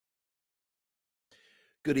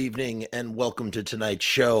Good evening and welcome to tonight's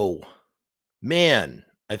show. Man,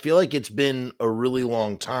 I feel like it's been a really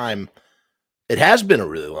long time. It has been a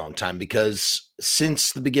really long time because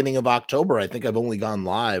since the beginning of October, I think I've only gone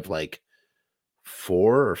live like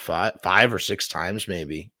four or five or six times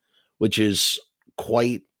maybe, which is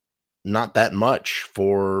quite not that much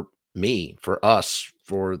for me, for us,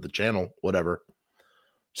 for the channel, whatever.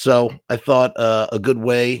 So I thought a good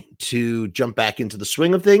way to jump back into the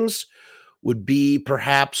swing of things would be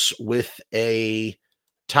perhaps with a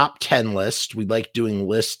top 10 list. We like doing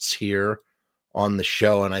lists here on the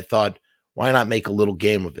show, and I thought, why not make a little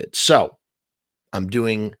game of it? So I'm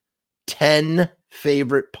doing 10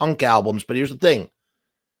 favorite punk albums, but here's the thing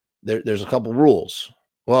there's a couple rules.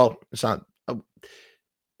 Well, it's not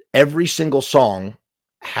every single song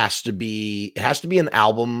has to be an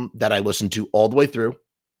album that I listen to all the way through,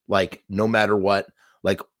 like no matter what.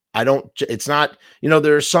 Like I don't it's not,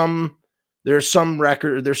 there's some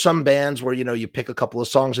bands where you pick a couple of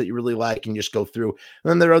songs that you really like and you just go through. And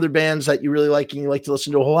then there are other bands that you really like and you like to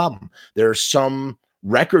listen to a whole album. There are some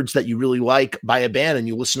records that you really like by a band and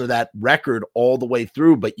you listen to that record all the way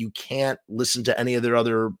through, but you can't listen to any of their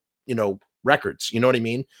other, records. You know what I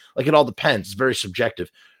mean? Like it all depends. It's very subjective.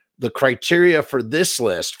 The criteria for this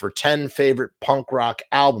list for 10 favorite punk rock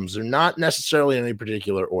albums, they're not necessarily in any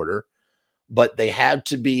particular order, but they had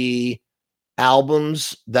to be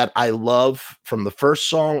albums that I love from the first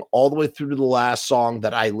song all the way through to the last song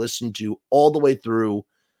that I listened to all the way through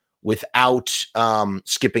without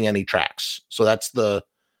skipping any tracks. So that's the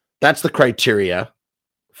criteria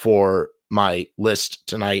for my list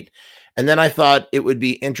tonight. And then I thought it would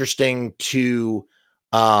be interesting to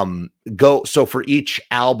go. So for each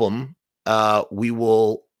album, we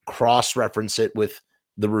will cross-reference it with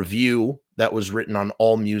the review that was written on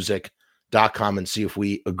allmusic.com and see if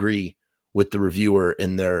we agree with the reviewer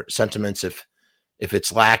in their sentiments, if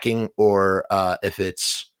it's lacking or if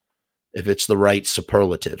it's the right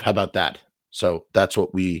superlative. How about that? So that's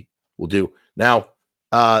what we will do. Now,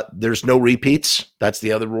 there's no repeats. That's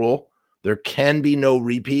the other rule. There can be no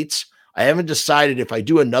repeats. I haven't decided if I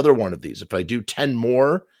do another one of these. If I do 10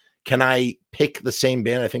 more, can I pick the same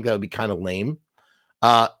band? I think that would be kind of lame.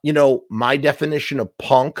 My definition of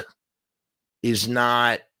punk is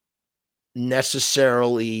not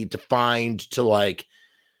necessarily defined to like,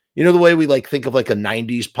 the way we like think of like a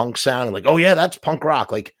 90s punk sound and like, oh yeah, that's punk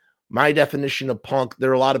rock. Like my definition of punk,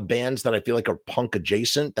 there are a lot of bands that I feel like are punk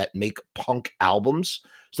adjacent that make punk albums.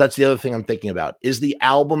 So that's the other thing I'm thinking about. Is the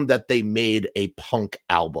album that they made a punk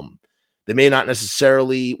album? They may not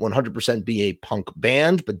necessarily 100% be a punk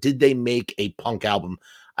band, but did they make a punk album?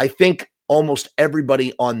 I think almost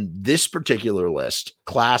everybody on this particular list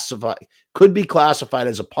could be classified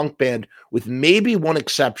as a punk band with maybe one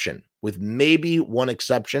exception.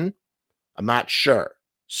 I'm not sure.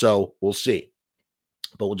 So we'll see.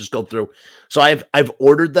 But we'll just go through. So I've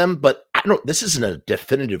ordered them, but this isn't a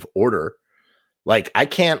definitive order. Like I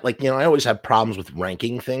can't, I always have problems with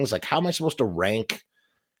ranking things. Like how am I supposed to rank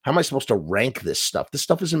this stuff? This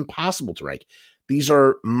stuff is impossible to rank. These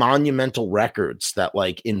are monumental records that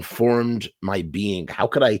like informed my being. How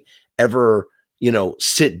could I ever,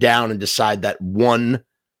 sit down and decide that one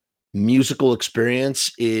musical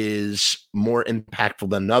experience is more impactful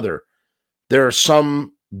than another? There are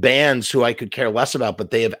some bands who I could care less about, but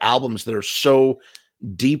they have albums that are so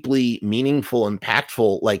deeply meaningful,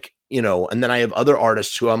 impactful, and then I have other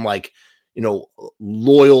artists who I'm like,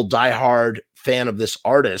 loyal, diehard fan of this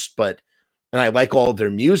artist, and I like all of their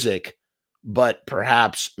music, but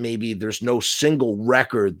perhaps maybe there's no single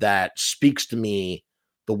record that speaks to me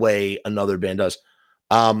the way another band does.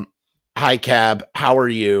 Hi, Cab. How are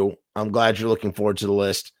you? I'm glad you're looking forward to the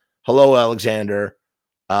list. Hello, Alexander.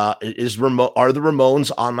 Are the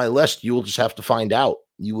Ramones on my list? You will just have to find out.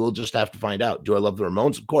 Do I love the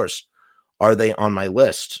Ramones? Of course. Are they on my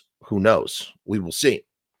list? Who knows? We will see.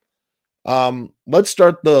 Let's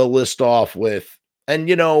start the list off with, and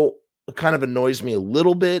what kind of annoys me a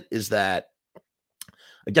little bit is that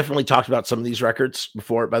I definitely talked about some of these records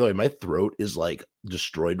before. By the way, my throat is like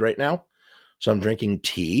destroyed right now. So I'm drinking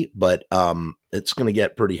tea, but it's going to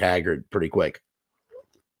get pretty haggard pretty quick.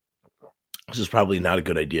 This is probably not a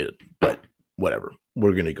good idea, but whatever.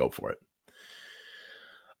 We're going to go for it.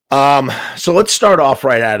 So let's start off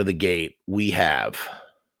right out of the gate. We have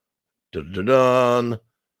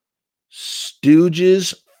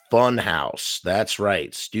Stooges Funhouse. That's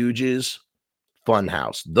right. Stooges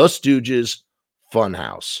Funhouse. The Stooges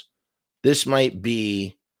Funhouse. This might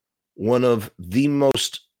be one of the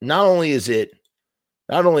most, not only is it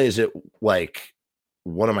like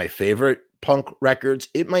one of my favorite punk records,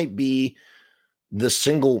 it might be the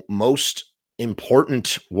single most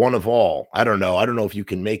important one of all. I don't know. I don't know if you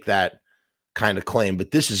can make that kind of claim,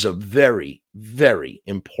 but this is a very, very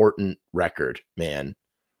important record, man.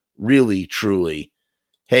 Really, truly.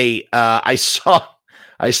 Hey, I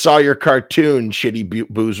saw your cartoon, Shitty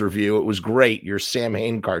Booze review. It was great. Your Sam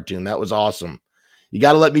Hain cartoon. That was awesome. You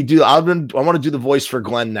got to let me do. I want to do the voice for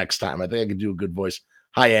Glenn next time. I think I could do a good voice.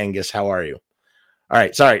 Hi, Angus. How are you? All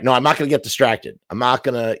right. Sorry. No, I'm not going to get distracted. I'm not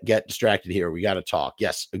going to get distracted here. We got to talk.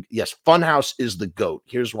 Yes. Funhouse is the GOAT.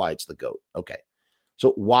 Here's why it's the GOAT. Okay.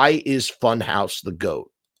 So why is Funhouse the GOAT?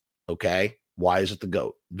 Okay. Why is it the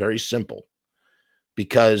GOAT? Very simple.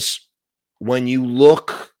 Because when you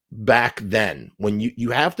look back then, when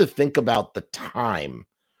you have to think about the time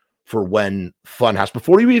for when Funhouse,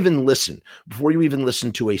 before you even listen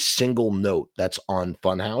to a single note that's on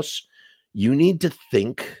Funhouse, you need to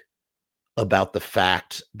think about the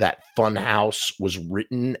fact that Funhouse was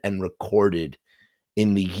written and recorded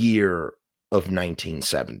in the year of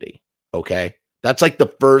 1970. Okay. That's like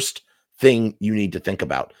the first thing you need to think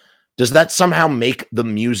about. Does that somehow make the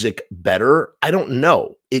music better? I don't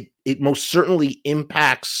know. It most certainly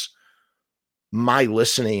impacts my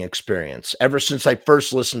listening experience. Ever since I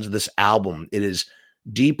first listened to this album, it has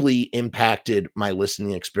deeply impacted my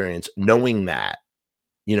listening experience, knowing that,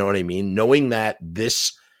 you know what I mean? Knowing that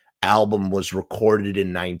this album was recorded in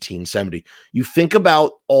 1970. You think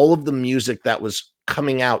about all of the music that was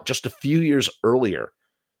coming out just a few years earlier.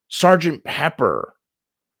 Sgt. Pepper,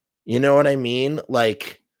 you know what I mean?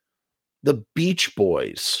 Like the Beach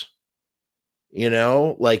Boys,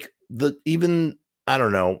 like I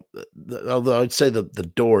don't know, although I'd say the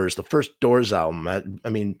Doors, the first Doors album, I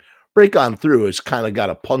mean, Break On Through has kind of got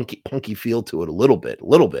a punky feel to it a little bit. I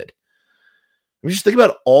mean, just think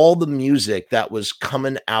about all the music that was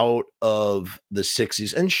coming out of the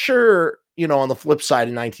 60s. And sure, on the flip side,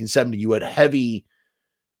 in 1970,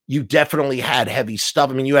 you definitely had heavy stuff.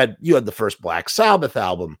 I mean, you had the first Black Sabbath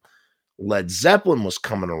album. Led Zeppelin was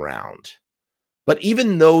coming around. But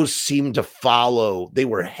even those seemed to follow, they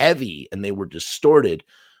were heavy and they were distorted,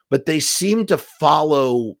 but they seemed to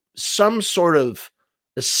follow some sort of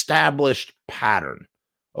established pattern.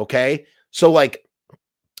 Okay. So like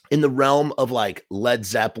in the realm of like Led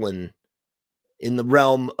Zeppelin, in the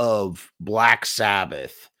realm of Black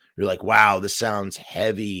Sabbath, you're like, wow, this sounds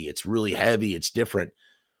heavy. It's really heavy. It's different,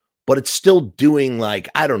 but it's still doing like,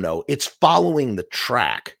 I don't know, it's following the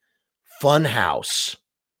track. Funhouse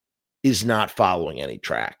is not following any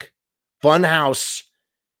track. Funhouse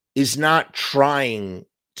is not trying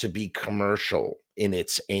to be commercial in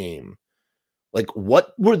its aim. Like,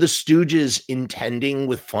 what were the Stooges intending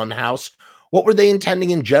with Funhouse? What were they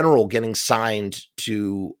intending in general getting signed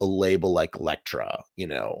to a label like Elektra,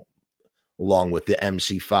 along with the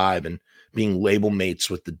MC5 and being label mates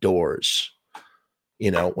with the Doors?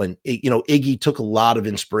 When, Iggy took a lot of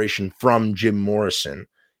inspiration from Jim Morrison.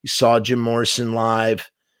 You saw Jim Morrison live.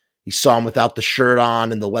 He saw him without the shirt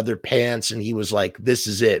on and the leather pants, and he was like, this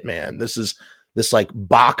is it, man. This is this like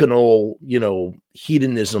bacchanal,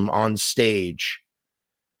 hedonism on stage.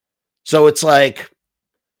 So it's like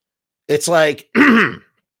it's like Iggy,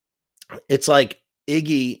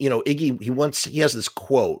 Iggy, he has this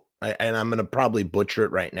quote, and I'm going to probably butcher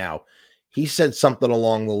it right now. He said something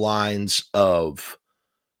along the lines of,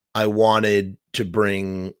 I wanted to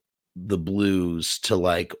bring the blues to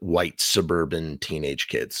like white suburban teenage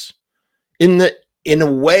kids. In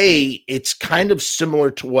a way, it's kind of similar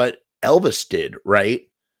to what Elvis did, right?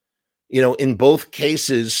 In both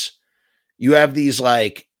cases, you have these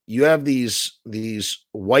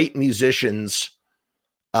white musicians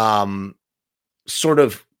sort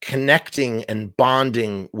of connecting and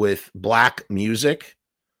bonding with black music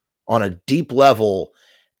on a deep level,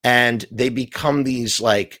 and they become these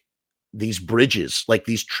bridges, like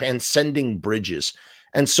these transcending bridges.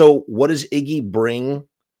 And so what does Iggy bring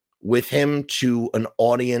with him to an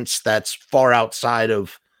audience that's far outside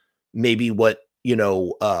of maybe what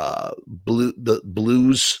the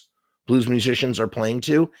blues musicians are playing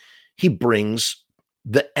to? He brings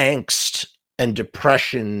the angst and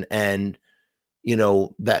depression and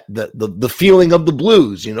that the feeling of the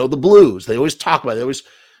blues. The blues, they always talk about it. They always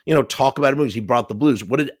talk about movies. He brought the blues.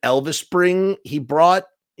 What did Elvis bring? He brought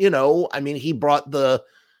he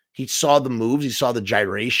saw the moves, he saw the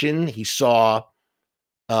gyration, he saw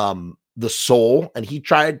the soul, and he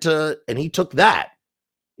took that.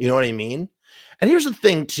 You know what I mean? And here's the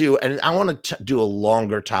thing too, and I want to do a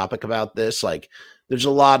longer topic about this. Like, there's a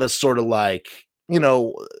lot of sort of like,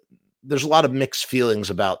 there's a lot of mixed feelings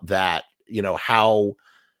about that. How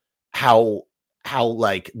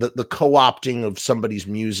like the co-opting of somebody's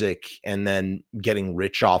music and then getting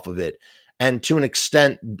rich off of it. And to an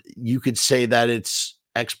extent, you could say that it's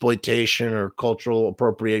exploitation or cultural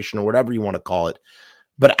appropriation or whatever you want to call it.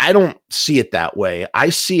 But I don't see it that way. I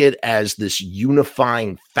see it as this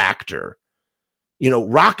unifying factor.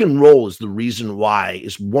 Rock and roll is the reason why,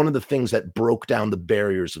 is one of the things that broke down the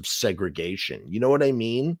barriers of segregation. You know what I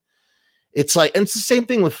mean? It's like, and it's the same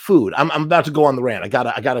thing with food. I'm about to go on the rant. I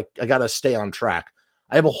gotta stay on track.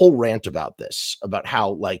 I have a whole rant about this, about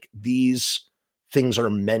how like these things are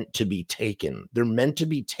meant to be taken. They're meant to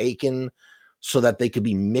be taken so that they could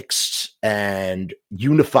be mixed and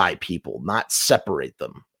unify people, not separate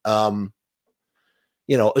them.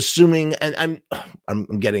 Assuming, and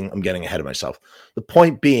I'm getting ahead of myself. The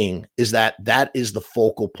point being is that is the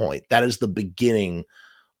focal point. That is the beginning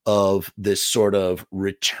of this sort of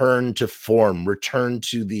return to form, return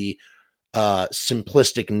to the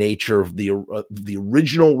simplistic nature of the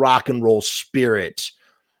original rock and roll spirit,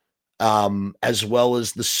 as well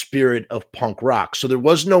as the spirit of punk rock. So there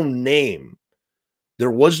was no name.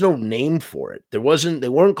 There was no name for it. They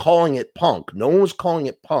weren't calling it punk. No one was calling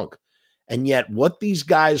it punk. And yet what these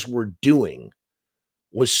guys were doing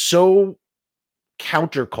was so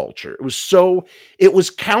counterculture. It was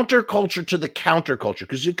counterculture to the counterculture,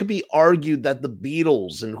 because it could be argued that the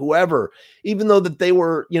Beatles and whoever, even though that they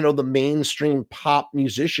were, the mainstream pop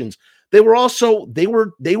musicians, they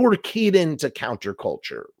were keyed into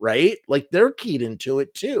counterculture, right? Like they're keyed into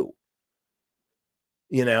it too,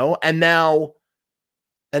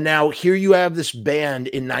 and now here you have this band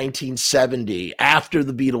in 1970, after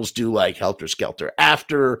the Beatles do like Helter Skelter,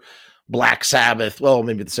 after Black Sabbath, well,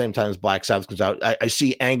 maybe at the same time as Black Sabbath comes out. I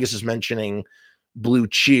see Angus is mentioning Blue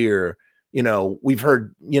Cheer. We've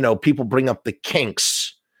heard, people bring up the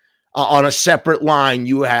Kinks. On a separate line,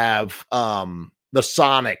 you have the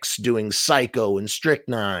Sonics doing Psycho and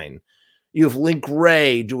Strychnine. You have Link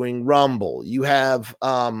Ray doing Rumble. You have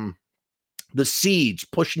the Seeds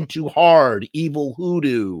pushing Too Hard, Evil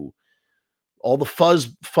Hoodoo, all the fuzz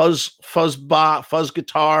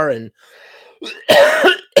guitar, and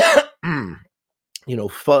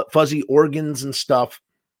fuzzy organs and stuff,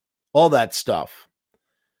 all that stuff.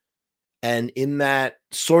 And in that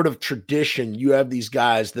sort of tradition, you have these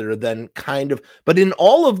guys that are then kind of, but in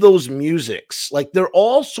all of those musics, like they're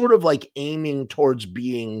all sort of like aiming towards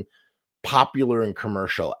being popular and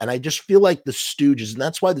commercial. And I just feel like the Stooges, and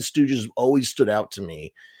that's why the Stooges always stood out to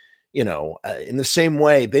me, in the same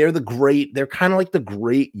way, they're kind of like the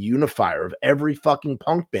great unifier of every fucking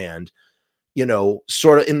punk band.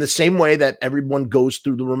 Sort of in the same way that everyone goes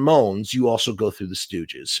through the Ramones, you also go through the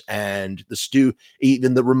Stooges. And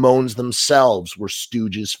even the Ramones themselves were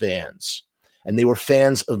Stooges fans, and they were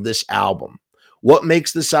fans of this album. What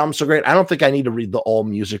makes this album so great? I don't think I need to read the all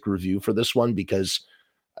music review for this one, because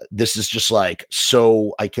this is just like,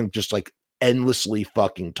 so I can just like endlessly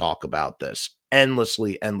fucking talk about this.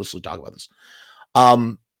 Endlessly talk about this.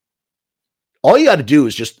 All you got to do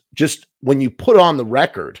is just when you put on the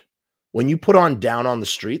record, when you put on Down on the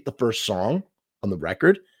Street, the first song on the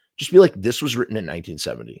record, just be like, this was written in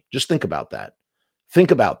 1970. Just think about that.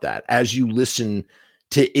 Think about that as you listen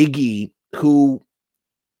to Iggy, who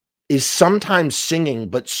is sometimes singing,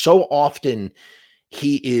 but so often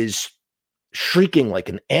he is shrieking like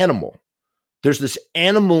an animal. There's this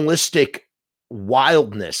animalistic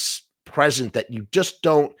wildness present that you just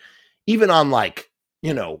don't, even on like,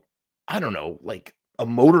 I don't know, like a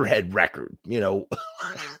Motorhead record, maybe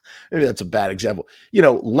that's a bad example.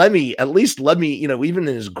 Lemmy, even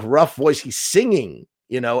in his gruff voice, he's singing,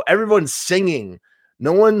 everyone's singing.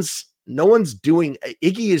 No one's doing,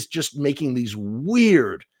 Iggy is just making these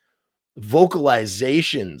weird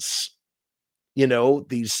vocalizations,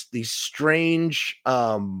 these strange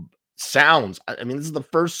sounds. I mean, this is the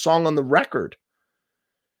first song on the record.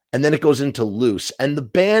 And then it goes into Loose. And the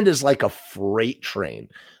band is like a freight train.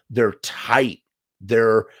 They're tight.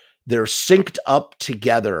 They're synced up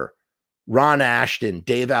together. Ron Ashton,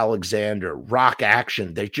 Dave Alexander, Rock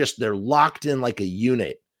Action. They're locked in like a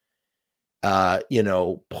unit.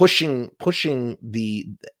 Pushing the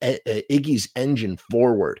Iggy's engine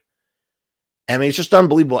forward. I mean, it's just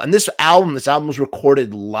unbelievable. And this album was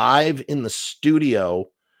recorded live in the studio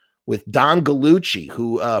with Don Gallucci,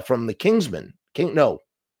 who from the Kingsmen.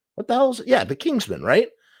 What the hell is it? Yeah, the Kingsmen, right?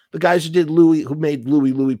 The guys who did who made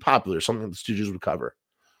Louie popular, something the Stooges would cover.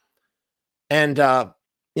 And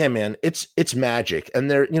yeah, man, it's magic.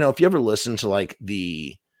 And there, if you ever listen to like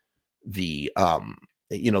the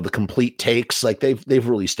complete takes, like they've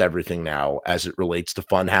released everything now as it relates to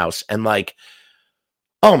Funhouse, and like,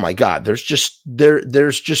 oh my God, there's just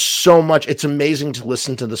so much. It's amazing to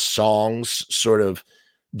listen to the songs sort of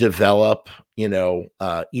develop.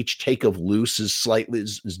 Each take of Loose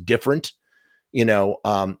is different.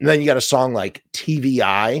 And then you got a song like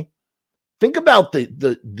TVI. Think about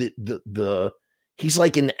the he's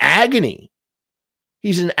like in agony.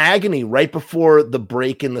 He's in agony right before the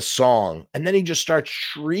break in the song. And then he just starts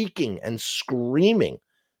shrieking and screaming.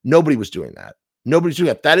 Nobody was doing that. Nobody's doing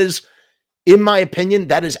that. That is, in my opinion,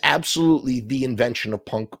 that is absolutely the invention of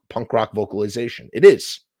punk rock vocalization. It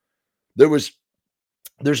is. There's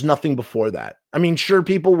nothing before that. I mean, sure,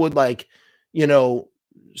 people would like,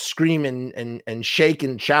 scream and shake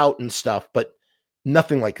and shout and stuff, but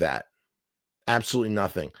nothing like that. Absolutely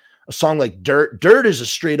nothing. A song like Dirt. Dirt is a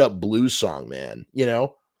straight up blues song, man,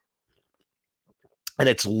 and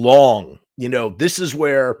it's long. This is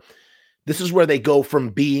where they go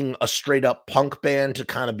from being a straight up punk band to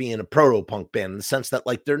kind of being a proto punk band, in the sense that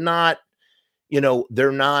like they're not, we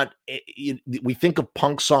think of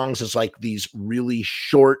punk songs as like these really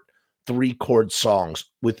short 3-chord songs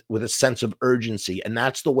with a sense of urgency. And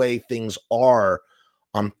that's the way things are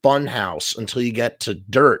on Funhouse until you get to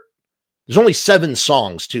Dirt. There's only 7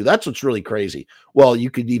 songs too. That's what's really crazy. Well, you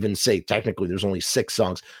could even say technically there's only 6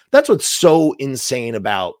 songs. That's what's so insane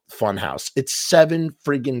about Funhouse. It's 7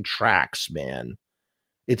 friggin' tracks, man.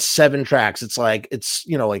 It's 7 tracks. It's like,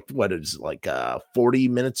 like what is it, like 40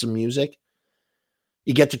 minutes of music.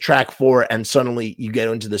 You get to track 4 and suddenly you get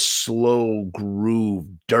into this slow groove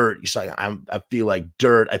Dirt. You say, I feel like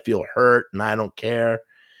dirt. I feel hurt and I don't care.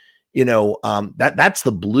 That's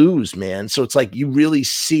the blues, man. So it's like you really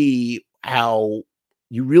see how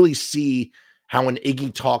when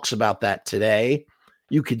Iggy talks about that today,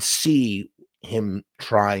 you could see him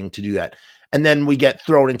trying to do that. And then we get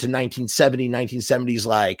thrown into 1970s,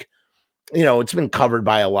 like, it's been covered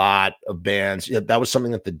by a lot of bands. That was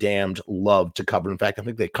something that the Damned loved to cover. In fact, I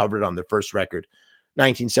think they covered it on their first record,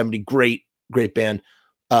 1970. Great band.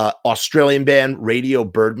 Australian band Radio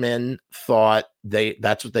Birdmen thought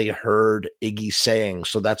that's what they heard Iggy saying,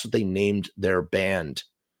 so that's what they named their band.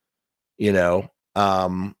 Radio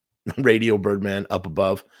Birdman, Up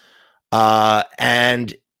Above,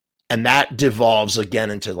 and that devolves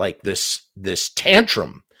again into like this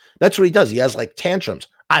tantrum. That's what he does. He has like tantrums.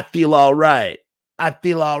 I feel all right. I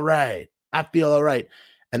feel all right. I feel all right.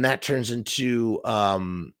 And that turns into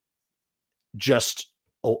just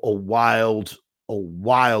a wild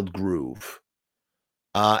groove.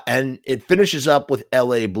 And it finishes up with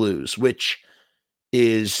LA Blues, which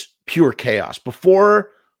is pure chaos.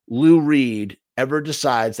 Before Lou Reed ever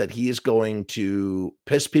decides that he is going to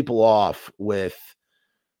piss people off with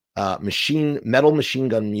metal machine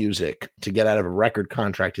gun music to get out of a record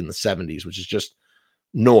contract in the 70s, which is just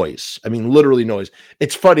noise. I mean, literally noise.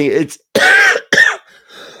 It's funny. It's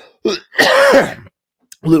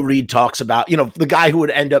Lou Reed talks about, the guy who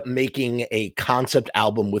would end up making a concept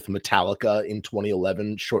album with Metallica in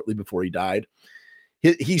 2011, shortly before he died.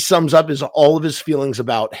 He sums up all of his feelings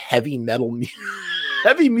about heavy metal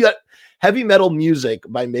music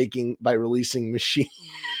by releasing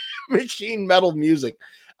machine metal music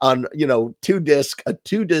on, a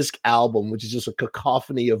 2-disc album, which is just a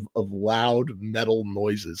cacophony of loud metal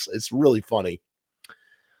noises. It's really funny.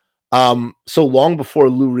 So long before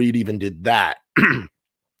Lou Reed even did that,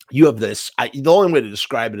 you have this, the only way to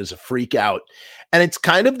describe it is a freak out. And it's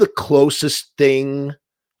kind of the closest thing,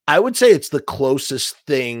 I would say it's the closest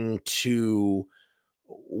thing to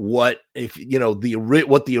what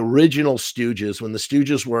the original Stooges, when the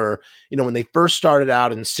Stooges were, when they first started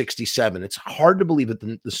out in 67, it's hard to believe that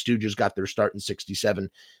the Stooges got their start in 67.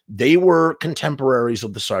 They were contemporaries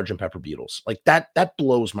of the Sgt. Pepper Beatles. Like that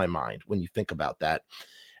blows my mind when you think about that.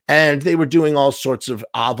 And they were doing all sorts of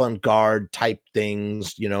avant-garde type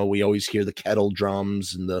things. We always hear the kettle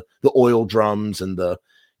drums and the oil drums and the,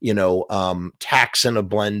 tacks in a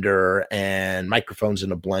blender and microphones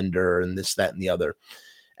in a blender and this, that, and the other.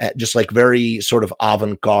 Just like very sort of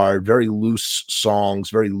avant-garde, very loose songs,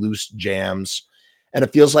 very loose jams. And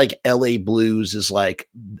it feels like LA Blues is like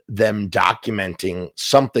them documenting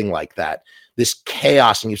something like that. This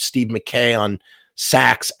chaos, and you have Steve McKay on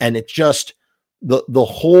sax, and it just, the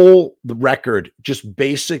record just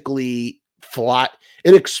basically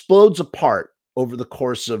it explodes apart over the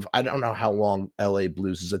course of, I don't know how long LA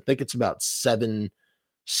Blues is. I think it's about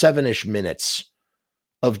 7-ish minutes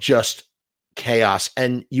of just chaos.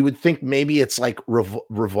 And you would think maybe it's like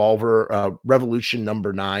Revolution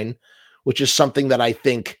number 9, which is something that I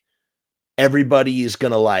think everybody is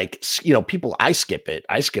gonna like. People, I skip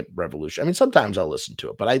Revolution. I mean, sometimes I'll listen to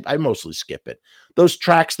it, but I mostly skip it. Those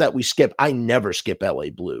tracks that we skip, I never skip LA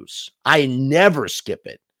Blues. I never skip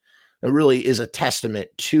it. It really is a testament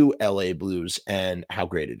to LA Blues and how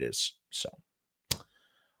great it is. So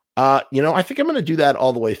I think I'm gonna do that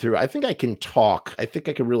all the way through. I think I can talk. I think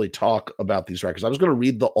I can really talk about these records. I was gonna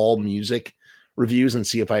read the all music reviews and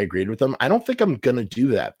see if I agreed with them. I don't think I'm gonna do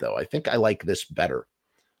that though. I think I like this better.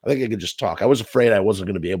 I think I could just talk. I was afraid I wasn't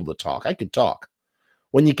gonna be able to talk. I could talk.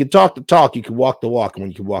 When you can talk the talk, you can walk the walk. And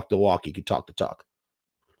when you can walk the walk, you can talk the talk.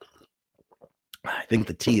 I think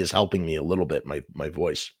the tea is helping me a little bit, my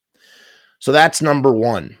voice. So that's number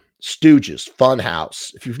one. Stooges,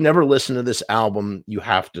 Funhouse. If you've never listened to this album, you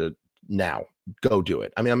have to now go do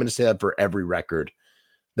it. I mean, I'm going to say that for every record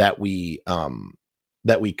that we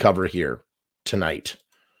cover here tonight.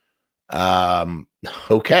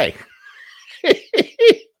 Okay.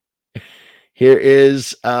 Here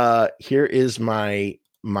is my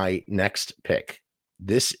next pick.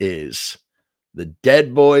 This is the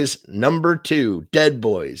Dead Boys number 2. Dead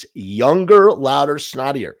Boys, Younger, Louder,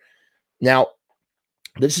 Snottier. Now,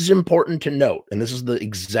 this is important to note, and this is the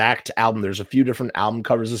exact album. There's a few different album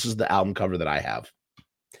covers. This is the album cover that I have,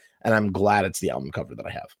 and I'm glad it's the album cover that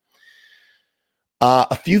I have.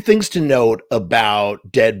 A few things to note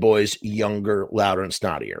about Dead Boys, Younger, Louder, and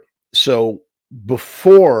Snottier. So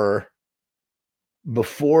before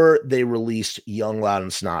they released Young, Loud,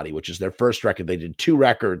 and Snotty, which is their first record, they did two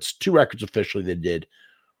records officially. They did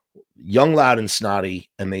Young, Loud, and Snotty,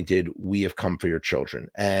 and they did We Have Come for Your Children.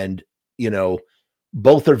 And,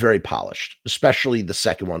 both are very polished, especially the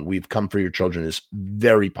second one, We've Come for Your Children, is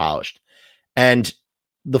very polished. And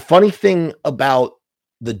the funny thing about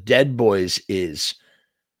the Dead Boys is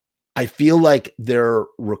I feel like their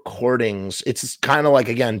recordings, it's kind of like,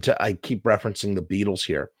 again, I keep referencing the Beatles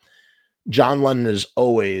here. John Lennon has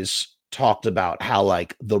always talked about how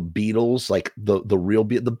like the Beatles, like the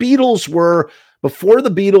Beatles were, before the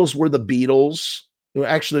Beatles were the Beatles.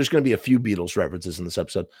 Actually, there's going to be a few Beatles references in this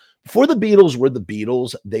episode. Before the Beatles were the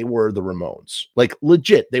Beatles, they were the Ramones. Like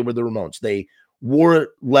legit, they were the Ramones. They wore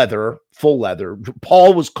leather, full leather.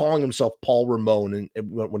 Paul was calling himself Paul Ramone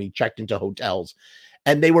when he checked into hotels.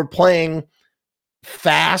 And they were playing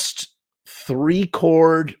fast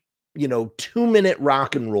 3-chord, 2-minute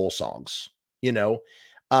rock and roll songs,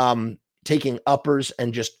 taking uppers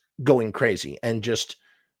and just going crazy and just,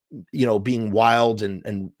 being wild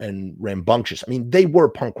and rambunctious. I mean, they were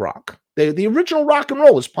punk rock. The original rock and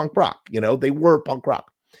roll is punk rock. They were punk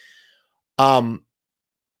rock.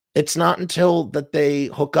 It's not until that they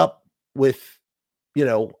hook up with,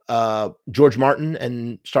 George Martin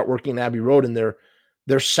and start working at Abbey Road, and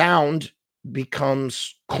their sound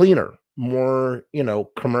becomes cleaner, more,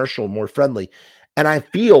 commercial, more friendly. And I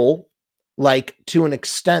feel like to an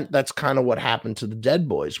extent, that's kind of what happened to the Dead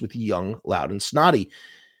Boys with Young, Loud, and Snotty.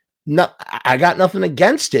 No, I got nothing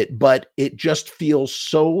against it, but it just feels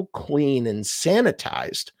so clean and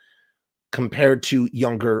sanitized compared to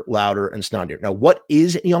Younger, Louder, and Snottier. Now, what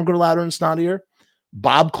is Younger, Louder, and Snottier?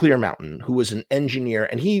 Bob Clearmountain, who was an engineer,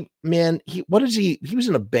 and he was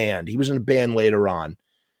in a band. He was in a band later on.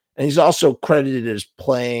 And he's also credited as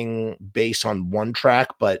playing bass on one track,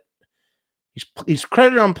 but he's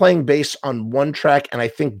credited on playing bass on one track. And I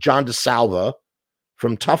think John DeSalva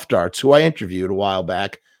from Tough Darts, who I interviewed a while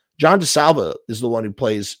back, John DeSalva is the one who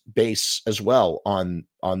plays bass as well on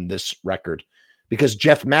this record, because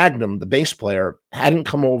Jeff Magnum, the bass player, hadn't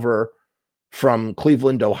come over from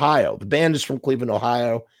Cleveland, Ohio. The band is from Cleveland,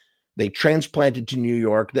 Ohio. They transplanted to New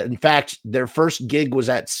York. In fact, their first gig was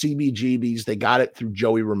at CBGB's. They got it through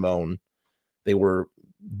Joey Ramone. They were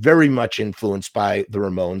very much influenced by the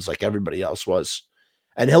Ramones, like everybody else was.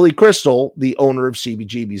 And Hilly Crystal, the owner of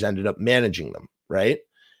CBGB's, ended up managing them, right?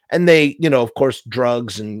 And they, of course,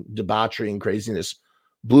 drugs and debauchery and craziness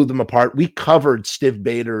blew them apart. We covered Stiv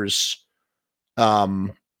Bader's,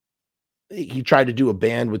 he tried to do a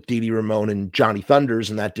band with Dee Dee Ramone and Johnny Thunders,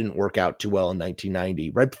 and that didn't work out too well in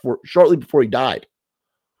 1990, shortly before he died.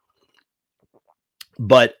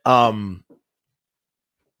 But what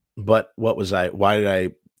was why did I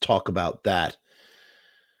talk about that?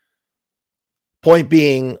 Point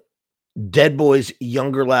being, Dead Boys,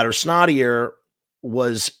 Younger, Louder, Snottier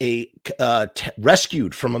was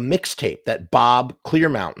rescued from a mixtape that Bob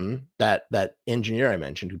Clearmountain, that engineer I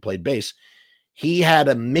mentioned who played bass, he had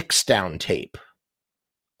a mix down tape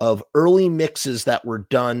of early mixes that were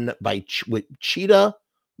done by with Cheetah,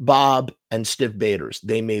 Bob, and Stiv Baders.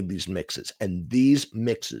 They made these mixes, and these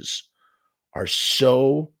mixes are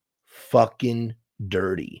so fucking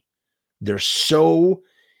dirty.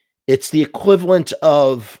 It's the equivalent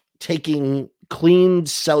of taking clean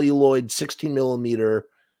celluloid, 16 millimeter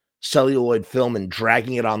celluloid film and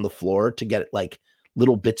dragging it on the floor to get like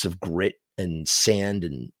little bits of grit and sand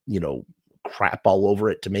and, crap all over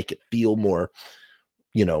it to make it feel more,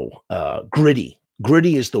 gritty.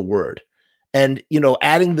 Gritty is the word. And, you know,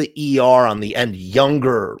 adding the ER on the end,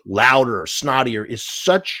 younger, louder, snottier, is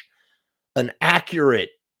such an accurate,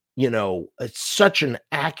 you know, it's such an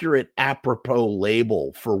accurate, apropos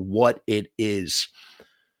label for what it is.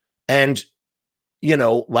 And, you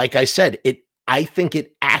know, like I said, I think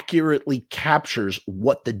it accurately captures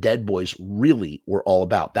what the Dead Boys really were all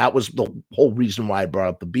about. That was the whole reason why I brought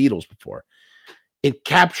up the Beatles before. It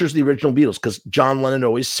captures the original Beatles, because John Lennon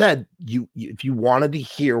always said, if you wanted to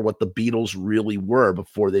hear what the Beatles really were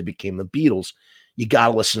before they became the Beatles, you got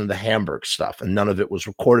to listen to the Hamburg stuff, and none of it was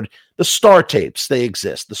recorded. The Star tapes, they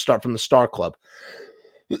exist. The start from the Star Club.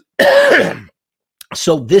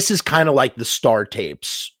 So this is kind of like the Star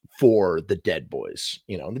tapes for the Dead Boys.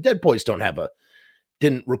 You know, the Dead Boys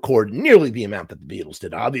didn't record nearly the amount that the Beatles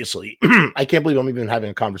did. Obviously, I can't believe I'm even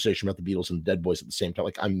having a conversation about the Beatles and the Dead Boys at the same time.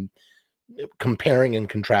 Like, I'm comparing and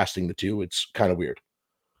contrasting the two. It's kind of weird.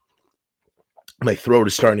 My throat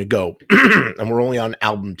is starting to go, and we're only on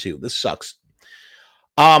album 2. This sucks.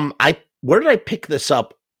 Where did I pick this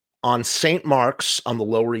up? On St. Mark's on the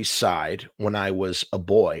Lower East Side when I was a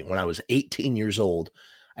boy. When I was 18 years old,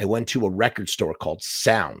 I went to a record store called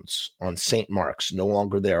Sounds on St. Mark's, no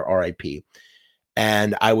longer there, RIP.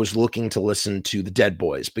 And I was looking to listen to the Dead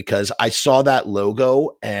Boys because I saw that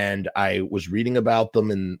logo and I was reading about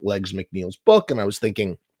them in Legs McNeil's book. And I was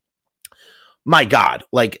thinking, my God,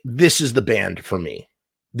 like, this is the band for me.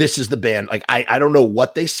 This is the band. Like, I don't know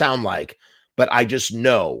what they sound like, but I just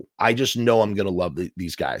know I'm going to love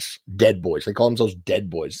these guys. Dead Boys. They call themselves Dead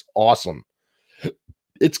Boys. Awesome.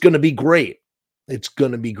 It's going to be great. It's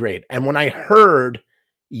going to be great. And when I heard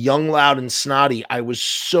Young, Loud, and Snotty, I was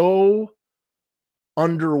so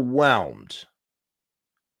underwhelmed.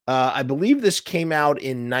 I believe this came out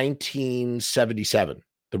in 1977,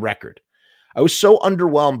 the record. I was so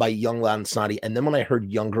underwhelmed by Young, Loud, and Snotty. And then when I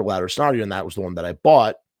heard Younger, Louder, Snottier, and that was the one that I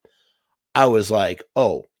bought, I was like,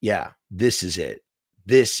 oh, yeah, this is it.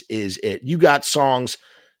 This is it. You got songs,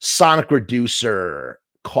 Sonic Reducer,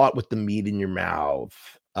 Caught with the Meat in Your Mouth,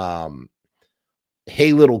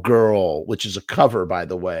 Hey Little Girl, which is a cover, by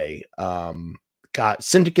the way. Got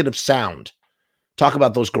Syndicate of Sound. Talk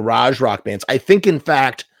about those garage rock bands. I think, in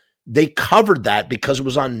fact, they covered that because it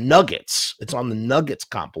was on Nuggets. It's on the Nuggets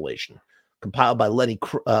compilation, compiled by Lenny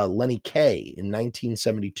Kaye in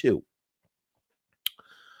 1972.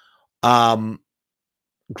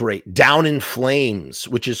 Great. Down in Flames,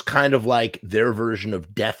 which is kind of like their version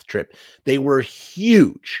of Death Trip. They were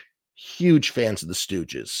huge fans of the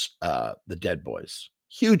Stooges, the Dead Boys.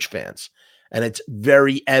 Huge fans. And it's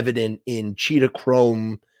very evident in Cheetah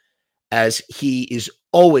Chrome, as he is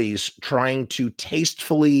always trying to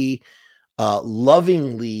tastefully,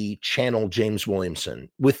 lovingly channel James Williamson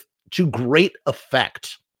to great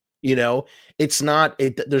effect. You know,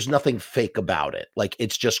 there's nothing fake about it. Like,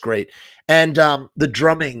 it's just great. And the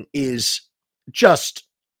drumming is just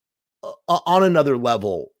on another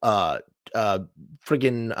level. Friggin'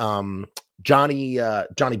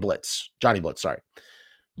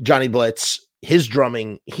 Johnny Blitz, his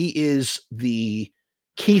drumming, he is the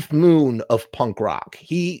Keith Moon of punk rock.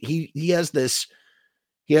 He has this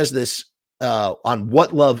on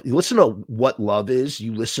What Love. You listen to What Love Is,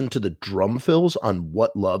 you listen to the drum fills on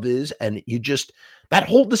What Love Is, and you just,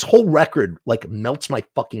 this whole record like melts my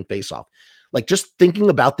fucking face off. Like, just thinking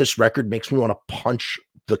about this record makes me want to punch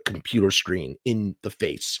the computer screen in the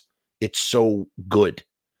face. It's so good.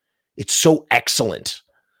 It's so excellent.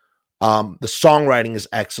 The songwriting is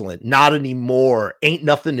excellent. Not Anymore, Ain't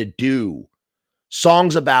Nothing to Do,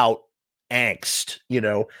 songs about angst, you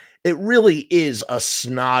know. It really is a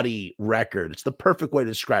snotty record. It's the perfect way to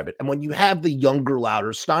describe it. And when you have the Younger,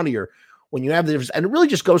 Louder, Snottier, when you have the difference, and it really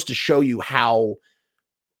just goes to show you how,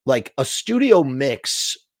 like, a studio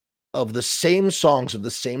mix of the same songs, of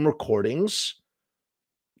the same recordings,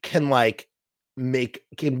 can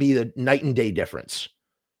be the night and day difference.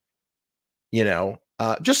 You know,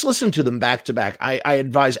 just listen to them back to back. I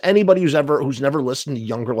advise anybody who's never listened to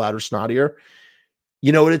Younger, Louder, Snottier.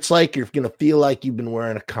 You know what it's like? You're going to feel like you've been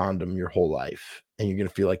wearing a condom your whole life, and you're going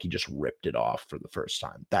to feel like you just ripped it off for the first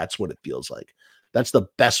time. That's what it feels like. That's the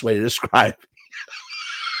best way to describe it.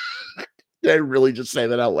 Did I really just say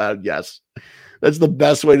that out loud? Yes. That's the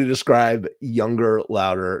best way to describe Younger,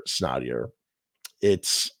 Louder, Snottier.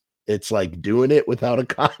 It's like doing it without a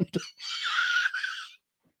condom.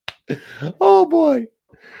 Oh boy.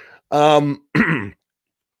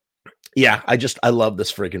 Yeah, I love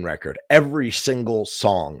this freaking record. Every single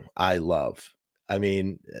song I love. I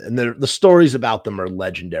mean, and the stories about them are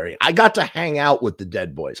legendary. I got to hang out with the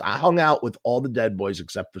Dead Boys. I hung out with all the Dead Boys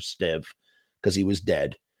except for Stiv, because he was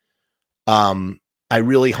dead. I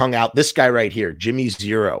really hung out. This guy right here, Jimmy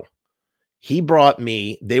Zero. He brought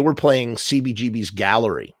me, they were playing CBGB's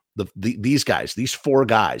Gallery, these guys, these 4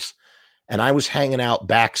 guys. And I was hanging out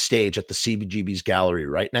backstage at the CBGB's Gallery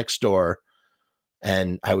right next door.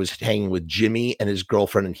 And I was hanging with Jimmy and his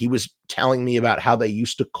girlfriend. And he was telling me about how they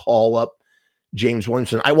used to call up James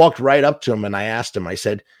Williamson. I walked right up to him and I asked him, I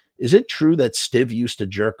said, is it true that Stiv used to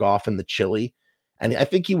jerk off in the chili? And I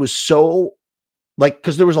think he was so like,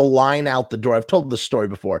 because there was a line out the door. I've told this story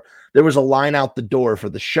before. There was a line out the door for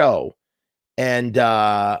the show. And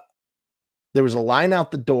there was a line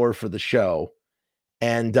out the door for the show.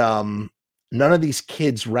 And none of these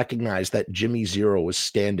kids recognized that Jimmy Zero was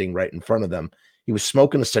standing right in front of them. He was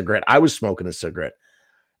smoking a cigarette. I was smoking a cigarette.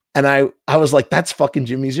 And I was like, that's fucking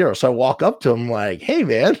Jimmy Zero. So I walk up to him like, hey,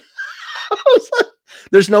 man. I was like,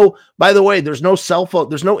 there's no, by the way, there's no cell phone.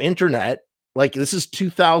 There's no internet. Like, this is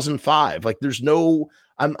 2005. Like, there's no,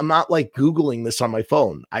 I'm not like Googling this on my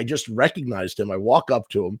phone. I just recognized him. I walk up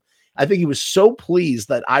to him. I think he was so pleased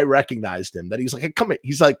that I recognized him that he's like, hey, come here.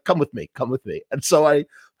 He's like, come with me. And so I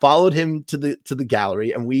followed him to the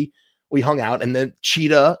gallery and we hung out. And then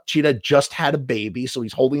Cheetah just had a baby. So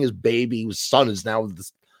he's holding his baby. His son is now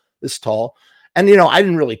this tall. And, you know, I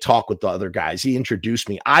didn't really talk with the other guys. He introduced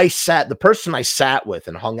me. The person I sat with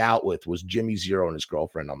and hung out with was Jimmy Zero and his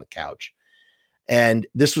girlfriend on the couch. And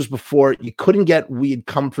this was before you couldn't get We'd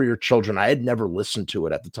Come for Your Children. I had never listened to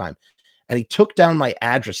it at the time. And he took down my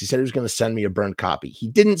address. He said he was going to send me a burned copy. He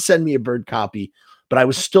didn't send me a burned copy, but I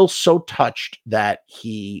was still so touched that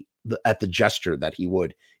at the gesture that he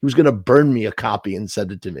was going to burn me a copy and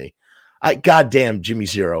send it to me. Goddamn, Jimmy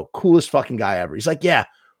Zero, coolest fucking guy ever. He's like, yeah,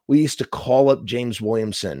 we used to call up James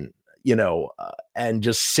Williamson, you know, and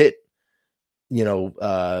just sit, you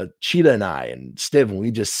know, Cheetah and I and Stiv, and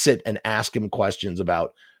we just sit and ask him questions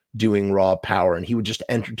about doing Raw Power, and he would just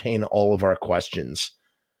entertain all of our questions.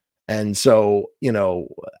 And so, you know,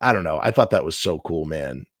 I don't know. I thought that was so cool,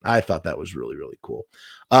 man. I thought that was really, really cool.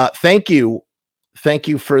 Thank you. Thank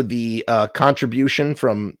you for the contribution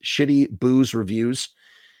from Shitty Booze Reviews.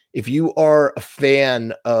 If you are a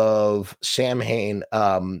fan of Sam Hain,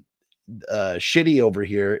 Shitty over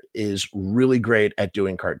here is really great at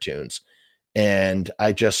doing cartoons. And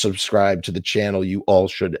I just subscribed to the channel. You all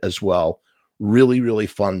should as well. Really, really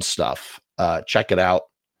fun stuff. Check it out.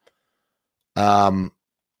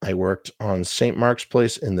 I worked on St. Mark's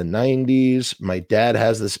Place in the 90s. My dad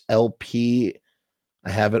has this LP. I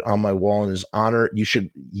have it on my wall in his honor. You should,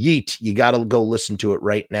 Yeet, you got to go listen to it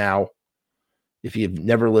right now. If you've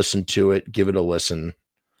never listened to it, give it a listen.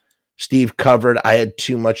 Steve covered I Had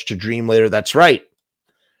Too Much to Dream Later. That's right.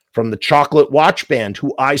 From the Chocolate Watch Band,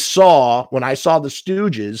 who I saw when I saw the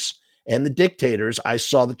Stooges and the Dictators. I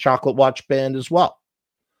saw the Chocolate Watch Band as well.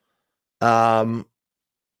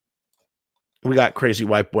 We got Crazy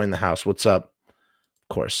White Boy in the house. What's up?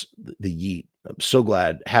 Of course, the Yeet. I'm so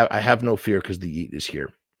glad. I have no fear because the Yeet is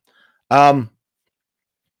here. So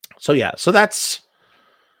yeah, so that's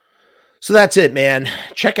it, man.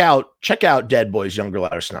 Check out Dead Boys Younger,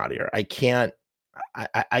 Louder, Snottier. I can't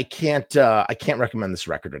recommend this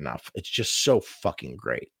record enough. It's just so fucking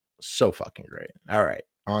great. So fucking great. All right,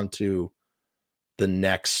 on to the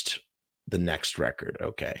next record.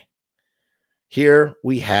 Okay. Here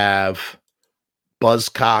we have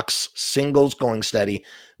Buzzcocks, Singles Going Steady.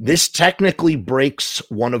 This technically breaks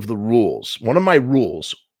one of my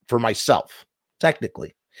rules for myself,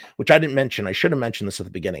 technically, which I didn't mention. I should have mentioned this at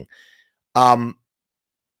the beginning.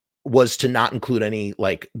 Was to not include any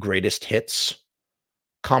like greatest hits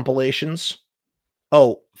compilations.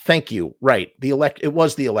 Oh, thank you. Right. It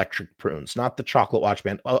was the Electric Prunes, not the Chocolate Watch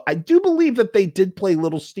Band. I do believe that they did play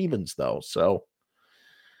Little Stevens though. So,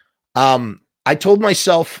 I told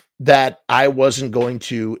myself that I wasn't going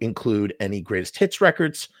to include any greatest hits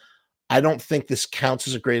records. I don't think this counts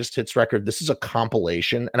as a greatest hits record. This is a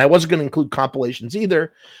compilation, and I wasn't going to include compilations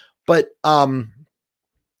either, but,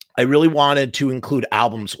 I really wanted to include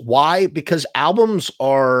albums. Why? Because albums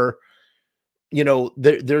are, you know,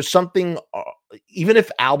 there's something, even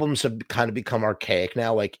if albums have kind of become archaic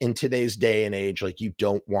now, like in today's day and age, like you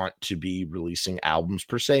don't want to be releasing albums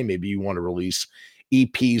per se. Maybe you want to release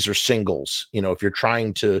EPs or singles. You know, if you're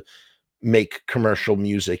trying to make commercial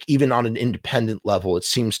music, even on an independent level, it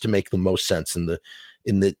seems to make the most sense in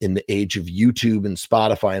the age of YouTube and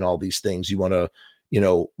Spotify and all these things. You want to, you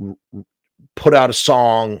know, put out a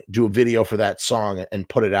song, do a video for that song and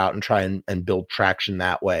put it out and try and build traction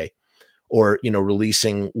that way. Or, you know,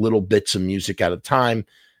 releasing little bits of music at a time.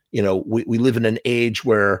 You know, we live in an age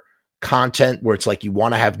where it's like you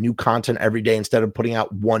want to have new content every day instead of putting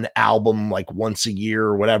out one album like once a year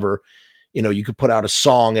or whatever. You know, you could put out a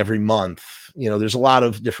song every month. You know, there's a lot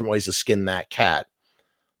of different ways to skin that cat.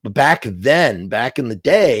 But back then, back in the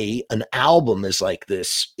day, an album is like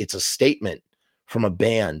this. It's a statement from a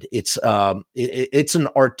band. It's an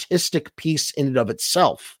artistic piece in and of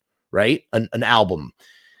itself, right? An album.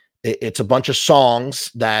 It's a bunch of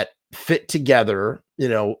songs that fit together,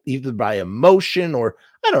 either by emotion or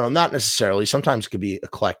I don't know, not necessarily. Sometimes it could be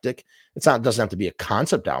eclectic. It doesn't have to be a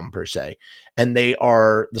concept album per se. And the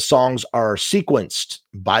songs are sequenced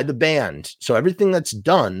by the band. So everything that's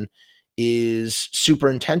done is super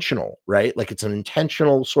intentional, right? Like it's an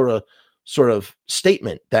intentional sort of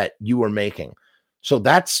statement that you are making. So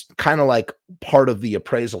that's kind of like part of the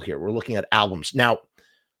appraisal here. We're looking at albums. Now,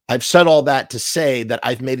 I've said all that to say that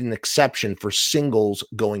I've made an exception for Singles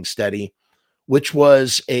Going Steady, which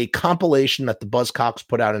was a compilation that the Buzzcocks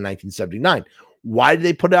put out in 1979. Why did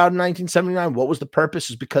they put it out in 1979? What was the purpose?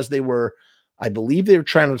 Is because I believe they were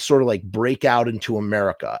trying to sort of like break out into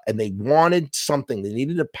America, and they wanted something. They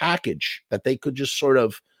needed a package that they could just sort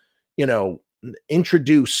of,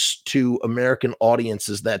 introduce to American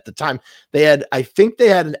audiences that at the time I think they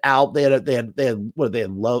had an album. They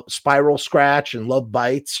had Love Spiral Scratch and Love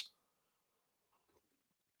Bites.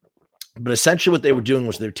 But essentially what they were doing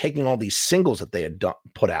was they're taking all these singles that they had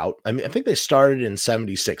put out. I mean, I think they started in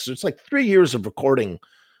 76. So it's like 3 years of recording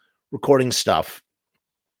stuff.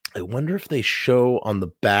 I wonder if they show on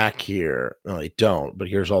the back here. No, they don't, but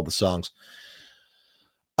here's all the songs.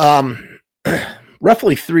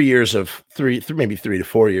 Roughly 3 years of maybe 3 to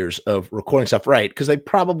 4 years of recording stuff, right? Because they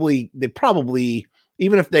probably,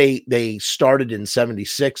 even if they started in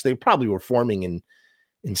 76, they probably were forming in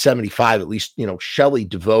 75, at least, Shelley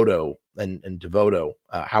Devoto and Devoto,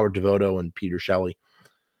 Howard Devoto and Peter Shelley,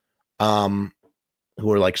 who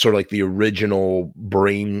are like sort of like the original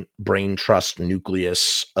brain trust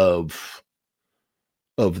nucleus of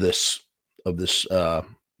this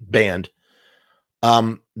band.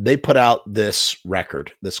 They put out this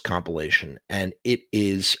record, this compilation, and it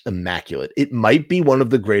is immaculate. It might be one of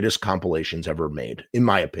the greatest compilations ever made, in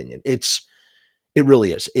my opinion. It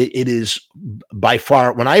really is. It is by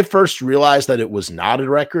far. When I first realized that it was not a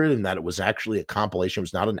record and that it was actually a compilation, it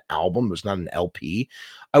was not an album, it was not an LP,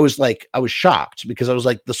 I was shocked because I was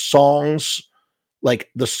like, the songs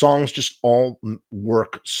just all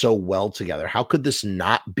work so well together. How could this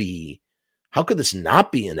not be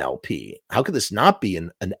an LP? How could this not be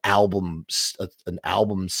an album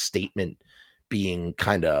statement being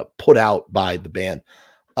kind of put out by the band?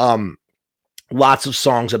 Lots of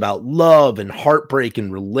songs about love and heartbreak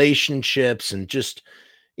and relationships and just,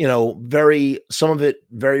 some of it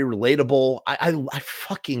very relatable. I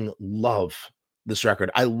fucking love this record.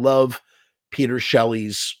 I love Peter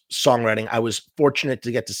Shelley's songwriting. I was fortunate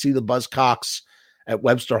to get to see the Buzzcocks at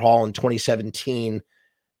Webster Hall in 2017.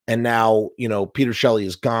 And now, Peter Shelley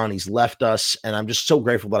is gone. He's left us. And I'm just so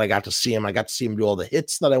grateful that I got to see him. I got to see him do all the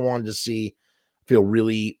hits that I wanted to see. I feel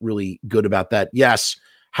really, really good about that. Yes.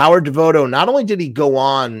 Howard Devoto, not only did he go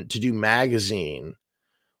on to do Magazine,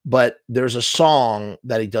 but there's a song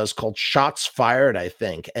that he does called Shots Fired, I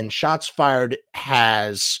think. And Shots Fired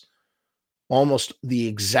has almost the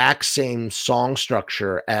exact same song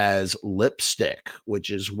structure as Lipstick, which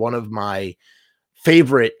is one of my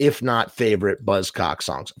favorite, if not favorite, Buzzcock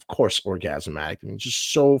songs. Of course, Orgasmatic. I mean,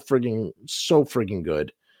 just so friggin'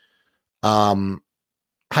 good.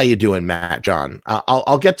 How you doing, Matt John?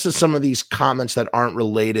 I'll get to some of these comments that aren't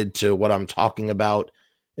related to what I'm talking about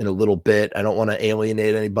in a little bit. I don't want to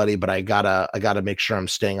alienate anybody, but I gotta make sure I'm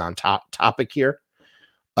staying on topic here.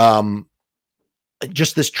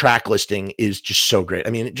 Just this track listing is just so great.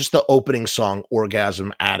 I mean, just the opening song,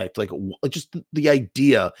 Orgasm Addict, like just the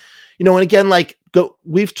idea, and again,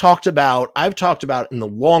 I've talked about in the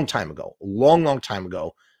long time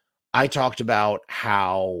ago, I talked about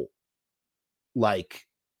how, like,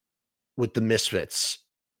 with the Misfits,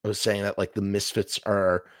 I was saying that the Misfits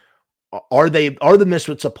are the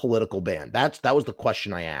Misfits a political band? That was the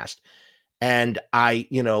question I asked. And I,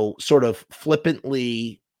 sort of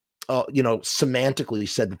flippantly, semantically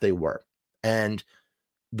said that they were. And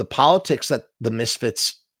the politics that the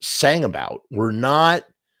Misfits sang about were not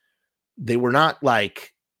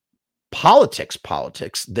like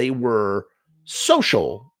politics. They were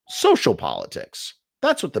social politics.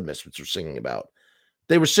 That's what the Misfits were singing about.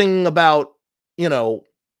 They were singing about,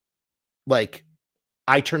 like,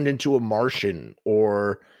 I turned into a Martian,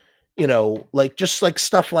 or, just like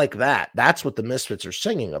stuff like that. That's what the Misfits are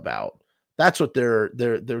singing about. That's what they're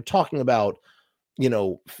talking about,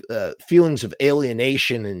 feelings of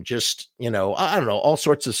alienation and just, I don't know, all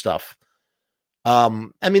sorts of stuff. I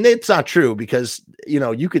mean, it's not true because,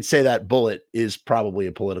 you could say that Bullet is probably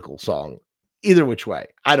a political song either which way.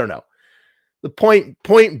 I don't know. The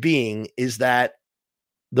point being is that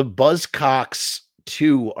the Buzzcocks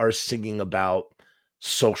too are singing about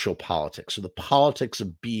social politics, or the politics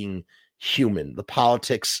of being human, the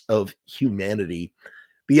politics of humanity,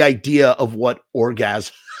 the idea of what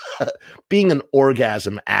orgasm being an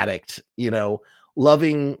orgasm addict,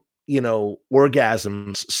 loving,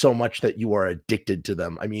 orgasms so much that you are addicted to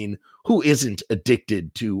them. I mean, who isn't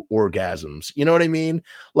addicted to orgasms? You know what I mean?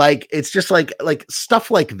 Like it's just like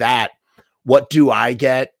stuff like that. What do I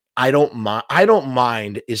get? I don't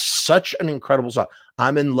mind is such an incredible song.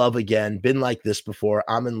 I'm in love again. Been like this before.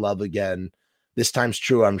 I'm in love again. This time's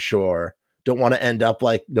true, I'm sure. Don't want to end up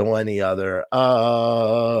like no any other.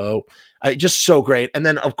 Oh, I just so great. And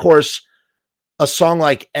then of course, a song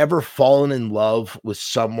like Ever Fallen in Love with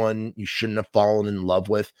Someone You Shouldn't Have Fallen in Love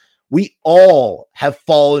with. We all have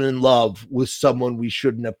fallen in love with someone we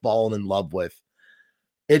shouldn't have fallen in love with.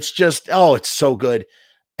 It's just, oh, it's so good.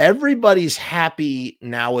 Everybody's Happy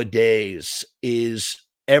Nowadays is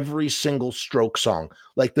every single Stroke song.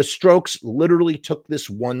 Like the Strokes literally took this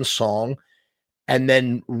one song and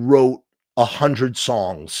then wrote 100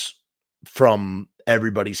 songs from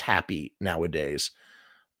Everybody's Happy Nowadays.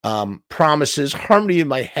 Promises, Harmony in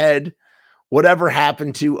My Head, Whatever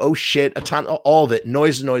Happened to, Oh Shit, a ton, all of it,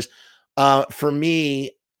 Noise. For me,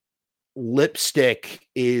 Lipstick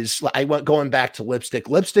is, I went going back to Lipstick.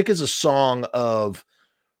 Lipstick is a song of,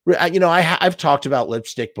 I've talked about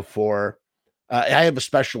Lipstick before. I have a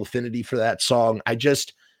special affinity for that song.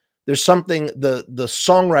 There's something, the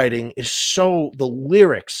songwriting is so, the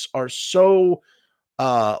lyrics are so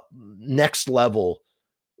next level.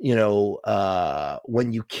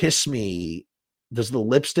 When you kiss me, does the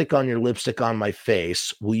lipstick on your lipstick on my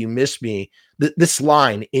face? Will you miss me? This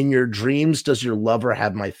line, in your dreams, does your lover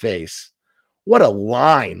have my face? What a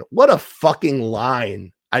line. What a fucking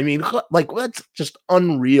line. I mean, like, that's just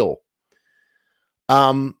unreal.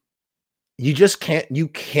 You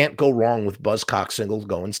can't go wrong with Buzzcock Singles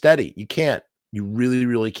Going Steady. You can't. You really,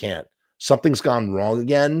 really can't. Something's Gone Wrong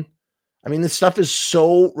Again. I mean, this stuff is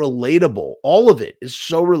so relatable. All of it is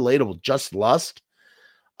so relatable. Just Lust.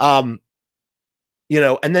 And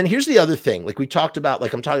then here's the other thing. Like we talked about,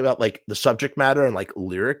 like I'm talking about like the subject matter and like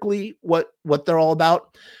lyrically what they're all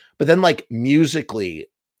about. But then like musically,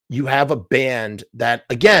 you have a band that,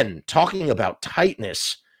 again, talking about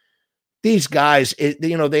tightness, these guys,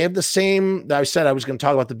 they have the same. I said I was going to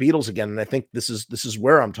talk about the Beatles again, and I think this is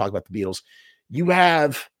where I'm talking about the Beatles. You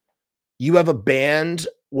have a band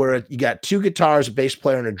where you got two guitars, a bass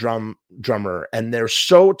player, and a drummer, and they're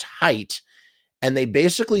so tight, and they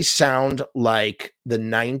basically sound like the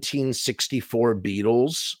 1964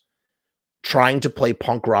 Beatles trying to play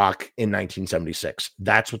punk rock in 1976.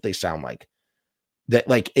 That's what they sound like. That,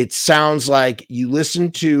 like, it sounds like you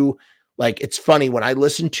listen to, like, it's funny when I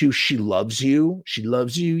listen to She Loves You,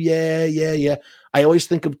 yeah, yeah, yeah. I always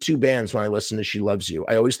think of two bands when I listen to She Loves You.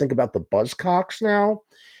 I always think about the Buzzcocks now,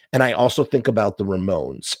 and I also think about the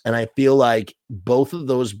Ramones. And I feel like both of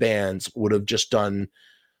those bands would have just done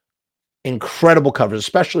incredible covers,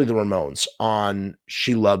 especially the Ramones on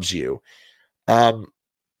She Loves You.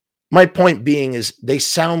 My point being is they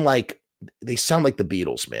sound like the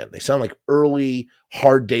Beatles, man. They sound like early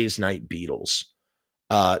Hard Day's Night Beatles.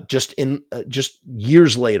 Just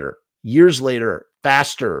years later,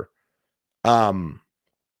 faster, more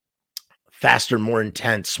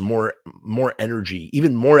intense, more energy,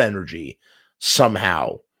 even more energy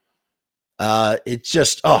somehow. It's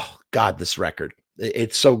just, oh God, this record.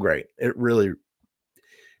 It's so great. It really,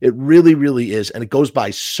 really is. And it goes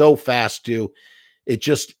by so fast too. It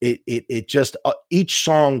just each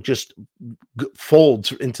song just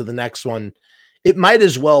folds into the next one. It might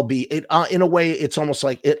as well be it in a way. It's almost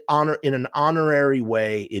like in an honorary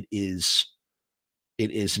way. It is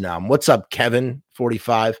now. What's up, Kevin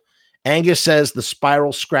 45? Angus says the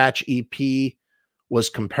Spiral Scratch EP was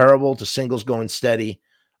comparable to Singles Going Steady.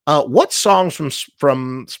 What songs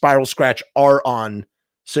from Spiral Scratch are on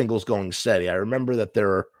Singles Going Steady? I remember that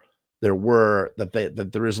there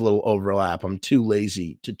is a little overlap. I'm too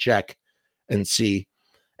lazy to check and see.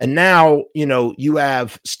 And now, you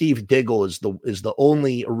have Steve Diggle is the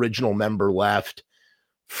only original member left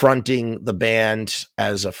fronting the band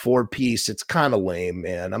as a 4-piece. It's kind of lame,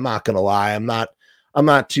 man. I'm not going to lie. I'm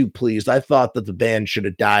not too pleased. I thought that the band should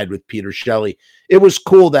have died with Peter Shelley. It was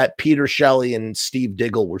cool that Peter Shelley and Steve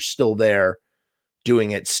Diggle were still there doing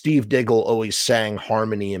it. Steve Diggle always sang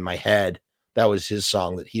Harmony in My Head. That was his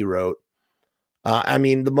song that he wrote. I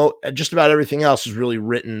mean, just about everything else is really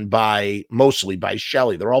written mostly by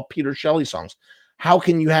Shelley. They're all Peter Shelley songs. How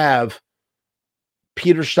can you have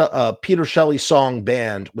Peter Shelley song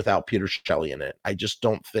band without Peter Shelley in it? I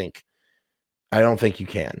don't think you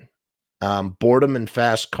can. Boredom and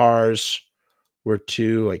Fast Cars were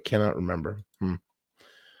 2. I cannot remember.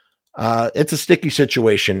 It's a sticky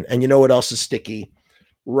situation. And you know what else is sticky?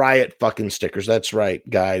 Riot fucking stickers. That's right,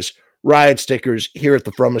 guys. Riot Stickers here at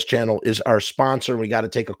the Frumess channel is our sponsor. We got to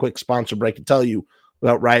take a quick sponsor break to tell you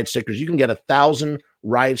about Riot Stickers. You can get 1,000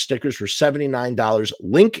 Riot Stickers for $79.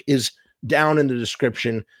 Link is down in the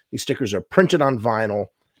description. These stickers are printed on vinyl.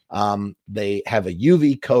 They have a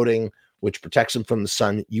UV coating, which protects them from the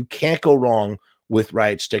sun. You can't go wrong with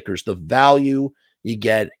Riot Stickers. The value you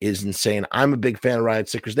get is insane. I'm a big fan of Riot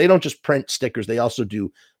Stickers. They don't just print stickers. They also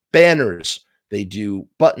do banners. They do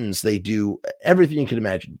buttons. They do everything you can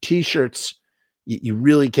imagine. T-shirts. You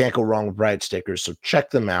really can't go wrong with Riot Stickers. So check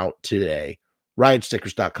them out today.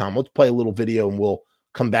 Riotstickers.com. Let's play a little video and we'll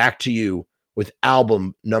come back to you with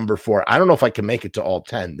album number 4. I don't know if I can make it to all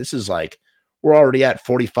 10. This is like, we're already at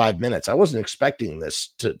 45 minutes. I wasn't expecting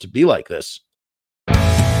this to be like this.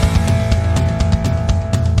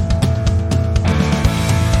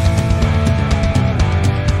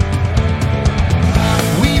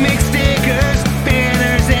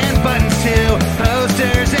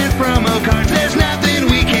 Posters and promo cards, there's nothing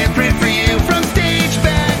we can't print for you. From stage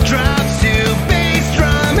backdrops to bass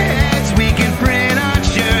drum heads, we can print on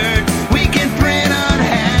shirts, we can print on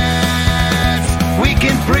hats, we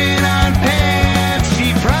can print on pants.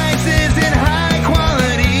 Cheap prices and high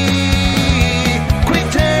quality, quick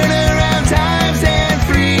turnaround times and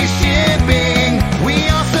free shipping. We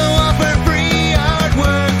also offer free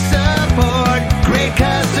artwork support, great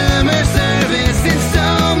customer service, and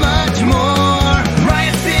so much more.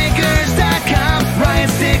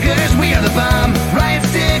 We are the bomb.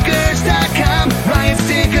 RiotStickers.com. Riot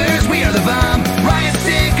Stickers, we are the bomb.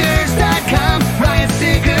 RiotStickers.com. Riot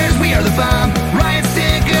Stickers, we are the bomb.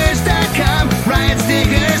 RiotStickers.com. Riot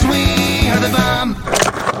Stickers, we are the bomb.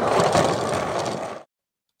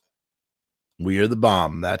 We are the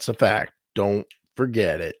bomb. That's a fact. Don't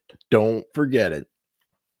forget it. Don't forget it.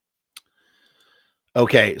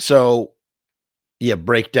 Okay, so yeah,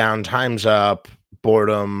 breakdown, time's up,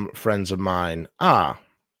 boredom, friends of mine.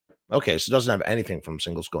 Okay, so it doesn't have anything from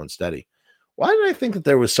Singles Going Steady. Why did I think that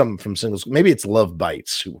there was something from Singles? Maybe it's Love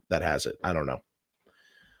Bites that has it. I don't know.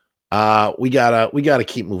 We gotta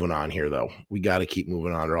keep moving on here, though. We gotta keep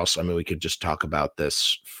moving on, or else we could just talk about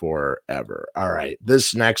this forever. All right,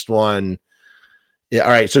 this next one. Yeah,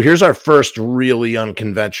 all right. So here's our first really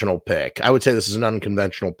unconventional pick. I would say this is an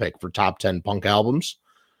unconventional pick for top 10 punk albums.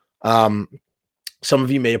 Some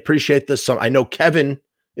of you may appreciate this. I know Kevin.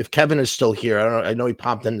 If Kevin is still here, I know he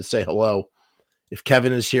popped in to say hello. If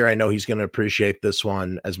Kevin is here, I know he's going to appreciate this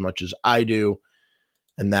one as much as I do.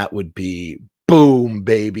 And that would be Boom,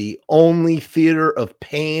 Baby. Only Theater of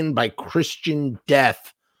Pain by Christian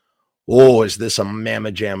Death. Oh, is this a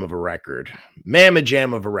mamma jam of a record? Mamma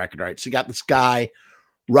jam of a record. All right, so you got this guy,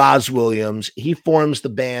 Roz Williams. He forms the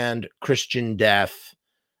band Christian Death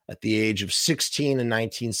at the age of 16 in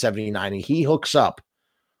 1979. And he hooks up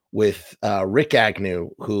with Rick Agnew,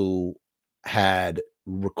 who had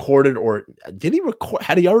recorded, or did he record?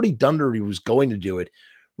 Had he already done it, or he was going to do it?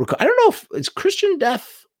 I don't know if it's Christian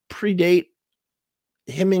Death predate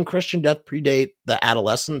him and Christian Death predate the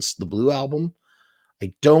Adolescence, the Blue album.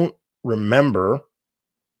 I don't remember.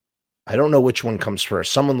 I don't know which one comes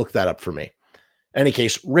first. Someone look that up for me. In any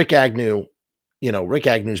case, Rick Agnew, Rick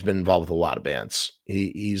Agnew's been involved with a lot of bands.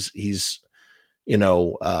 He's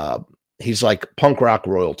like punk rock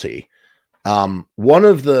royalty. One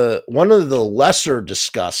of the lesser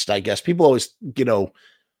discussed, I guess, people always,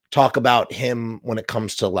 talk about him when it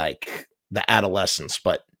comes to like the Adolescence,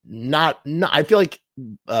 but not I feel like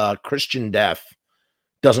Christian Death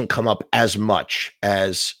doesn't come up as much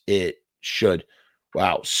as it should.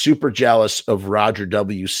 Wow. Super jealous of Roger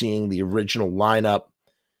W. seeing the original lineup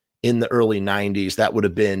in the early 90s. That would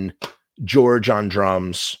have been George on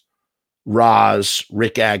drums, Roz,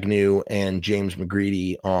 Rick Agnew, and James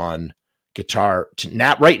McGreedy on guitar.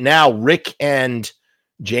 Right now, Rick and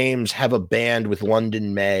James have a band with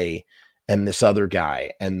London May and this other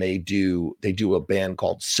guy, and they do a band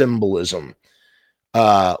called Symbolism,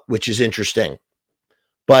 which is interesting.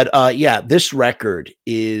 But yeah, this record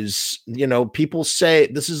is, people say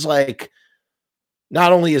this is like,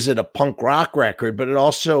 not only is it a punk rock record, but it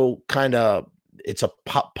also it's a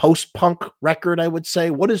post-punk record, I would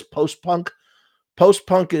say. What is post-punk?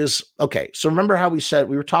 Post-punk is, okay, so remember how we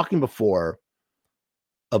were talking before,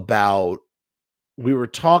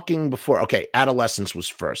 okay, Adolescence was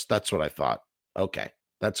first. That's what I thought. Okay,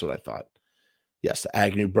 that's what I thought. Yes, the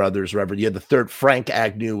Agnew brothers, Reverend. Yeah, the third, Frank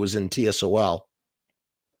Agnew, was in TSOL.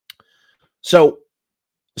 So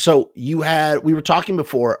we were talking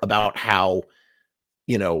before about how,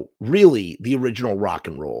 really the original rock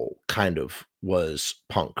and roll kind of was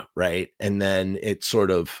punk, right? And then it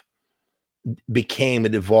sort of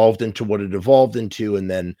it evolved into what it evolved into. And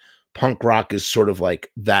then punk rock is sort of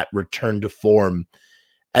like that return to form.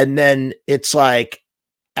 And then it's like,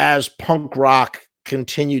 as punk rock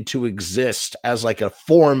continued to exist as like a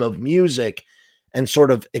form of music and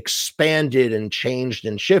sort of expanded and changed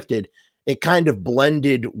and shifted, it kind of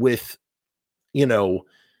blended with, you know,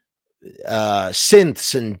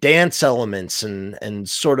 synths and dance elements and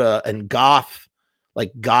sort of and goth,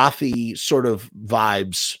 like gothy sort of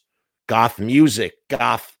vibes, goth music,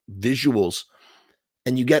 goth visuals,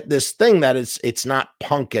 and you get this thing that it's not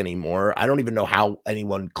punk anymore. I don't even know how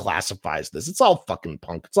anyone classifies this. It's all fucking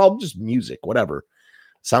punk. It's all just music, whatever.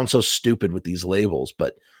 Sounds so stupid with these labels,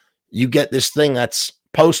 but you get this thing that's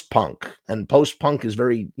post-punk, and post-punk is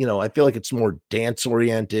very, I feel like it's more dance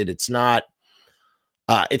oriented. It's not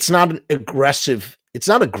aggressive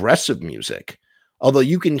music. Although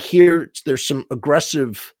you can hear there's some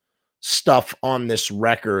aggressive stuff on this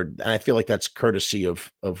record, and I feel like that's courtesy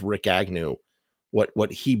of Rick Agnew,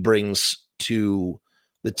 what he brings to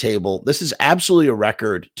the table. This is absolutely a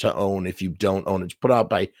record to own if you don't own it. It's put out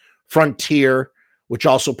by Frontier, which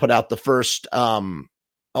also put out the first TSOL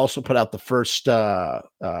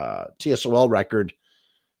record,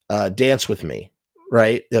 Dance With Me,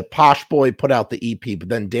 right? The Posh Boy put out the EP, but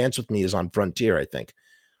then Dance With Me is on Frontier, I think.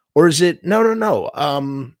 Or is it? No.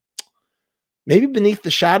 Maybe Beneath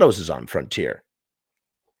the Shadows is on Frontier.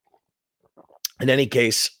 In any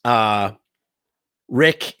case,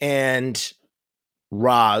 Rick and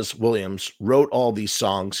Roz Williams wrote all these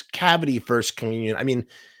songs. Cavity, First Communion. I mean,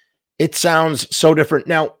 it sounds so different.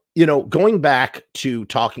 Now, going back to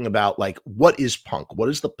talking about like, what is punk? What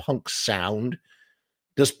is the punk sound?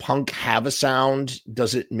 Does punk have a sound?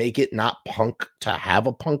 Does it make it not punk to have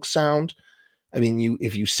a punk sound? I mean,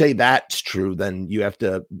 if you say that's true, then you have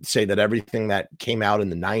to say that everything that came out in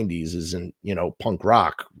the 90s isn't, punk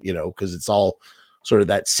rock, because it's all sort of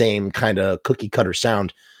that same kind of cookie cutter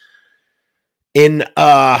sound. In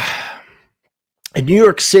New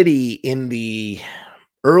York City in the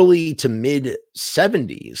early to mid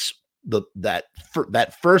 70s,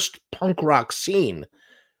 that first punk rock scene,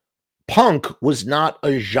 punk was not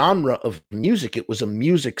a genre of music. It was a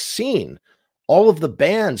music scene. All of the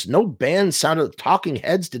bands, no band sounded, Talking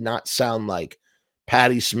Heads did not sound like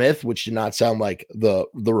Patti Smith, which did not sound like the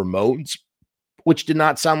Ramones, which did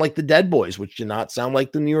not sound like the Dead Boys, which did not sound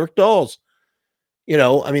like the New York Dolls.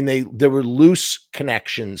 I mean, there were loose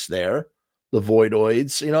connections there, the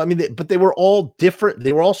Voidoids, but they were all different.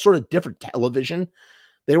 They were all sort of different. Television.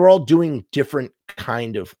 They were all doing different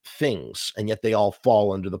kind of things, and yet they all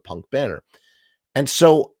fall under the punk banner. And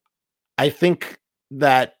so I think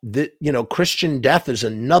that Christian death is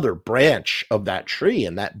another branch of that tree,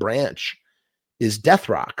 and that branch is death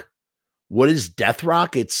rock. What is death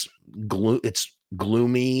rock? It's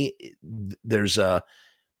gloomy. There's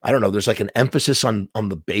there's like an emphasis on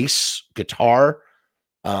the bass guitar.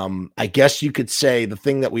 I guess you could say the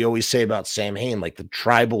thing that we always say about Sam Hain, like the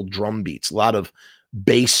tribal drum beats, a lot of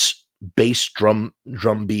bass drum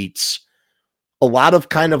beats, a lot of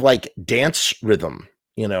kind of like dance rhythm,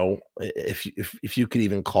 if you could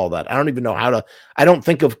even call that. I don't even know how to. I don't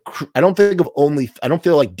feel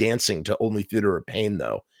like dancing to Only Theater of Pain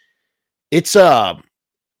though. It's a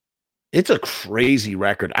crazy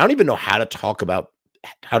record. I don't even know how to talk about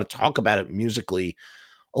it musically.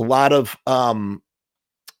 A lot of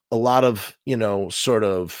sort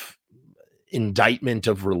of indictment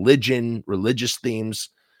of religious themes.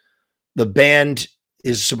 The band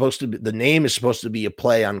the name is supposed to be a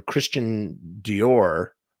play on Christian Dior,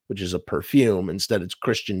 which is a perfume. Instead, it's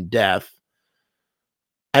Christian Death.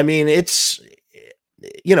 I mean, it's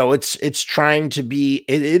trying to be,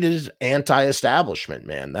 it is anti-establishment,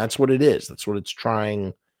 man. That's what it is. That's what it's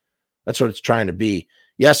trying to be.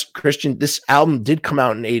 Yes, Christian, this album did come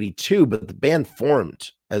out in 82, but the band formed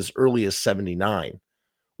as early as 79.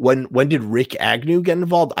 When did Rick Agnew get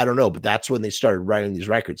involved? I don't know, but that's when they started writing these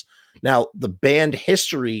records. Now, the band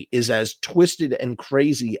history is as twisted and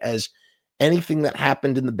crazy as anything that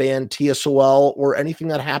happened in the band TSOL or anything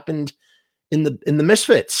that happened in the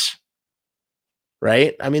Misfits.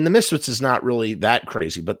 Right? I mean, the Misfits is not really that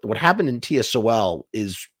crazy, but what happened in TSOL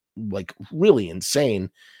is like really insane.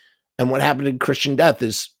 And what happened in Christian Death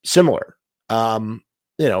is similar.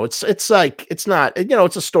 It's like, it's not,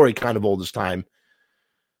 it's a story kind of old as time.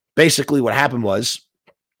 Basically, what happened was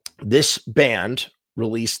this band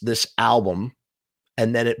released this album,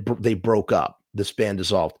 and then they broke up. This band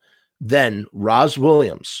dissolved. Then Roz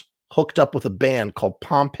Williams hooked up with a band called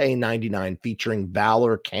Pompeii 99 featuring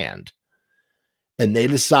Valor Canned. And they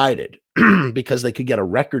decided because they could get a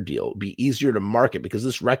record deal, it'd be easier to market because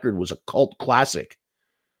this record was a cult classic.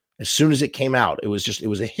 As soon as it came out, it was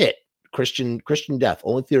a hit. Christian Death,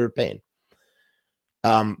 Only Theater of Pain.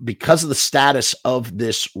 Because of the status of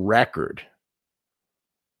this record,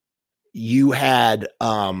 you had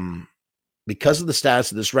because of the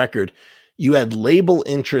status of this record, you had label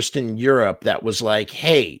interest in Europe that was like,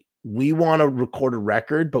 hey, we want to record a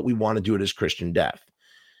record, but we want to do it as Christian Death.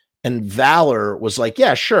 And Valor was like,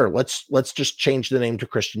 yeah, sure, let's just change the name to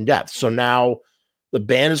Christian Death. So now the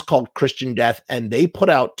band is called Christian Death, and they put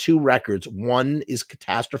out 2 records. One is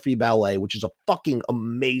Catastrophe Ballet, which is a fucking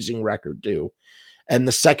amazing record too. And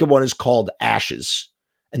the second one is called Ashes.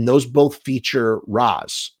 And those both feature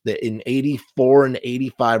Roz in 84 and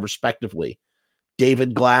 85, respectively.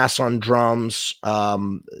 David Glass on drums.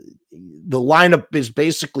 The lineup is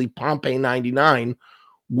basically Pompeii 99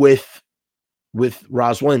 with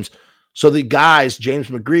Roz Williams. So the guys, James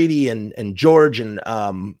McGreedy and George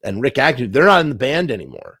and Rick Agnew, they're not in the band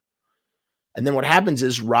anymore. And then what happens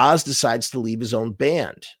is Roz decides to leave his own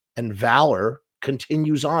band, and Valor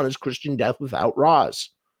continues on as Christian Death without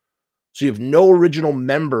Roz. So you have no original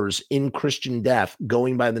members in Christian Death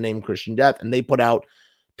going by the name Christian Death, and they put out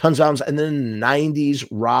tons of albums. And then in the 90s,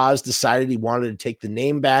 Roz decided he wanted to take the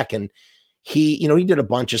name back, and he did a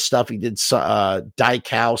bunch of stuff. He did Die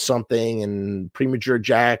Cow something and Premature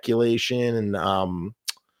Ejaculation and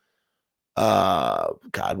God,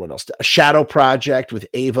 what else? A Shadow Project with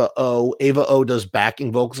Ava O. Ava O does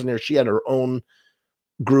backing vocals in there. She had her own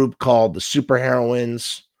group called the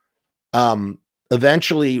Superheroines.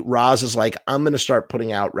 Eventually, Roz is like, I'm going to start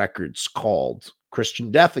putting out records called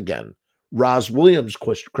Christian Death again. Roz Williams,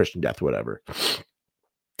 Christian Death, whatever.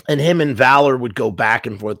 And him and Valor would go back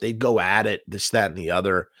and forth. They'd go at it, this, that, and the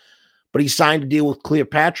other. But he signed a deal with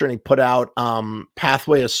Cleopatra, and he put out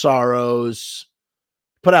Pathway of Sorrows,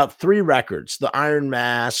 put out 3 records, The Iron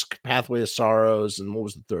Mask, Pathway of Sorrows, and what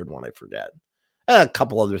was the third one? I forget. A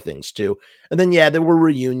couple other things too. And then, yeah, there were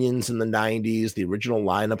reunions in the 90s. The original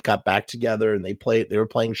lineup got back together and they were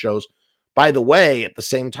playing shows. By the way, at the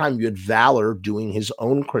same time, you had Valor doing his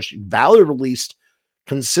own Christian. Valor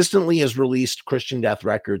consistently has released Christian Death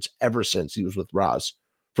records ever since he was with Roz.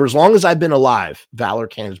 For as long as I've been alive, Valor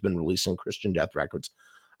has been releasing Christian Death records.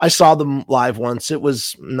 I saw them live once. It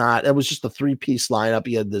was just a 3-piece lineup.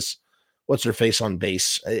 He had this, what's her face on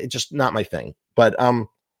bass. It's just not my thing. But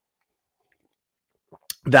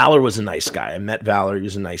Valor was a nice guy. I met Valor. He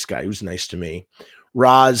was a nice guy. He was nice to me.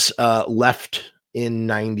 Roz left in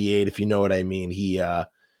 98, if you know what I mean. He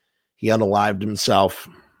unalived himself.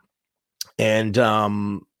 And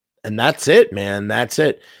that's it, man. That's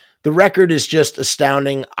it. The record is just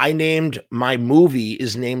astounding. My movie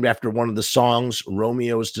is named after one of the songs,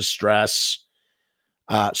 Romeo's Distress,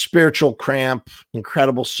 Spiritual Cramp,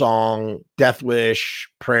 incredible song, Death Wish,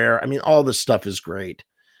 Prayer. I mean, all this stuff is great.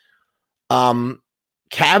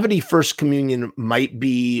 Cavity First Communion might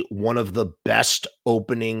be one of the best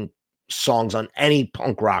opening songs on any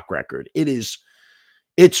punk rock record.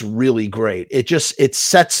 It's really great. It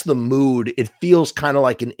sets the mood. It feels kind of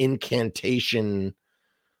like an incantation.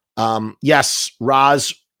 Yes,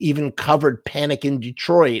 Roz even covered Panic in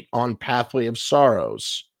Detroit on Pathway of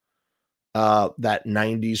Sorrows, that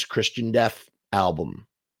 90s Christian Death album.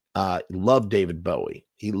 Loved David Bowie.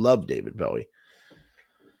 He loved David Bowie.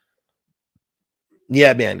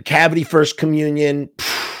 Yeah, man. Cavity First Communion,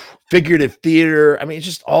 Figurative Theater. I mean, it's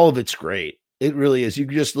just all of it's great. It really is. You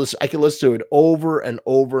can just listen. I can listen to it over and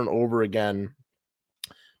over and over again.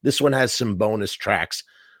 This one has some bonus tracks.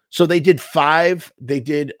 So they did 5. They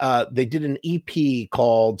did an EP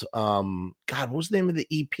called God, what was the name of the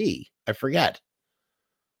EP? I forget.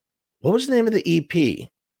 What was the name of the EP?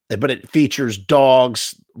 But it features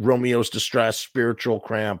Dogs, Romeo's Distress, Spiritual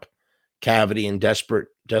Cramp, Cavity, and Desperate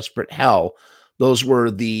Hell. Those were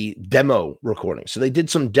the demo recordings. So they did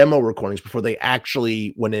some demo recordings before they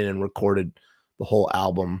actually went in and recorded the whole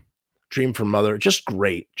album. Dream for Mother, just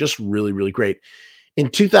great. Just really, really great. In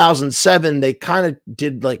 2007, they kind of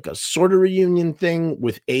did like a sort of reunion thing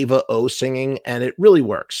with Ava O singing, and it really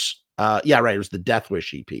works. Yeah, right. It was the Death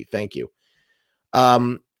Wish EP. Thank you.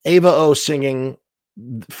 Ava O singing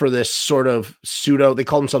for this sort of pseudo, they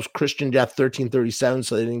call themselves Christian Death 1337,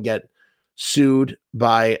 so they didn't get sued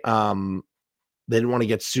by they didn't want to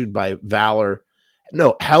get sued by Valor.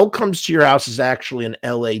 No, Hell Comes to Your House is actually an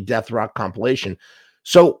LA death rock compilation.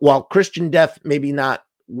 So while Christian Death maybe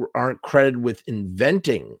aren't credited with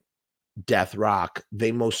inventing death rock,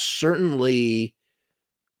 they most certainly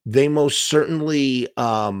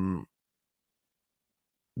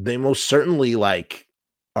like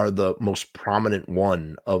are the most prominent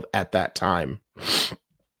one of at that time.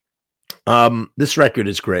 This record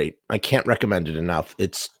is great. I can't recommend it enough.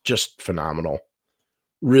 It's just phenomenal.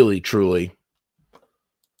 Really, truly.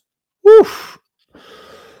 Woof.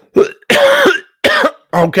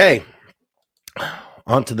 Okay.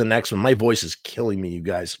 On to the next one. My voice is killing me, you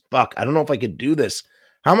guys. Fuck. I don't know if I could do this.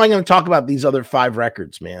 How am I going to talk about these other 5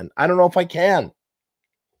 records, man? I don't know if I can.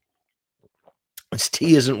 This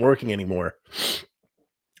tea isn't working anymore.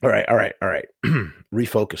 All right.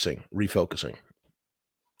 Refocusing.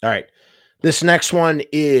 All right. This next one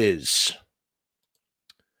is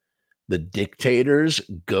The Dictators,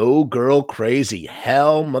 Go Girl Crazy.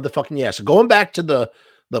 Hell motherfucking yes. So going back to the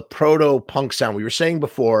proto-punk sound, we were saying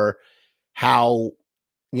before how,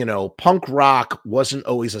 punk rock wasn't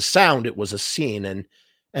always a sound, it was a scene.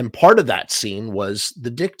 And part of that scene was The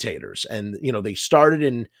Dictators. And, they started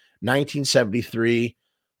in 1973.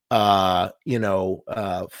 4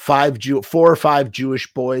 or 5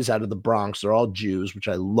 Jewish boys out of the Bronx. They're all Jews, which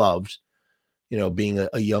I loved. Being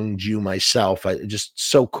a young Jew myself, just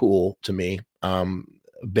so cool to me. A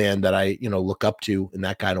band that I, look up to in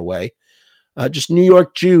that kind of way. Just New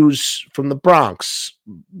York Jews from the Bronx,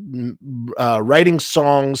 writing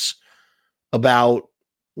songs about,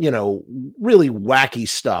 really wacky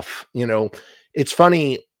stuff. It's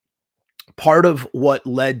funny. Part of what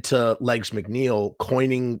led to Legs McNeil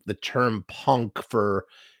coining the term punk for,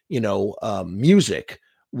 music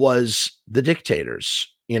was The Dictators,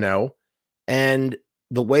 and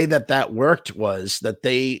the way that worked was that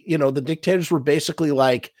they, the Dictators were basically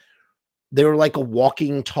they were like a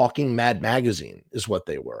walking, talking Mad Magazine is what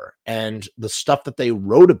they were. And the stuff that they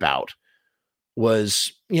wrote about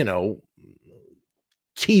was,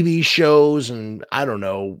 TV shows and I don't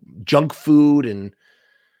know, junk food and,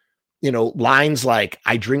 lines like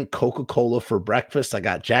I drink Coca-Cola for breakfast. I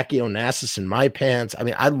got Jackie Onassis in my pants. I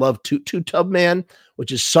mean, I love Two Tub Man,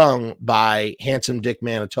 which is sung by Handsome Dick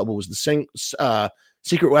Manitoba, was the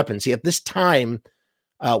Secret Weapon. See, at this time,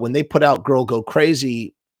 when they put out Girl Go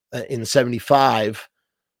Crazy in 75,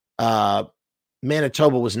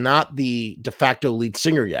 Manitoba was not the de facto lead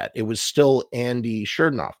singer yet. It was still Andy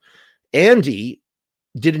Sherdnoff. Andy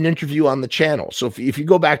did an interview on the channel. So if you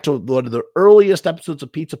go back to one of the earliest episodes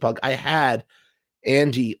of Pizza Pug, I had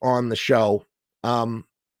Andy on the show.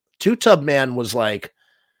 Two Tub Man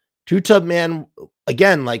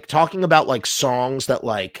again, like talking about like songs that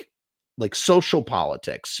like social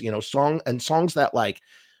politics, songs that like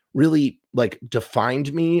really like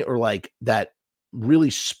defined me or like that really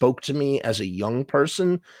spoke to me as a young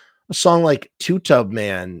person. A song like Two Tub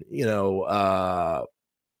Man,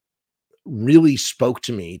 really spoke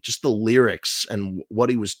to me, just the lyrics and what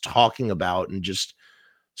he was talking about. And just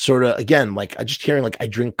sort of, again, like I just hearing like I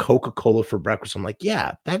drink Coca-Cola for breakfast. I'm like,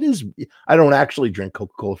 yeah, that is, I don't actually drink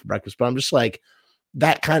Coca-Cola for breakfast, but I'm just like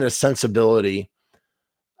that kind of sensibility.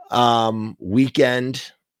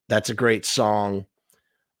 Weekend, that's a great song.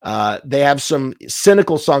 They have some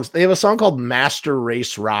cynical songs. They have a song called Master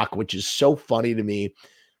Race Rock, which is so funny to me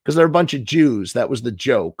because they're a bunch of Jews. That was the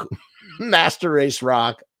joke. Master Race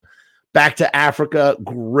Rock. Back to Africa,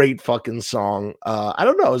 great fucking song. I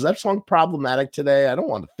don't know, is that song problematic today? I don't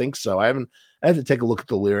want to think so. I have to take a look at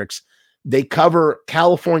the lyrics. They cover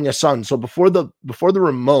California Sun. So before the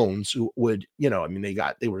Ramones, who would,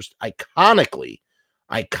 they were iconically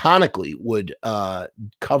would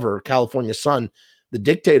cover California Sun. The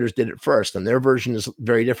Dictators did it first, and their version is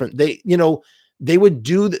very different. They did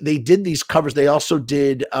these covers. They also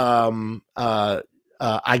did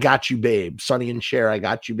I Got You Babe, Sonny and Cher, I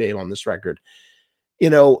Got You Babe on this record.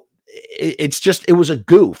 It was a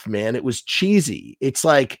goof, man. It was cheesy. It's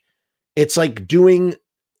like doing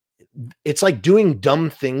dumb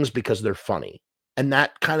things because they're funny. And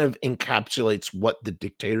that kind of encapsulates what the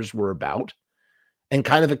Dictators were about and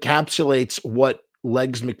kind of encapsulates what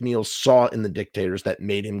Legs McNeil saw in the Dictators that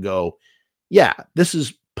made him go, yeah, this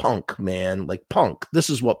is punk, man. Like punk. This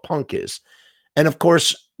is what punk is. And of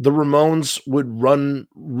course, the Ramones would run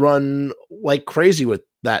like crazy with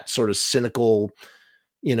that sort of cynical,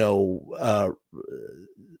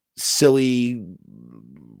 silly.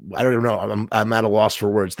 I don't know. I'm at a loss for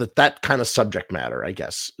words. That kind of subject matter, I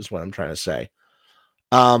guess, is what I'm trying to say.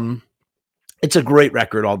 It's a great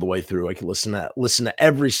record all the way through. I can listen to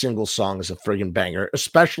every single song as a friggin' banger,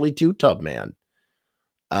 especially Two Tub Man.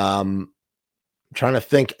 Trying to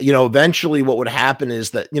think, eventually what would happen is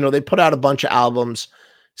that, they put out a bunch of albums,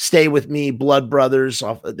 Stay With Me, Blood Brothers,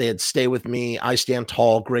 they had Stay With Me, I Stand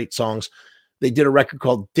Tall, great songs. They did a record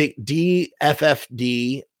called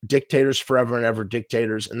DFFD, Dictators Forever and Ever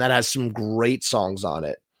Dictators, and that has some great songs on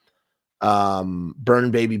it.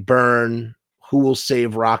 Burn Baby Burn, Who Will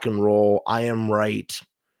Save Rock and Roll, I Am Right.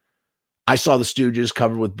 I saw the Stooges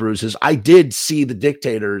covered with bruises. I did see the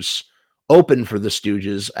Dictators open for the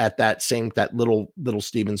Stooges at that little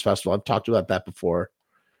Stevens festival. I've talked about that before.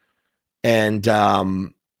 And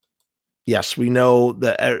yes, we know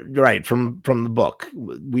that right from the book.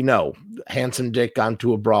 We know Handsome Dick got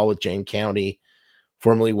into a brawl with Jane County,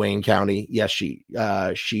 formerly Wayne County. Yes, she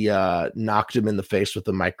knocked him in the face with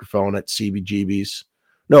a microphone at CBGB's.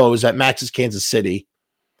 No, it was at Max's Kansas City.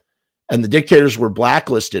 And the Dictators were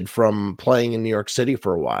blacklisted from playing in New York City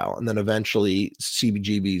for a while. And then eventually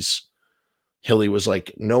CBGB's Hilly was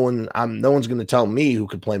like, no one's going to tell me who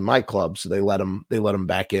could play my club. So they let him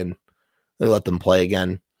back in. They let them play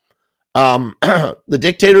again. The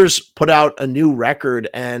Dictators put out a new record,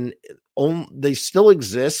 and they still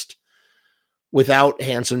exist without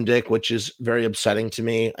Handsome Dick, which is very upsetting to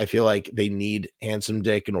me. I feel like they need Handsome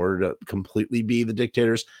Dick in order to completely be the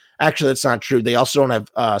Dictators. Actually, that's not true. They also don't have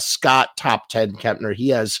Scott Top 10 Kempner. He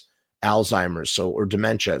has Alzheimer's or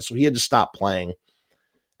dementia, so he had to stop playing.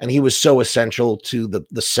 And he was so essential to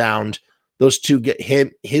the sound. Those two get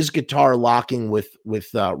his guitar locking with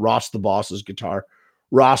Ross the Boss's guitar.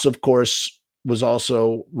 Ross, of course, is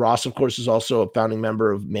also a founding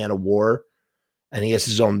member of Man of War, and he has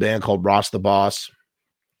his own band called Ross the Boss.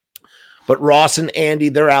 But Ross and Andy,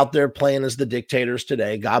 they're out there playing as the Dictators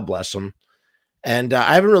today. God bless them. And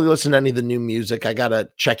I haven't really listened to any of the new music. I got to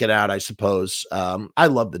check it out, I suppose. I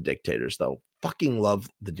love the Dictators, though. Fucking love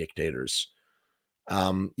the Dictators.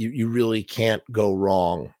 You really can't go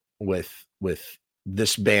wrong with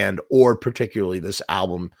this band, or particularly this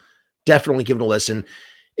album. Definitely give it a listen.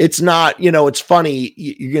 It's not, it's funny.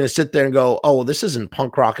 You're going to sit there and go, oh, well, this isn't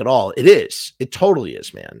punk rock at all. It is. It totally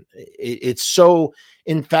is, man. It's so,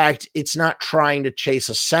 in fact, it's not trying to chase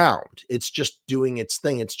a sound. It's just doing its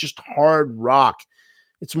thing. It's just hard rock.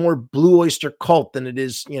 It's more Blue Oyster Cult than it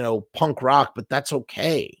is, punk rock, but that's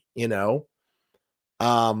okay.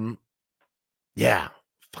 Yeah,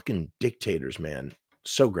 fucking Dictators, man.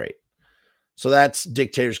 So great. So that's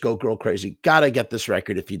Dictators Go Girl Crazy. Gotta get this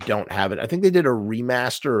record if you don't have it. I think they did a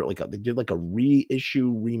remaster, they did a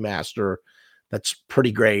reissue remaster that's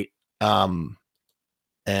pretty great. And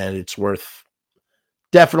it's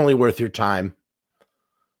definitely worth your time.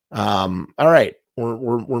 All right,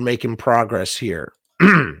 we're making progress here.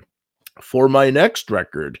 For my next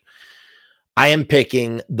record, I am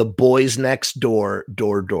picking The Boys Next Door,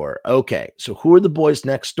 Door. Okay, so who are the Boys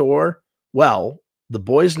Next Door? Well, the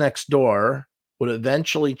Boys Next Door would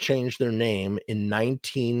eventually change their name in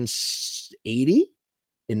 1980.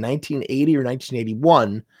 In 1980 or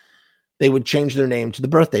 1981, they would change their name to The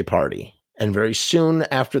Birthday Party. And very soon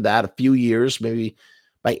after that, a few years, maybe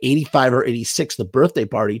by 85 or 86, The Birthday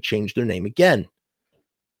Party changed their name again.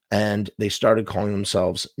 And they started calling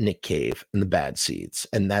themselves Nick Cave and the Bad Seeds.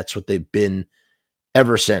 And that's what they've been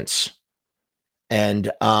ever since.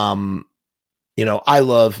 And, I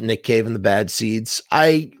love Nick Cave and the Bad Seeds.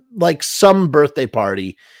 I like Some Birthday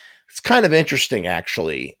Party. It's kind of interesting,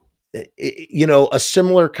 actually. A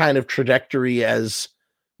similar kind of trajectory as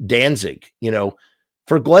Danzig.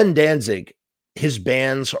 For Glenn Danzig, his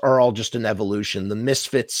bands are all just an evolution. The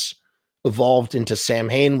Misfits evolved into Sam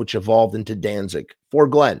Hain, which evolved into Danzig. For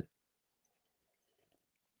Glenn,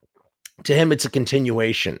 to him, it's a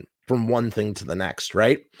continuation from one thing to the next,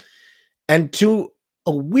 right? And to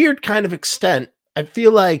a weird kind of extent, I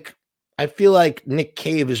feel like Nick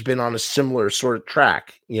Cave has been on a similar sort of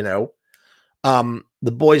track, The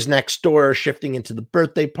Boys Next Door are shifting into The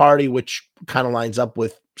Birthday Party, which kind of lines up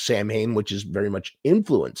with Sam Hain, which is very much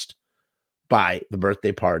influenced by The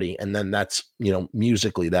Birthday Party. And then that's,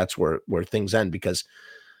 musically, that's where things end, because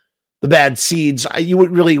the Bad Seeds, you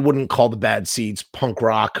wouldn't call the Bad Seeds punk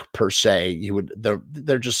rock per se.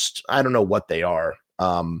 They're just, I don't know what they are.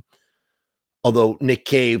 Although Nick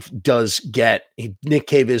Cave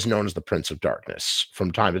is known as the Prince of Darkness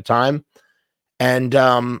from time to time. And,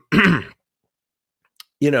 I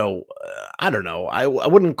don't know. I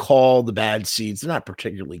wouldn't call the Bad Seeds, they're not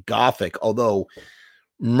particularly gothic, although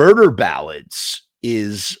Murder Ballads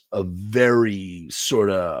is a very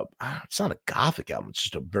sort of, it's not a gothic album. It's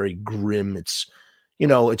just a very grim, it's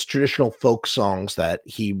traditional folk songs that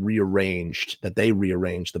they rearranged, the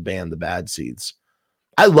band, the Bad Seeds.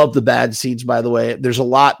 I love the Bad Seeds, by the way. There's a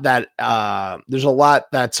lot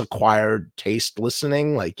that's acquired taste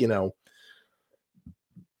listening,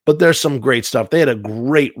 but there's some great stuff. They had a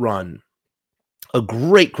great run in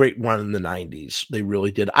the 90s. They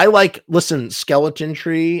really did. Skeleton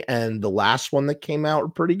Tree and the last one that came out were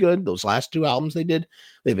pretty good. Those last two albums they did.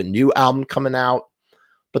 They have a new album coming out.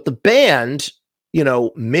 But the band,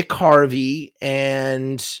 Mick Harvey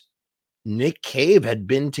and Nick Cave had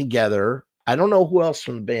been together. I don't know who else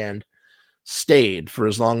from the band, stayed for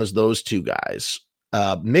as long as those two guys.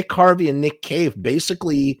 Mick Harvey and Nick Cave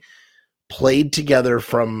basically played together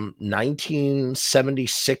from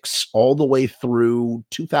 1976 all the way through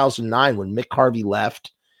 2009 when Mick Harvey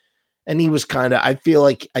left. And he was I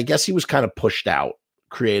guess he was kind of pushed out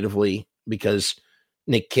creatively because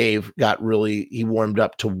Nick Cave he warmed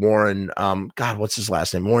up to Warren. God, what's his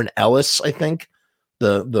last name? Warren Ellis, I think,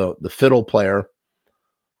 the fiddle player.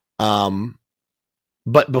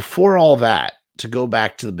 But before all that, to go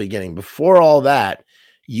back to the beginning, before all that,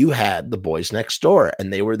 you had the Boys Next Door,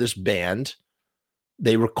 and they were this band.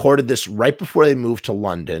 They recorded this right before they moved to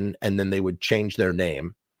London, and then they would change their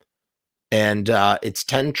name. And it's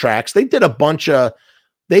 10 tracks. They did a bunch of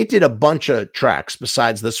tracks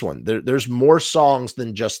besides this one. There's more songs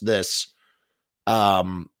than just this.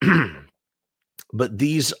 But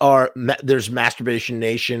there's Masturbation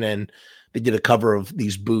Nation, and they did a cover of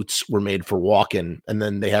These Boots Were Made for Walking, and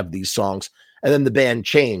then they have these songs. And then the band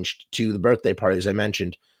changed to The Birthday Party, as I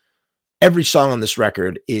mentioned. Every song on this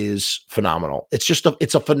record is phenomenal. It's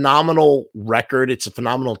a phenomenal record. It's a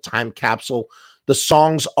phenomenal time capsule. The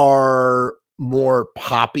songs are more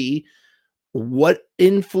poppy. What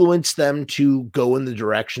influenced them to go in the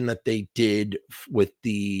direction that they did with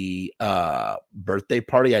the Birthday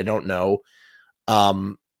Party? I don't know.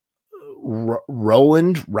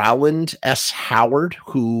 Rowland S. Howard,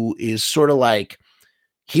 who is sort of like,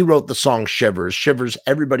 he wrote the song Shivers. Shivers,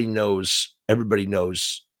 everybody knows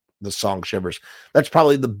the song Shivers. That's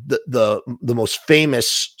probably the most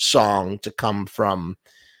famous song to come from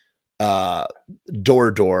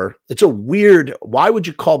Door Door. It's a weird, why would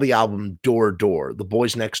you call the album Door Door? The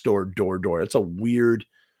Boys Next Door, Door Door. It's a weird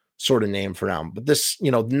sort of name for an album. But this,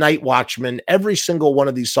 Night Watchman, every single one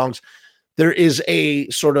of these songs, there is a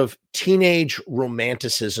sort of teenage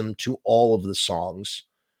romanticism to all of the songs,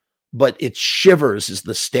 but it's Shivers is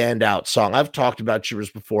the standout song. I've talked about Shivers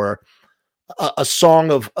before. A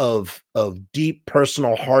song of deep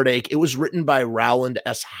personal heartache. It was written by Rowland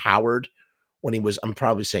S. Howard when he was, I'm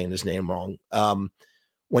probably saying his name wrong,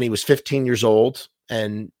 when he was 15 years old.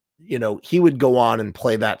 And, he would go on and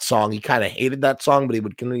play that song. He kind of hated that song, but he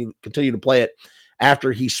would continue to play it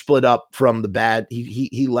after he split up from the bad.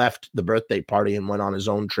 He left the Birthday Party and went on his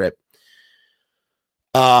own trip.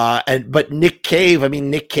 But Nick Cave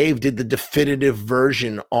did the definitive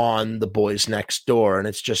version on The Boys Next Door, and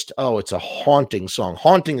it's just, it's a haunting song.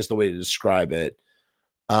 Haunting is the way to describe it.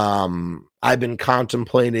 I've been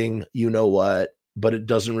contemplating, but it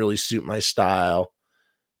doesn't really suit my style.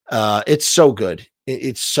 It's so good.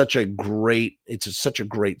 It's such a great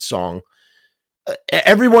song.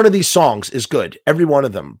 Every one of these songs is good. Every one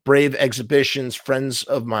of them. Brave Exhibitions, Friends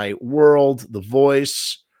of My World, The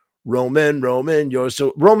Voice, Roman, yours.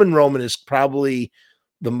 So Roman is probably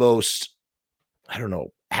the most,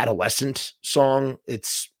 adolescent song.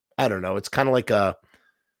 It's kind of like a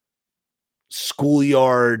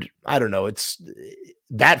schoolyard.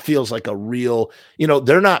 That feels like a real,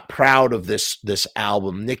 they're not proud of this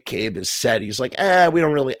album. Nick Cave has said, he's like, I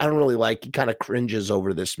don't really like, he kind of cringes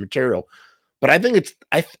over this material. But I think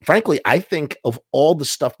I think of all the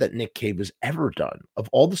stuff that Nick Cave has ever done, of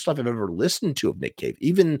all the stuff I've ever listened to of Nick Cave,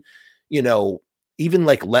 even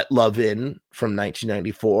like Let Love In from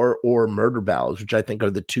 1994 or Murder Ballads, which I think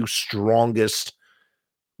are the two strongest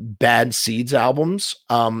Bad Seeds albums.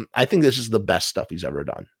 I think this is the best stuff he's ever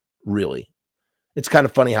done. Really. It's kind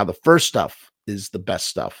of funny how the first stuff is the best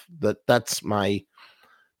stuff. That's my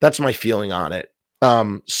feeling on it.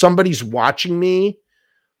 Somebody's Watching Me.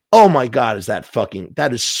 Oh my God, that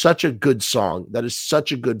is such a good song. That is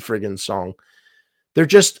such a good friggin' song. They're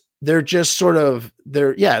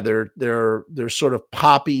sort of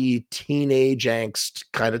poppy teenage angst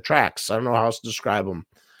kind of tracks. I don't know how else to describe them,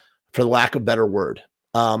 for lack of a better word.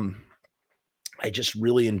 I just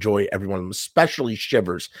really enjoy every one of them, especially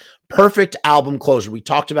Shivers. Perfect album closer. We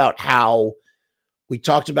talked about how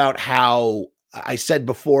I said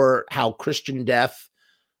before how Christian Death,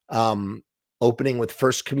 opening with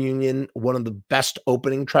First Communion, one of the best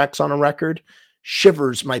opening tracks on a record.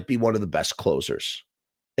 Shivers might be one of the best closers.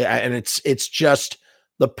 And it's just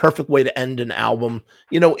the perfect way to end an album.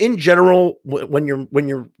 In general, when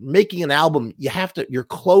you're making an album, your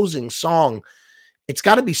closing song, it's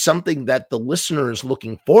got to be something that the listener is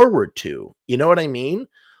looking forward to. You know what I mean?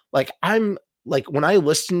 Like, when I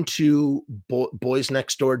listen to Boys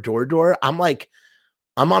Next Door, Door Door, I'm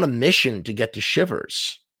on a mission to get to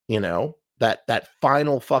Shivers, that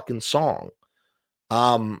final fucking song.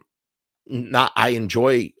 I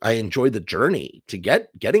enjoy the journey to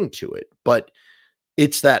getting to it, but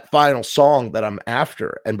it's that final song that I'm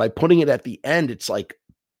after. And by putting it at the end, it's like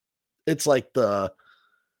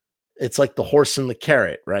It's like the horse and the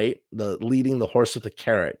carrot, right? The leading the horse with the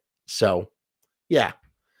carrot. So yeah,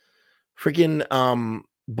 freaking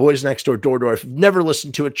Boys Next Door, Door Door. If you've never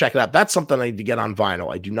listened to it, check it out. That's something I need to get on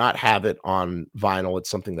vinyl. I do not have it on vinyl. It's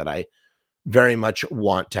something that I very much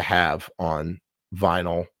want to have on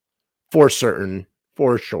vinyl for certain,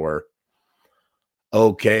 for sure.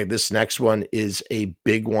 Okay, this next one is a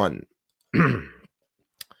big one.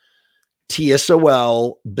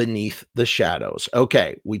 TSOL, Beneath the Shadows.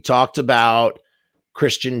 Okay, we talked about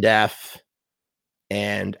Christian Death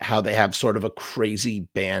and how they have sort of a crazy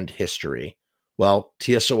band history. Well,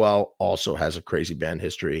 TSOL also has a crazy band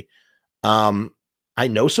history. I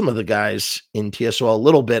know some of the guys in TSOL a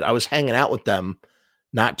little bit. I was hanging out with them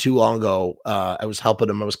not too long ago. I was helping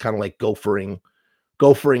them. I was kind of like gophering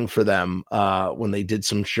for them when they did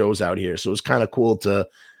some shows out here. So it was kind of cool to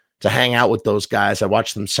hang out with those guys. I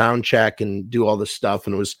watched them sound check and do all this stuff,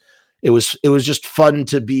 and it was just fun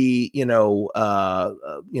to be,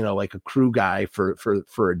 like a crew guy for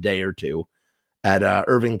a day or two at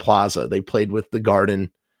Irving Plaza. They played with The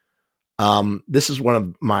Garden. This is one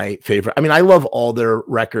of my favorite. I mean, I love all their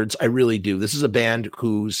records. I really do. This is a band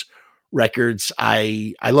whose records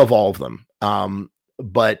I love all of them.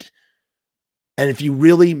 And if you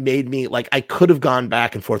really made me, like, I could have gone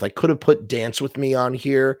back and forth. I could have put Dance With Me on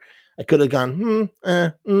here. I could have gone,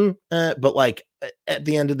 but like at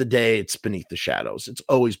the end of the day, it's Beneath the Shadows. It's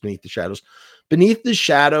always Beneath the Shadows. Beneath the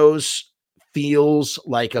Shadows feels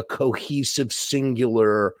like a cohesive,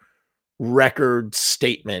 singular record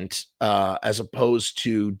statement, as opposed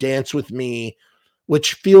to Dance With Me,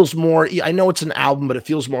 which feels more, I know it's an album, but it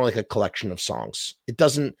feels more like a collection of songs. It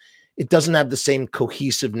doesn't have the same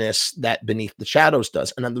cohesiveness that Beneath the Shadows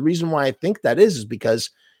does. And the reason why I think that is because,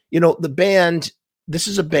 the band, this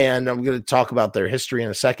is a band, I'm going to talk about their history in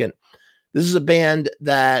a second. This is a band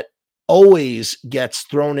that always gets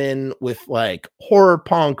thrown in with like horror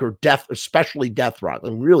punk or death, especially death rock,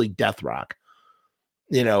 and really death rock.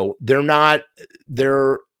 They're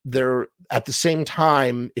at the same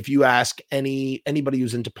time, if you ask anybody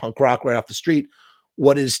who's into punk rock right off the street,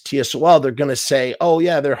 what is TSOL? They're going to say, oh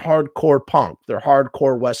yeah, they're hardcore punk. They're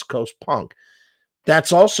hardcore West Coast punk.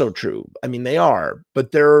 That's also true. I mean, they are,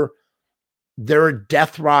 but they're a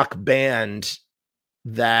death rock band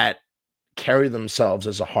that carry themselves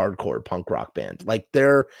as a hardcore punk rock band. Like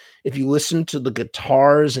if you listen to the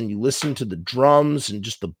guitars and you listen to the drums and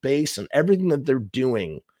just the bass and everything that they're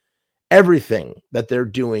doing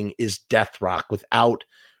is death rock without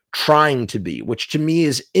trying to be, which to me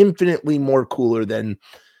is infinitely more cooler than,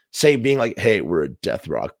 say, being like, hey, we're a death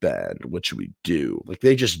rock band, what should we do? Like,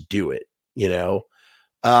 they just do it,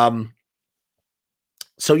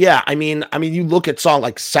 so yeah, I mean you look at song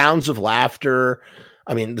like Sounds of Laughter.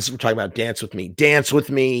 I mean, we're talking about Dance With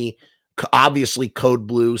Me, obviously Code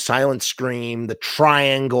Blue, Silent Scream, The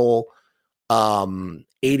Triangle,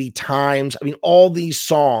 80 Times. I mean, all these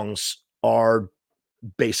songs are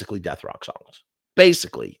basically death rock songs,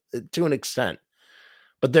 basically, to an extent,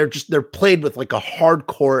 but they're played with like a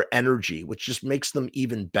hardcore energy, which just makes them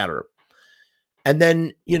even better. And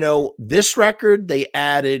then, this record, they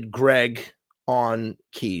added Greg on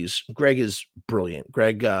keys. Greg is brilliant.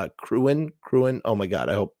 Greg Cruen. Oh my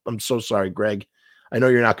God. I'm so sorry, Greg. I know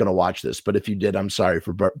you're not going to watch this, but if you did, I'm sorry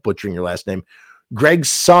for butchering your last name. Greg's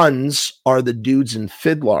sons are the dudes in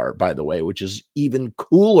Fiddler, by the way, which is even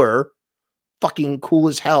cooler, fucking cool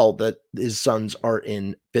as hell that his sons are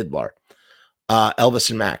in Fiddler,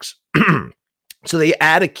 Elvis and Max. So they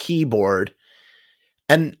add a keyboard,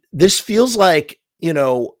 and this feels like,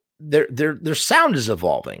 their sound is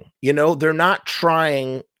evolving. They're not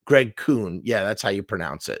trying Greg Kuhn. Yeah, that's how you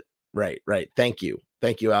pronounce it. Right. Thank you,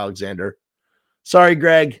 Alexander. Sorry,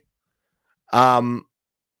 Greg.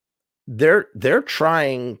 They're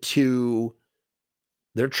trying to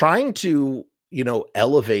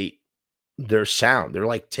elevate their sound. They're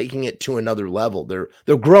like taking it to another level.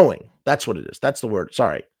 They're growing. That's what it is. That's the word.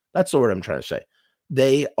 Sorry. That's the word I'm trying to say.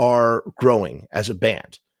 They are growing as a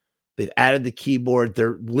band. They've added the keyboard.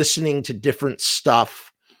 They're listening to different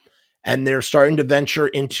stuff, and they're starting to venture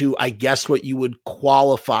into, I guess, what you would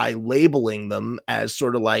qualify labeling them as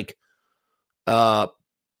sort of like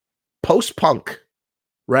post-punk,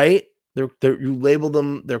 right? You label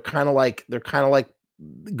them. They're kind of like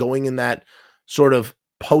going in that sort of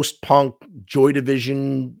post-punk Joy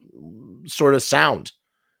Division sort of sound.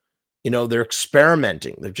 They're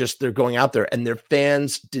experimenting. They're going out there, and their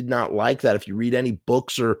fans did not like that. If you read any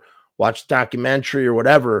books or watch the documentary or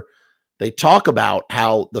whatever, they talk about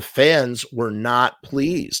how the fans were not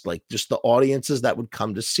pleased, like just the audiences that would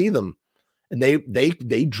come to see them. And they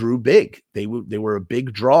drew big. They were a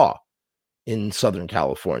big draw in Southern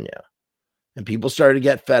California. and people started to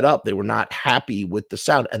get fed up. They were not happy with the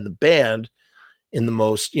sound, and the band, in the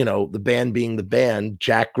most, the band being the band,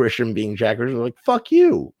 Jack Grisham being Jack Grisham, like, fuck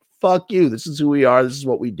you. This is who we are. This is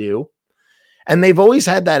what we do. And they've always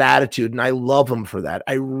had that attitude, and I love them for that.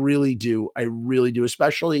 I really do. I really do,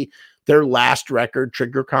 especially their last record,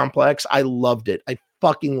 Trigger Complex. I loved it. I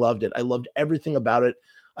fucking loved it. I loved everything about it.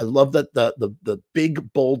 I love that the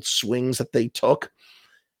big, bold swings that they took.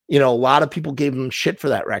 A lot of people gave them shit for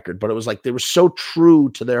that record, but it was like they were so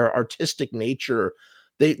true to their artistic nature.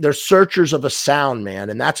 They're searchers of a sound,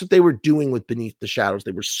 man. And that's what they were doing with Beneath the Shadows.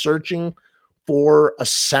 They were searching for a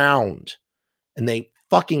sound, and they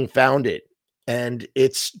fucking found it. And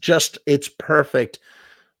it's perfect.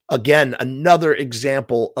 Again, another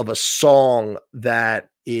example of a song that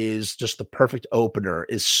is just the perfect opener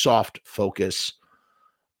is Soft Focus.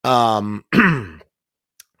 And,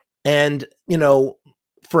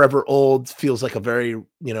 Forever Old feels like a very,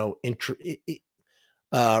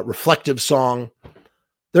 reflective song.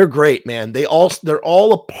 They're great, man. They're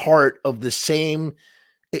all a part of the same.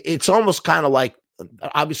 It's almost kind of like,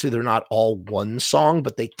 obviously they're not all one song,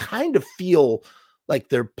 but they kind of feel like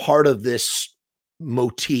they're part of this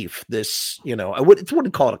motif. This, I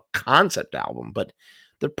wouldn't call it a concept album, but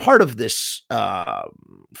they're part of this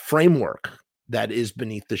framework that is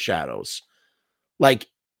Beneath the Shadows. Like,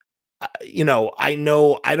 I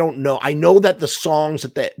know that the songs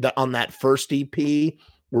that on that first EP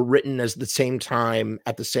were written at the same time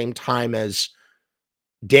as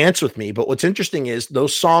Dance With Me. But what's interesting is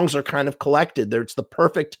those songs are kind of collected. It's the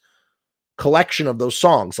perfect collection of those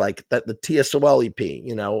songs, like that the TSOL EP.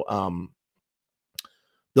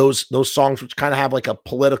 Those songs which kind of have like a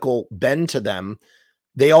political bend to them.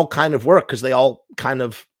 They all kind of work because they all kind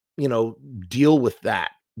of deal with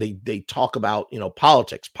that. They talk about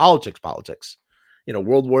politics,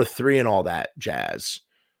 World War III and all that jazz.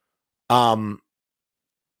 They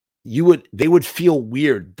would feel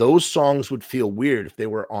weird. Those songs would feel weird if they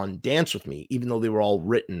were on Dance With Me, even though they were all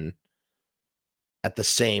written at the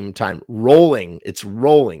same time. Rolling, it's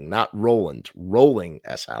Rolling, not Roland. Rolling,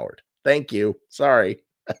 S. Howard. Thank you. Sorry.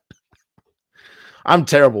 I'm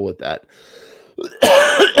terrible with that.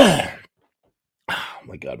 Oh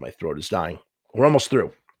my God, my throat is dying. We're almost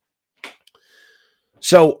through.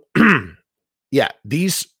 So, yeah,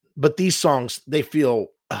 these songs, they feel,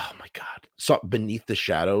 oh my God. So Beneath the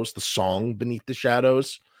Shadows, the song Beneath the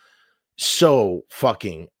Shadows, so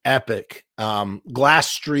fucking epic. Glass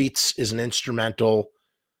Streets is an instrumental.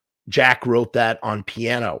 Jack wrote that on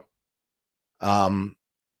piano.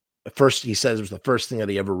 First, he says it was the first thing that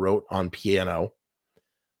he ever wrote on piano.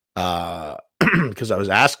 Because I was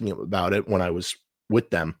asking him about it when I was with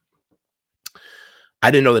them. I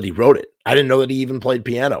didn't know that he wrote it. I didn't know that he even played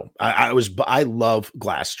piano. I love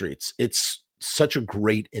Glass Streets. It's such a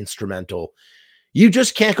great instrumental. You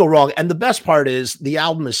just can't go wrong. And the best part is the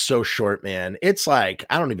album is so short, man. It's like,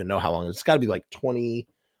 I don't even know how long. It's got to be like 20,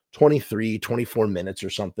 23, 24 minutes or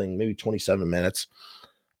something, maybe 27 minutes.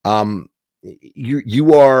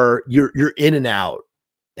 You're in and out.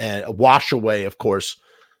 And Wash Away, of course,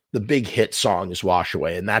 the big hit song is Wash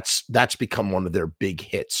Away. And that's become one of their big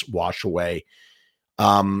hits, Wash Away.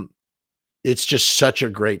 It's just such a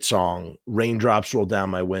great song. Raindrops Roll Down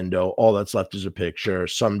My Window. All That's Left Is a Picture.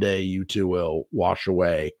 Someday You Too Will. Wash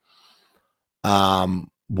Away.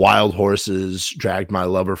 Wild Horses. Dragged My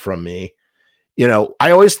Lover From Me. I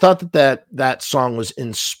always thought that song was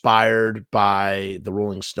inspired by the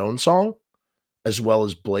Rolling Stones song as well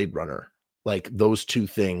as Blade Runner. Like those two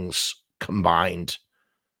things combined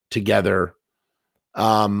together.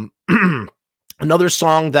 Another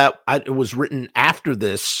song that was written after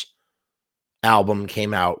this album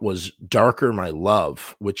came out was Darker My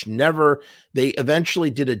Love, which they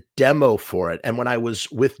eventually did a demo for it. And when I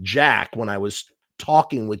was with Jack, when I was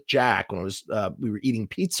talking with Jack, when we were eating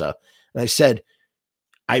pizza, and I said,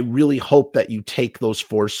 I really hope that you take those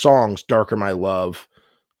 4 songs, Darker My Love,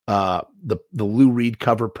 the Lou Reed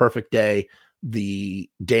cover, Perfect Day, the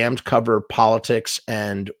Damned cover, Politics,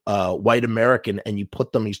 and White American, and you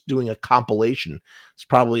put them, he's doing a compilation. It's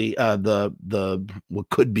probably what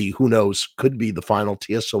could be, who knows, could be the final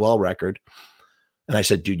TSOL record. And I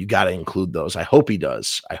said, dude, you got to include those. I hope he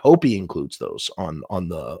does. I hope he includes those on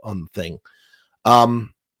the thing. In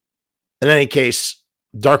any case,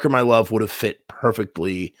 Darker My Love would have fit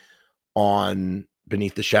perfectly on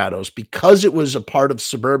Beneath the Shadows because it was a part of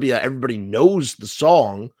Suburbia. Everybody knows the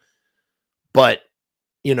song, but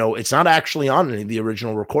it's not actually on any of the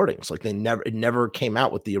original recordings. Like it never came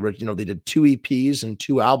out with the original. They did 2 EPs and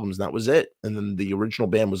 2 albums, and that was it. And then the original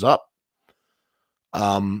band was up.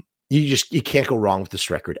 You can't go wrong with this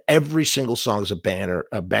record. Every single song is a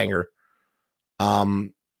banger.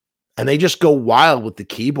 Um, and they just go wild with the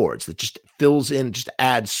keyboards. That just fills in, just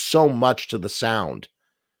adds so much to the sound.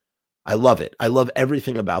 I love it. I love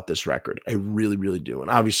everything about this record. I really, really do. And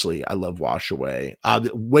obviously, I love Wash Away.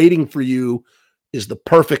 Waiting for You is the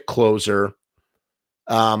perfect closer.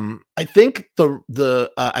 I think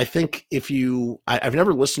I think if you, I've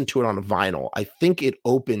never listened to it on a vinyl. I think it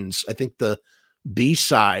opens. I think the B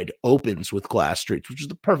side opens with Glass Streets, which is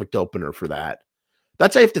the perfect opener for that.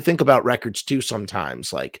 That's how I have to think about records too.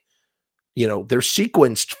 Sometimes, like, they're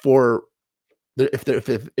sequenced for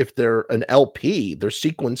if they're an LP, they're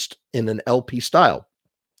sequenced in an LP style,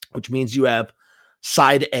 which means you have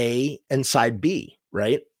side A and side B,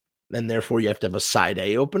 right? And therefore you have to have a side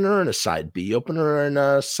A opener and a side B opener and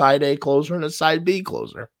a side A closer and a side B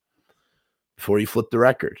closer before you flip the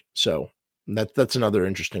record. So that's another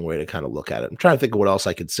interesting way to kind of look at it. I'm trying to think of what else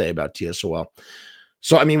I could say about TSOL.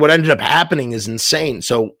 So, I mean, what ended up happening is insane.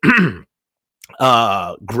 So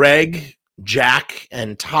Greg, Jack,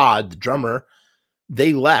 and Todd, the drummer,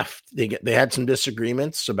 they left. They had some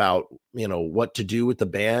disagreements about, what to do with the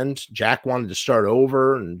band. Jack wanted to start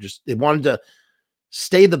over and they wanted to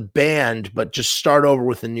stay the band, but just start over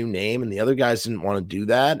with a new name. And the other guys didn't want to do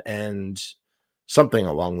that, and something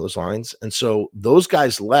along those lines. And so those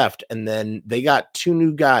guys left, and then they got two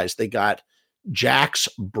new guys. They got Jack's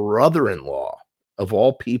brother-in-law, of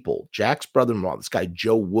all people, Jack's brother-in-law, this guy,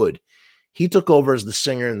 Joe Wood. He took over as the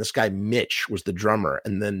singer, and this guy, Mitch, was the drummer.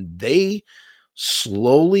 And then they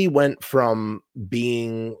slowly went from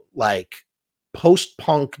being like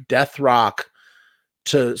post-punk death rock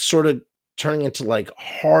to sort of turning into like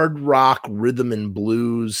hard rock rhythm and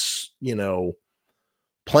blues,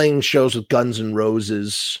 playing shows with Guns N'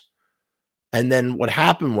 Roses. And then what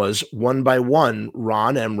happened was, one by one,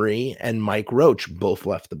 Ron Emery and Mike Roach both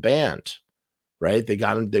left the band, right?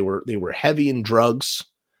 They were heavy in drugs,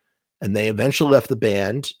 and they eventually left the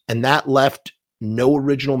band, and that left no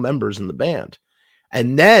original members in the band.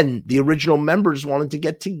 And then the original members wanted to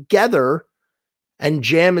get together and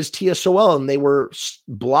jam as TSOL, and they were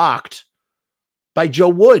blocked by Joe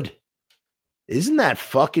Wood. Isn't that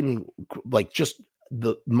fucking like just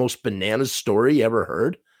the most bananas story you ever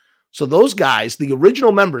heard? So those guys, the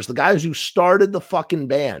original members, the guys who started the fucking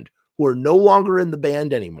band, who are no longer in the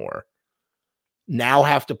band anymore, now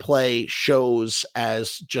have to play shows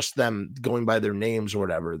as just them, going by their names or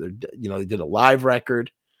whatever. They did a live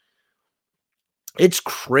record. It's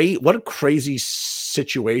crazy. What a crazy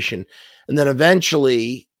situation. And then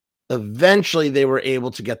eventually they were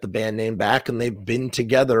able to get the band name back, and they've been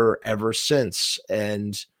together ever since.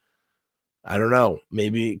 And I don't know,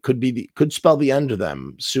 maybe it could spell the end of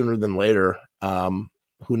them sooner than later. Who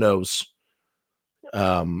knows?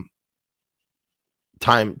 Time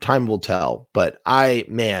will tell. But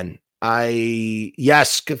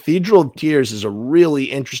yes, Cathedral of Tears is a really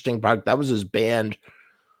interesting project. That was his band.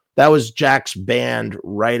 That was Jack's band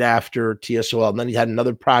right after TSOL. And then he had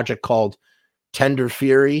another project called Tender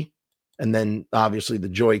Fury, and then obviously the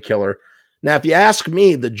Joy Killer. Now, if you ask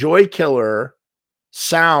me, the Joy Killer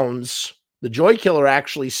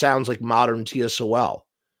actually sounds like modern TSOL.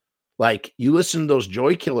 Like, you listen to those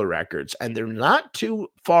Joy Killer records, and they're not too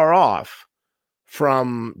far off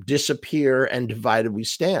from Disappear and Divided We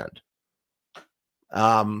Stand,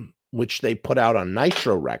 which they put out on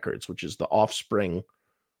Nitro Records, which is the Offspring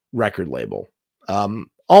record label.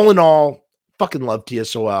 All in all, fucking love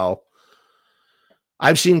TSOL.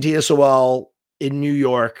 I've seen TSOL in New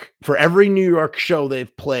York for every New York show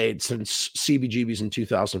they've played since CBGB's in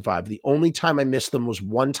 2005. The only time I missed them was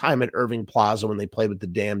one time at Irving Plaza when they played with The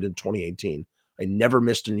Damned in 2018. I never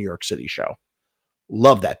missed a New York City show.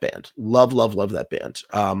 Love that band. Love that band.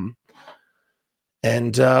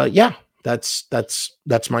 Yeah,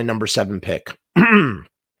 that's my number 7 pick.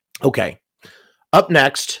 Okay. Up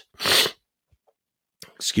next,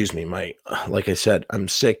 excuse me, like I said, I'm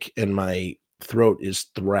sick and my throat is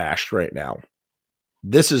thrashed right now.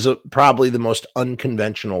 This is probably the most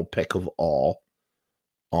unconventional pick of all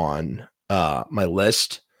on my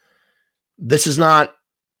list. This is not,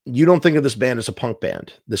 you don't think of this band as a punk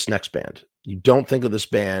band, this next band. You don't think of this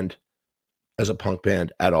band as a punk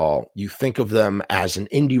band at all. You think of them as an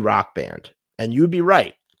indie rock band, and you'd be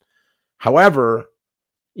right. However,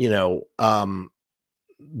 the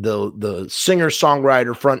singer,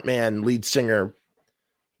 songwriter, frontman, lead singer,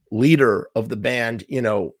 leader of the band,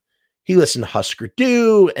 he listened to Husker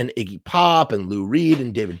Du and Iggy Pop and Lou Reed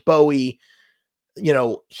and David Bowie.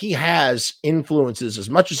 He has influences as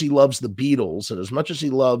much as he loves the Beatles, and as much as he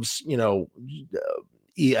loves,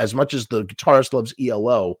 as much as the guitarist loves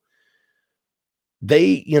ELO.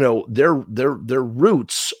 They, their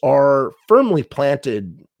roots are firmly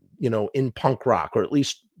planted, in punk rock, or at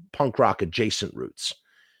least punk rock adjacent roots.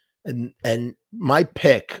 And my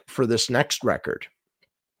pick for this next record,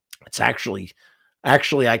 it's actually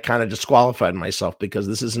I kind of disqualified myself because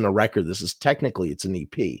this isn't a record. This is technically it's an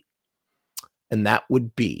EP. And that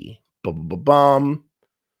would be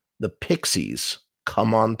the Pixies,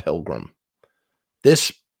 Come On Pilgrim.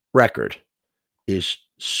 This record is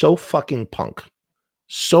so fucking punk.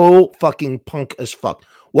 So fucking punk as fuck.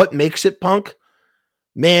 What makes it punk?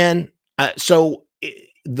 Man,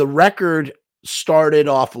 the record started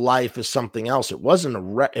off life as something else. It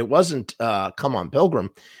wasn't Come On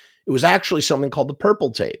Pilgrim. It was actually something called the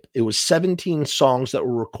Purple Tape. It was 17 songs that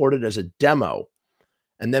were recorded as a demo.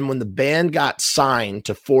 And then when the band got signed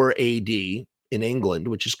to 4AD in England,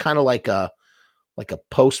 which is kind of like a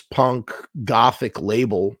post-punk gothic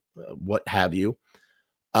label, what have you,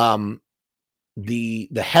 the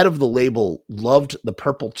head of the label loved the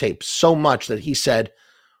Purple Tape so much that he said,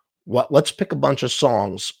 let's pick a bunch of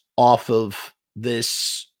songs off of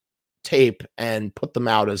this tape and put them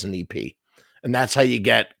out as an EP. And that's how you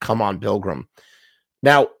get Come On Pilgrim.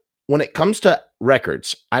 Now, when it comes to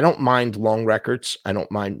records, I don't mind long records. I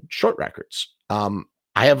don't mind short records. I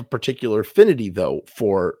have a particular affinity though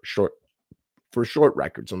for short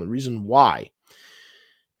records. And the reason why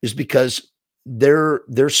is because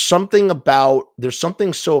there's something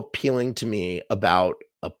so appealing to me about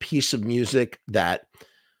a piece of music that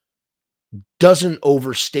doesn't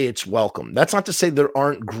overstay its welcome. That's not to say there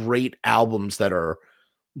aren't great albums that are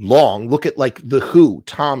long. Look at like The Who,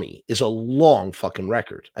 Tommy is a long fucking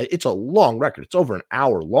record. It's a long record. It's over an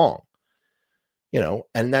hour long,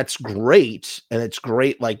 and that's great. And it's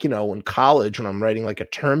great. Like, in college when I'm writing like a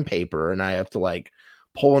term paper and I have to like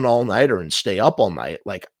pull an all-nighter and stay up all night.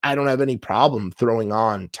 Like, I don't have any problem throwing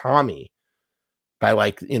on Tommy by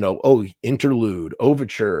like, interlude,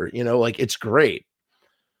 overture, like it's great.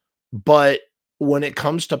 But when it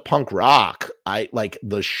comes to punk rock, I like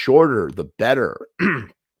the shorter, the better.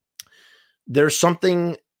 There's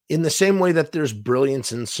something in the same way that there's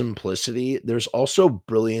brilliance in simplicity, there's also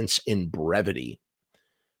brilliance in brevity.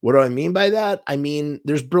 What do I mean by that? I mean,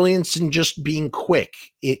 there's brilliance in just being quick,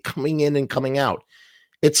 it coming in and coming out.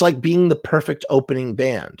 It's like being the perfect opening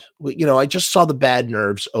band. I just saw the Bad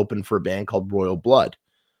Nerves open for a band called Royal Blood.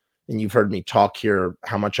 And you've heard me talk here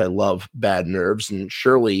how much I love Bad Nerves. And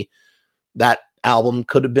surely that album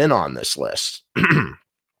could have been on this list.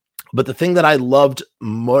 But the thing that I loved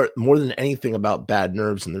more than anything about Bad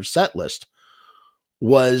Nerves and their set list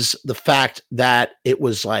was the fact that it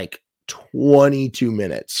was like 22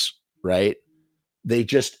 minutes, right? They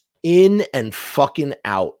just in and fucking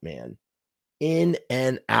out, man. In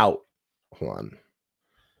and out. Hold on.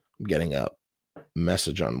 I'm getting a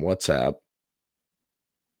message on WhatsApp.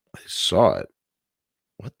 I saw it.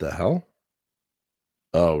 What the hell?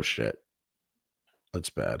 Oh, shit. That's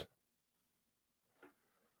bad.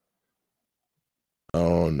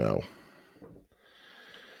 Oh, no.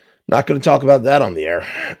 Not going to talk about that on the air.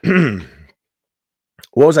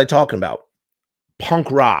 What was I talking about?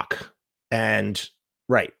 Punk rock. And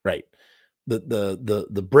right.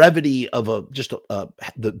 The brevity of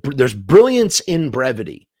there's brilliance in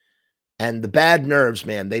brevity. And the Bad Nerves,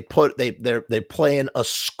 man, they're playing a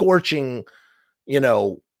scorching,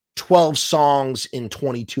 12 songs in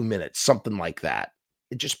 22 minutes, something like that.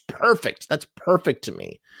 It's just perfect. That's perfect to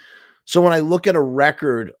me. So when I look at a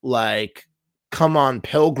record like Come On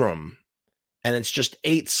Pilgrim, and it's just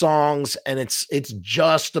 8 songs and it's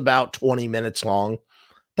just about 20 minutes long,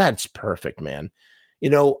 that's perfect, man.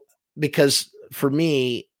 Because for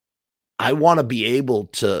me, I want to be able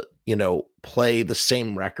to, play the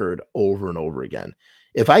same record over and over again.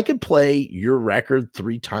 If I could play your record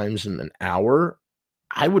 3 times in an hour,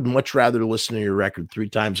 I would much rather listen to your record 3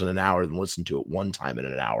 times in an hour than listen to it 1 time in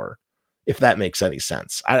an hour, if that makes any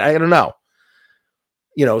sense. I don't know.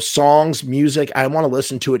 Songs, music, I want to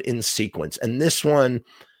listen to it in sequence. And this one,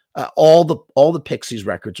 all the Pixies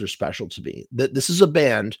records are special to me. This is a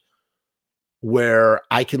band where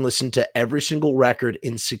I can listen to every single record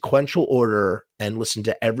in sequential order and listen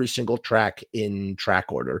to every single track in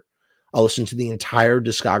track order. I'll listen to the entire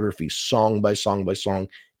discography, song by song by song,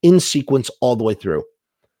 in sequence all the way through.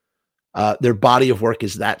 Their body of work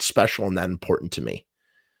is that special and that important to me.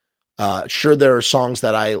 Sure, there are songs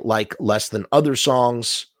that I like less than other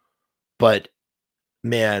songs, but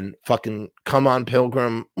man, fucking Come On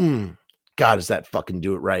Pilgrim, God, does that fucking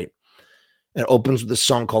do it right. And it opens with a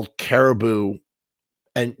song called Caribou.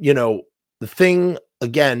 And, the thing,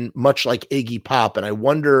 again, much like Iggy Pop, and I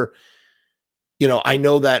wonder, I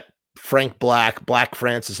know that Frank Black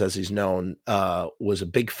Francis, as he's known, was a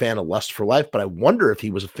big fan of Lust for Life, but I wonder if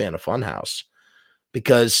he was a fan of Funhouse.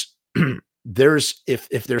 because if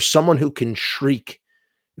there's someone who can shriek,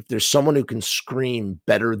 if there's someone who can scream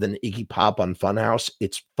better than Iggy Pop on Funhouse,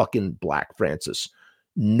 it's fucking Black Francis.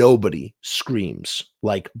 Nobody screams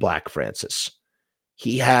like Black Francis.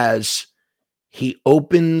 He opens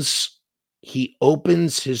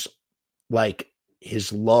his, like,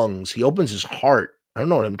 his lungs, he opens his heart. I don't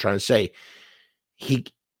know what I'm trying to say. He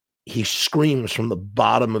screams from the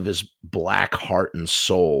bottom of his black heart and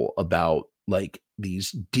soul about, like,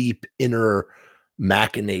 these deep inner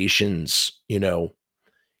machinations. He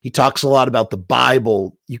talks a lot about the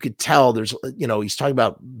Bible. You could tell there's, he's talking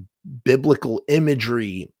about biblical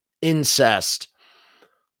imagery, incest,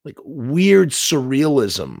 like weird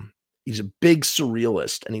surrealism. He's a big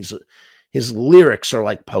surrealist, and his lyrics are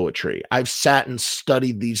like poetry. I've sat and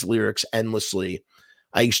studied these lyrics endlessly.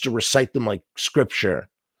 I used to recite them like scripture.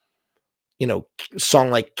 A song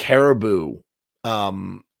like Caribou,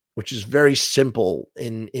 which is very simple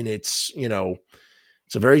in its,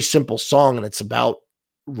 it's a very simple song, and it's about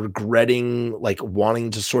regretting, like,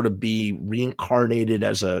 wanting to sort of be reincarnated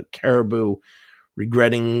as a caribou,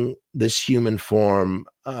 regretting this human form.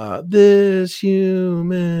 I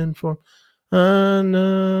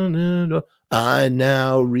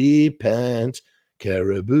now repent,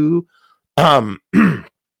 caribou. The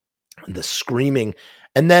screaming.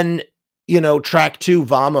 And then, track 2,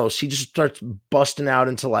 Vamos, he just starts busting out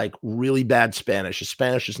into, like, really bad Spanish. His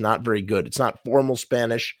Spanish is not very good. It's not formal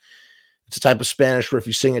Spanish. It's a type of Spanish where if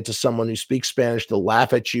you sing it to someone who speaks Spanish, they'll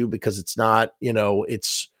laugh at you because it's not,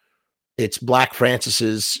 it's Black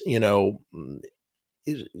Francis's,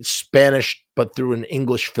 Spanish, but through an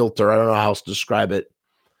English filter. I don't know how else to describe it.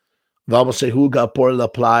 Vamos a jugar por la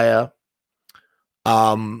playa.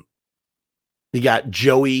 You got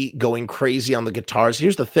Joey going crazy on the guitars.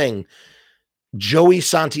 Here's the thing. Joey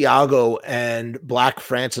Santiago and Black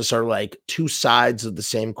Francis are like two sides of the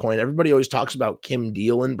same coin. Everybody always talks about Kim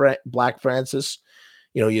Deal and Black Francis.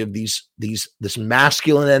 You have this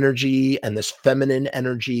masculine energy and this feminine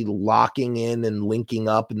energy locking in and linking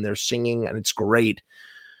up, and they're singing, and it's great.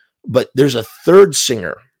 But there's a third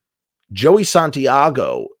singer. Joey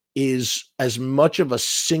Santiago is as much of a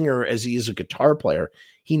singer as he is a guitar player.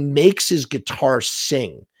 He makes his guitar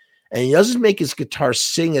sing. And he doesn't make his guitar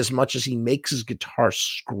sing as much as he makes his guitar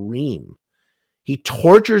scream. He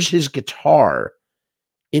tortures his guitar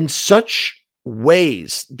in such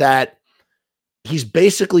ways that he's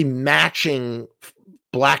basically matching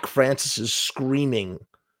Black Francis's screaming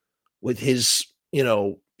with his,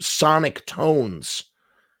 sonic tones.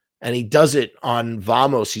 And he does it on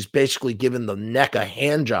Vamos. He's basically given the neck a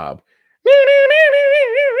hand job.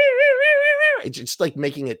 It's like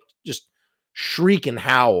making it just shriek and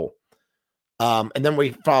howl. And then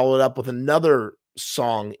we follow it up with another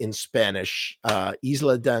song in Spanish,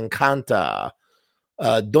 Isla de Encanta,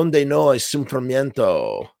 Donde no hay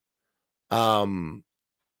sufrimiento. I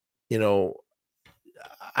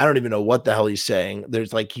don't even know what the hell he's saying.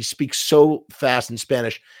 There's like, he speaks so fast in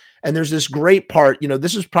Spanish. And there's this great part,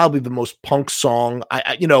 this is probably the most punk song.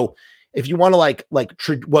 I if you want to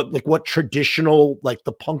what traditional, like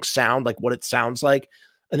the punk sound, like what it sounds like.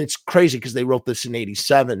 And it's crazy because they wrote this in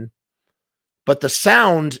 87. But the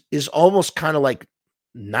sound is almost kind of like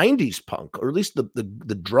 90s punk, or at least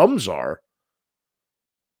the drums are.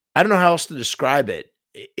 I don't know how else to describe it.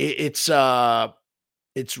 It's a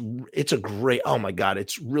great, oh my God,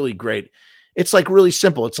 it's really great. It's like really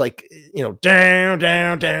simple. It's like, down, down,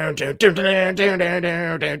 down, down, down, down, down, down,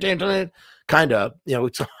 down, down, down, down, kind of,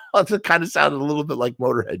 it kind of sounded a little bit like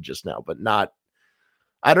Motorhead just now, but not.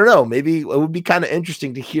 I don't know. Maybe it would be kind of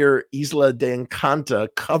interesting to hear Isla de Encanta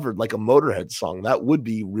covered like a Motorhead song. That would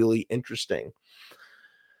be really interesting.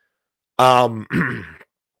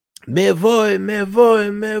 Me voy. No,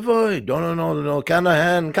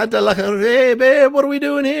 canta la babe. What are we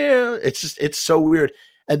doing here? It's so weird.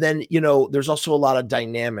 And then, there's also a lot of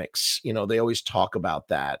dynamics. They always talk about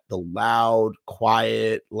that. The loud,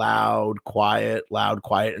 quiet, loud, quiet, loud,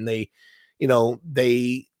 quiet. And they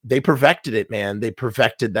perfected it, man. They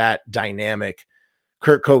perfected that dynamic.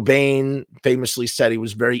 Kurt Cobain famously said he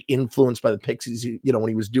was very influenced by the Pixies. When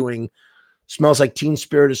he was doing Smells Like Teen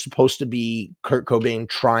Spirit is supposed to be Kurt Cobain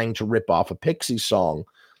trying to rip off a Pixies song,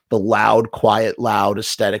 the loud, quiet, loud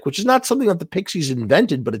aesthetic, which is not something that the Pixies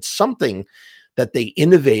invented, but it's something that they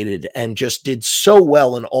innovated and just did so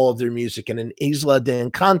well in all of their music. And in Isla de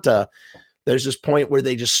Encanta, there's this point where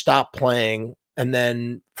they just stop playing, and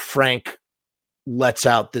then Frank lets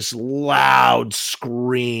out this loud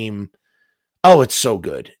scream. Oh, it's so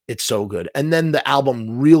good. It's so good. And then the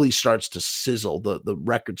album really starts to sizzle. The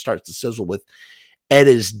record starts to sizzle with Ed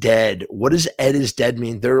Is Dead. What does Ed Is Dead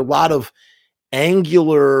mean? There are a lot of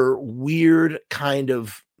angular, weird kind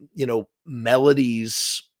of,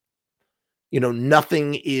 melodies.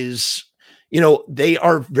 Nothing is, they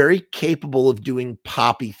are very capable of doing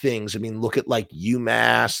poppy things. I mean, look at like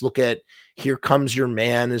UMass, look at Here Comes Your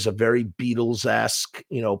Man is a very Beatles-esque,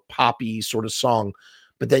 poppy sort of song.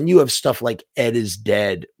 But then you have stuff like Ed is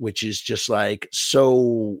Dead, which is just like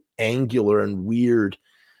so angular and weird.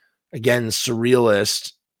 Again,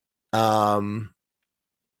 surrealist. And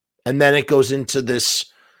then it goes into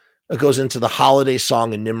the holiday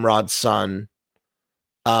song in Nimrod's Son,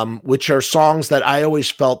 which are songs that I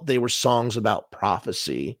always felt they were songs about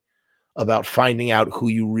prophecy, about finding out who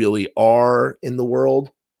you really are in the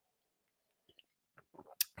world,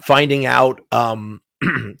 finding out,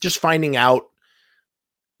 just finding out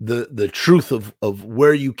the truth of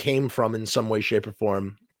where you came from in some way, shape, or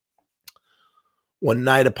form. One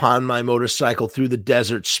night upon my motorcycle through the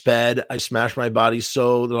desert sped, I smashed my body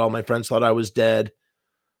so that all my friends thought I was dead.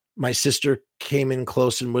 My sister came in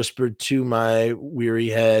close and whispered to my weary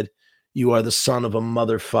head, "You are the son of a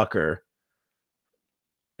motherfucker."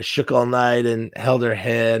 I shook all night and held her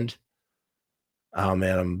hand. Oh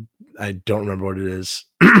man, I don't remember what it is.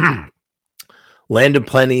 Land of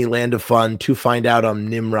plenty, land of fun, to find out I'm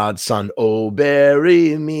Nimrod's son. Oh,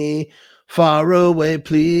 bury me far away,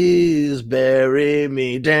 please bury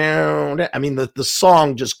me down. I mean, the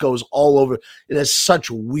song just goes all over. It has such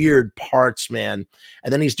weird parts, man.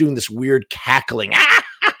 And then he's doing this weird cackling.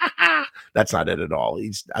 That's not it at all.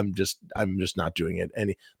 I'm just not doing it.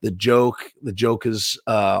 And the joke is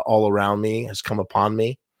all around me, has come upon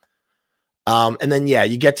me. And then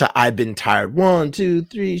you get to I've been tired. 1, 2,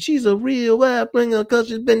 3. She's a real wet bringer because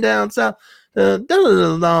she's been down south.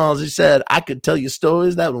 She said, I could tell you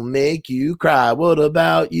stories that will make you cry. What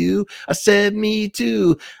about you? I said, me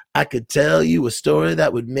too. I could tell you a story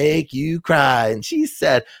that would make you cry. And she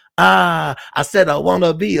said, I said, I want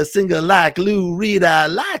to be a singer like Lou Reed. I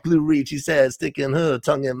like Lou Reed. She said, sticking her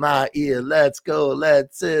tongue in my ear. Let's go.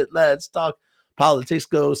 Let's sit. Let's talk. Politics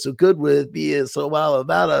goes so good with being so well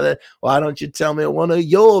about it. Why don't you tell me one of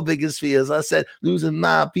your biggest fears? I said, losing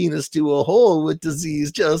my penis to a hole with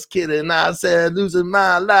disease. Just kidding. I said, losing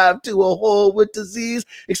my life to a hole with disease.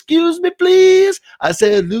 Excuse me, please. I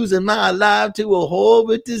said, losing my life to a hole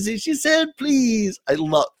with disease. She said, please. I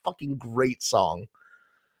love fucking great song.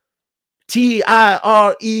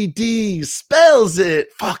 Tired spells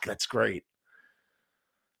it. Fuck, that's great.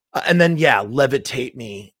 And then, Levitate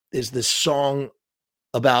Me is this song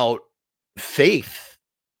about faith.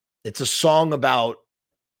 It's a song about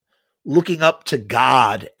looking up to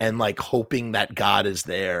God and like hoping that God is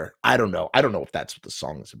there. I don't know if that's what the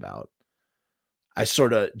song is about. I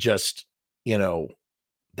sort of just,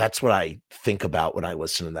 that's what I think about when I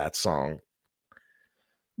listen to that song.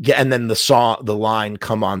 Yeah, and then the line,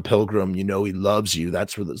 "Come on, Pilgrim, you know he loves you."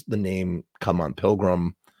 That's where the name "Come on,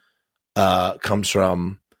 Pilgrim" comes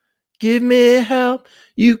from. Give me help,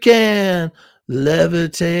 you can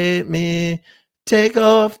levitate me. Take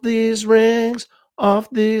off these rings, off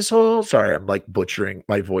these holes. Sorry, I'm like butchering.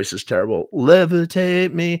 My voice is terrible.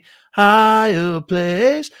 Levitate me higher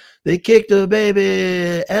place. They kicked a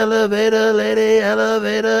baby. Elevator lady,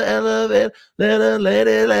 elevator. Let a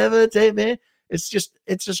lady levitate me. It's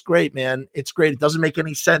just great, man. It's great. It doesn't make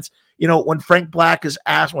any sense. When Frank Black is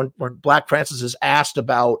asked, when Black Francis is asked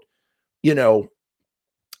about,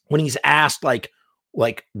 when he's asked like,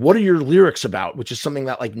 what are your lyrics about? Which is something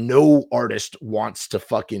that like no artist wants to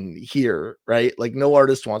fucking hear, right? Like no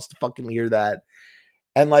artist wants to fucking hear that.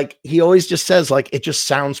 And like, he always just says like, it just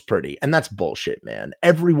sounds pretty. And that's bullshit, man.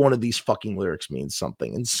 Every one of these fucking lyrics means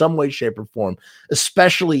something in some way, shape, or form,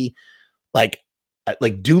 especially like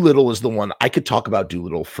Doolittle is the one. I could talk about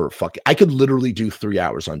Doolittle I could literally do 3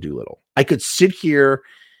 hours on Doolittle. I could sit here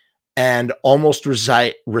and almost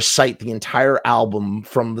recite the entire album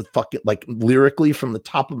from the fucking, like lyrically from the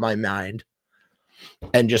top of my mind,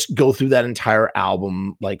 and just go through that entire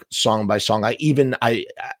album, like song by song. I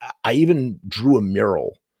even drew a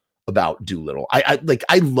mural about Doolittle.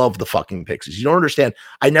 I love the fucking Pixies. You don't understand.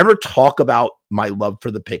 I never talk about my love for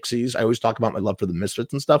the Pixies. I always talk about my love for the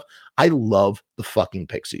Misfits and stuff. I love the fucking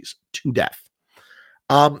Pixies to death.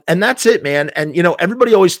 And that's it, man. And,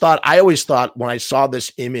 I always thought when I saw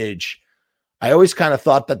this image, I always kind of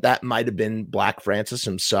thought that might have been Black Francis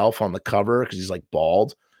himself on the cover, because he's like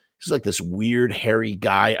bald. He's like this weird, hairy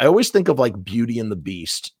guy. I always think of like Beauty and the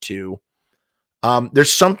Beast too.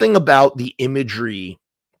 There's something about the imagery.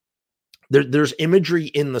 There's imagery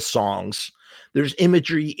in the songs. There's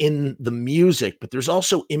imagery in the music, but there's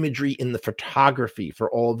also imagery in the photography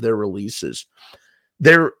for all of their releases.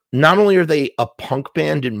 They're not only are they a punk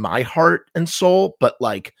band in my heart and soul, but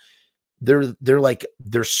like they're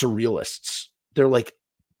surrealists. They're like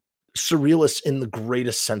surrealists in the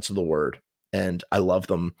greatest sense of the word, and I love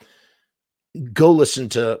them. Go listen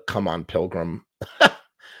to Come On Pilgrim.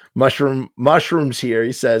 Mushrooms here.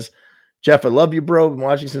 He says, Jeff, I love you, bro. Been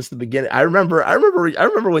watching since the beginning. I remember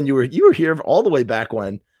when you were here all the way back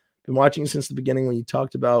when. Been watching since the beginning when you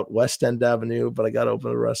talked about West End Avenue, but I got to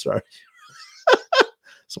open a restaurant.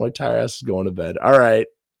 So my tired ass is going to bed. All right.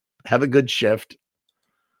 Have a good shift.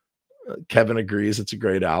 Kevin agrees. It's a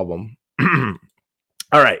great album. All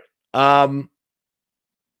right.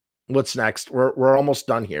 What's next? We're almost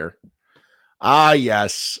done here.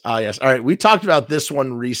 Yes. All right. We talked about this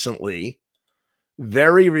one recently,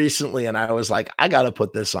 very recently, and I was like, I got to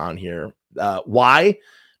put this on here. Why?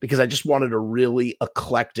 Because I just wanted a really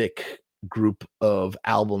eclectic group of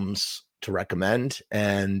albums to recommend,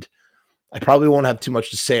 and I probably won't have too much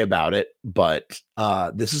to say about it, but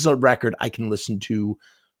this is a record I can listen to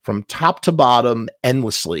from top to bottom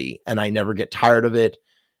endlessly, and I never get tired of it.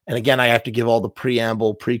 And again, I have to give all the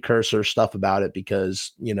precursor stuff about it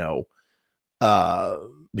because,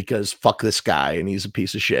 because fuck this guy and he's a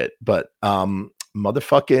piece of shit. But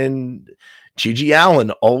motherfucking G.G.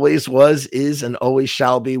 Allin always was, is, and always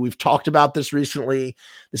shall be. We've talked about this recently.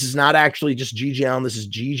 This is not actually just G.G. Allin. This is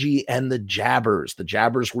G.G. and the Jabbers. The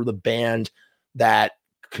Jabbers were the band that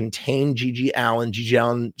contained G.G. Allin. G.G.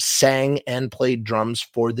 Allin sang and played drums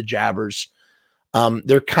for the Jabbers.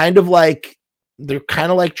 They're kind of like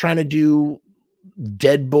trying to do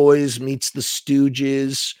Dead Boys meets the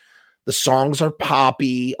Stooges. The songs are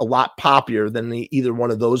poppy, a lot poppier than either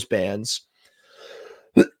one of those bands.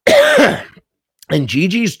 And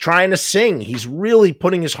Gigi's trying to sing. He's really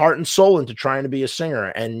putting his heart and soul into trying to be a singer.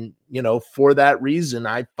 And, for that reason,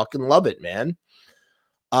 I fucking love it, man.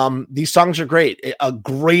 These songs are great. A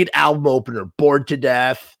great album opener, Bored to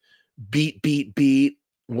Death, Beat, Beat, Beat,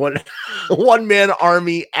 One Man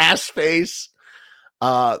Army, Ass Face.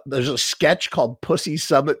 There's a sketch called Pussy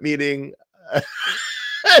Summit Meeting,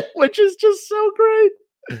 which is just so great.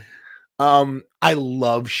 I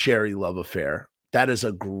love Sherry Love Affair. That is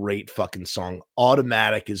a great fucking song.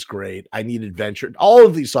 Automatic is great. I Need Adventure. All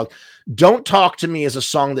of these songs. Don't Talk to Me is a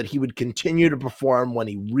song that he would continue to perform when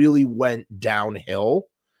he really went downhill.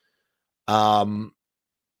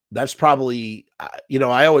 That's probably,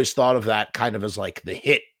 I always thought of that kind of as like the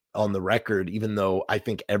hit on the record, even though I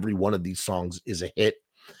think every one of these songs is a hit.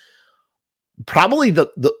 Probably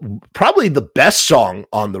the best song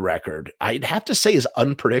on the record, I'd have to say, is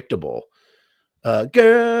Unpredictable.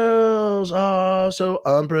 Girls are so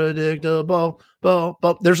unpredictable.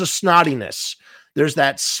 But there's a snottiness. There's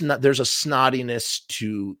a snottiness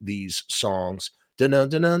to these songs. I mean,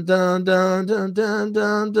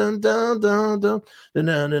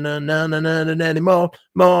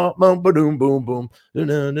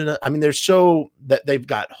 they're so that they've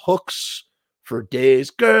got hooks for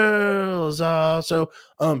days. Girls are so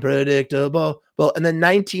unpredictable. Well, and then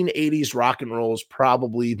 1980s rock and roll is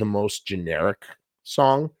probably the most generic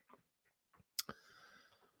song.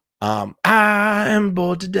 I am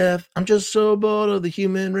bored to death. I'm just so bored of the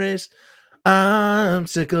human race. I'm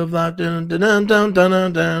sick of life. Dun, dun, dun, dun,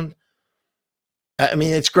 dun, dun. I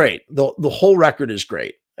mean, it's great. The whole record is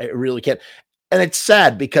great. It really can. And it's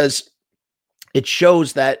sad because it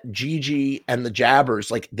shows that Gigi and the Jabbers,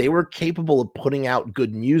 like, they were capable of putting out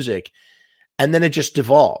good music, and then it just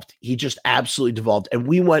devolved. He just absolutely devolved. And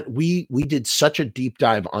we did such a deep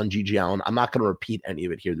dive on G.G. Allin. I'm not going to repeat any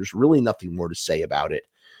of it here. There's really nothing more to say about it,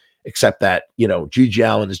 except that, G.G.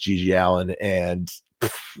 Allin is G.G. Allin, and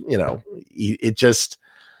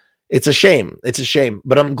it's a shame. It's a shame,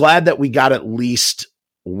 but I'm glad that we got at least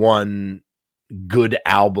one good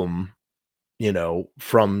album,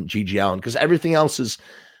 from G.G. Allin, because everything else is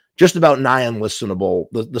just about nigh unlistenable.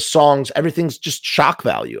 The songs, everything's just shock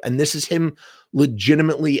value. And this is him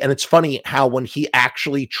legitimately. And it's funny how when he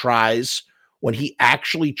actually tried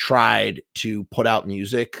to put out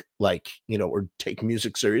music, or take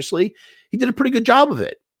music seriously, he did a pretty good job of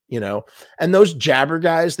it. And those Jabber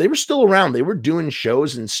guys, they were still around. They were doing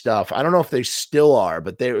shows and stuff. I don't know if they still are,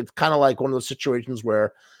 but it's kind of like one of those situations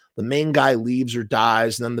where the main guy leaves or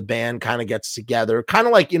dies, and then the band kind of gets together. Kind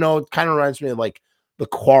of like, it kind of reminds me of like the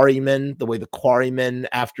Quarrymen, the way the Quarrymen,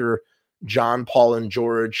 after John, Paul, and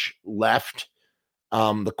George left,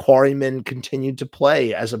 the Quarrymen continued to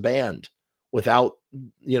play as a band without,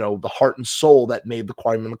 the heart and soul that made the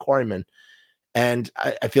Quarrymen. And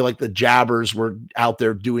I feel like the Jabbers were out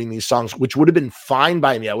there doing these songs, which would have been fine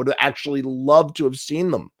by me. I would have actually loved to have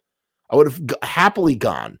seen them. I would have happily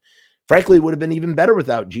gone. Frankly, it would have been even better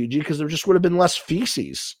without Gigi, because there just would have been less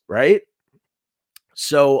feces, right?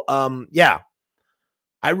 So, yeah.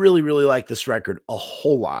 I really, really like this record a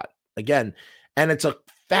whole lot. Again, and it's a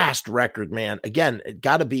fast record, man. Again,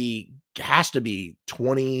 has to be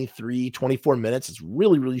 23, 24 minutes. It's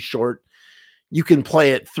really, really short. You can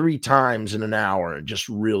play it 3 times in an hour and just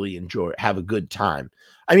really enjoy it, have a good time.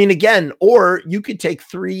 I mean, again, or you could take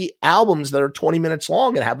 3 albums that are 20 minutes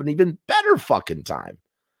long and have an even better fucking time.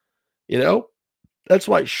 You know? That's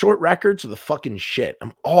why short records are the fucking shit.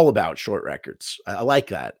 I'm all about short records. I like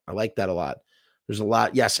that. I like that a lot. There's a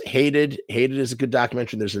lot. Yes, Hated. Hated is a good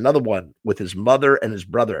documentary. There's another one with his mother and his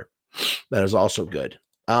brother that is also good.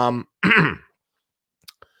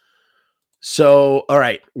 So, all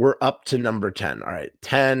right, we're up to number 10. All right,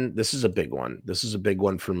 10. This is a big one. This is a big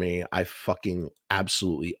one for me. I fucking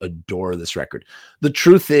absolutely adore this record. The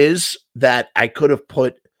truth is that I could have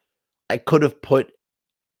put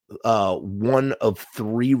one of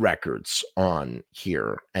 3 records on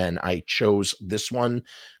here, and I chose this one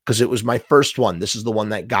because it was my first one. This is the one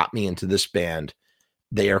that got me into this band.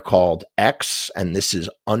 They are called X, and this is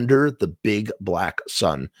Under the Big Black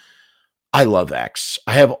Sun. I love X.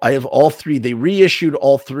 I have all 3. They reissued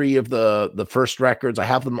all 3 of the first records. I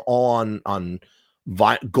have them all on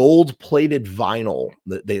gold plated vinyl.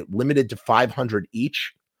 They limited to 500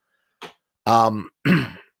 each.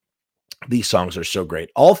 These songs are so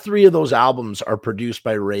great. All 3 of those albums are produced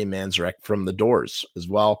by Ray Manzarek from The Doors as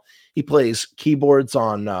well. He plays keyboards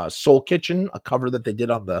on Soul Kitchen, a cover that they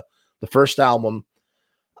did on the first album.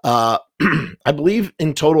 I believe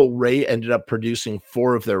in total, Ray ended up producing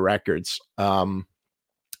 4 of their records.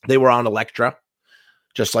 They were on Elektra,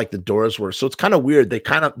 just like the Doors were. So it's kind of weird.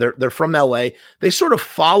 They're from LA. They sort of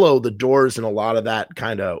follow the Doors in a lot of that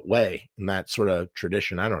kind of way, in that sort of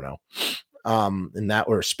tradition. I don't know. In that,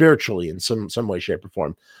 or spiritually in some way, shape, or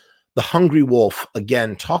form. The Hungry Wolf,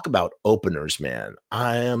 again, talk about openers, man.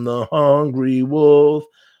 I am the hungry wolf.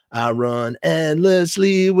 I run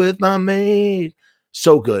endlessly with my mate.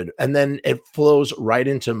 So good. And then it flows right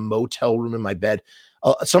into Motel Room in My Bed.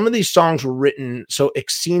 Some of these songs were written, so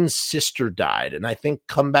Exine's sister died, and I think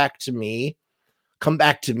Come Back to Me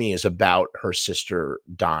is about her sister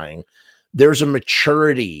dying. There's a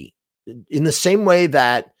maturity in the same way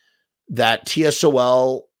that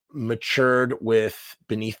TSOL matured with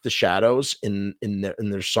Beneath the Shadows in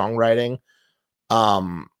their songwriting.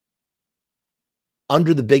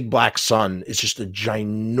 Under the Big Black Sun is just a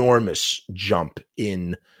ginormous jump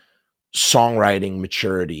in songwriting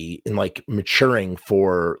maturity, in like maturing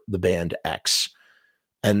for the band X.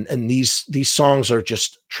 And these songs are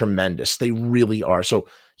just tremendous. They really are. So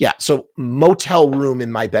yeah, so Motel Room in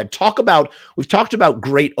My Bed. We've talked about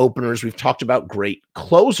great openers. We've talked about great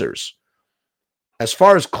closers. As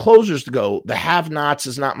far as closers go, The Have-Nots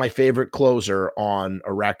is not my favorite closer on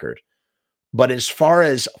a record. But as far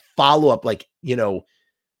as follow-up, like, you know,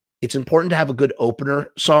 it's important to have a good opener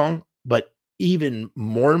song, but even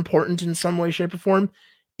more important in some way, shape, or form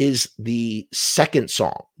is the second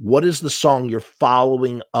song. What is the song you're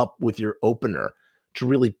following up with your opener to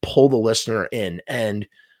really pull the listener in? And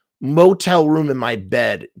Motel Room in My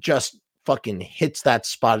Bed just fucking hits that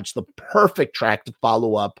spot. It's the perfect track to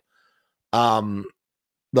follow up The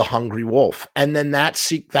Hungry Wolf. And then that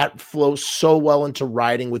flows so well into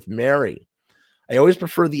Riding with Mary. I always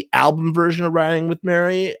prefer the album version of Riding with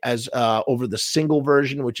Mary as over the single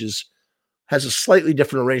version, which has a slightly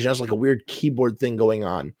different arrangement. It has like a weird keyboard thing going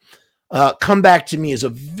on. Come Back to Me is a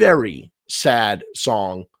very sad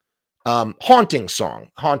song. Haunting song.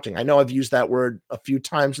 Haunting. I know I've used that word a few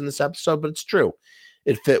times in this episode, but it's true.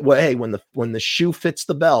 It fit. Well, hey, when the shoe fits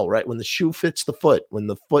the bell, right? When the shoe fits the foot, when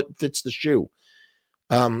the foot fits the shoe.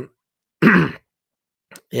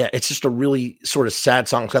 Yeah, it's just a really sort of sad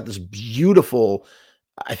song. It's got this beautiful,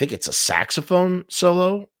 I think it's a saxophone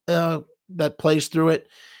solo that plays through it.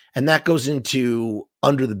 And that goes into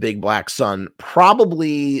Under the Big Black Sun,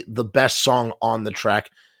 probably the best song on the track.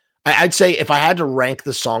 I'd say if I had to rank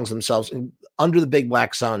the songs themselves, Under the Big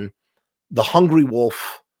Black Sun, The Hungry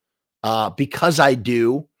Wolf, Because I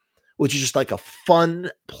Do, which is just like a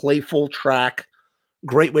fun, playful track.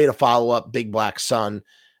 Great way to follow up Big Black Sun.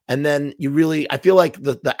 And then I feel like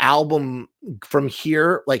the album from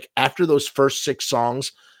here, like after those first 6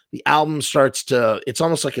 songs, the album it's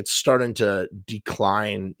almost like it's starting to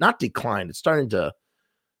decline, not decline. It's starting to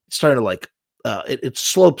like, it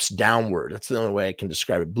slopes downward. That's the only way I can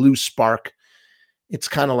describe it. Blue Spark. It's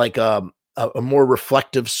kind of like a more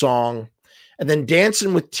reflective song. And then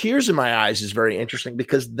Dancing with Tears in My Eyes is very interesting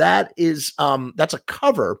because that's a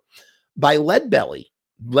cover by Leadbelly.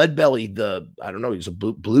 Leadbelly, I don't know, he's a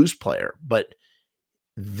blues player, but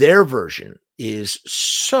their version is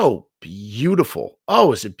so beautiful.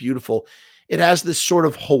 Oh, is it beautiful? it has this sort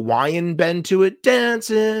of Hawaiian bend to it.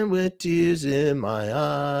 Dancing with tears in my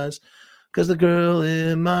eyes, 'cause the girl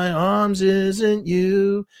in my arms isn't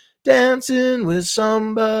you. Dancing with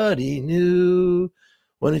somebody new.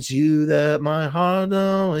 When it's you that my heart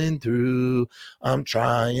going through. I'm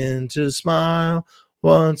trying to smile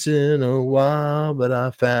once in a while, but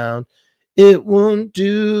I found it won't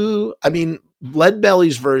do. I mean,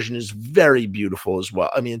 Leadbelly's version is very beautiful as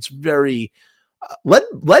well. I mean, it's very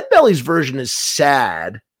Leadbelly's version is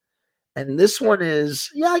sad, and this one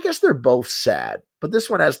is, yeah, I guess they're both sad, but this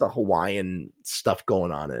one has the Hawaiian stuff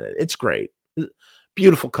going on in it. It's great,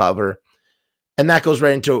 beautiful cover, and that goes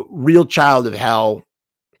right into "Real Child of Hell,"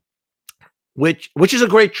 which is a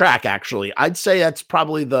great track. Actually, I'd say that's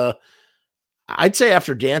probably I'd say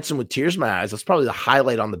after Dancing with Tears in My Eyes, that's probably the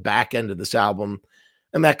highlight on the back end of this album.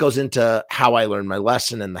 And that goes into How I Learned My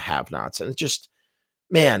Lesson and the Have-Nots. And it's just,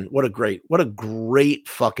 man, what a great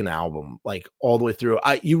fucking album. Like all the way through.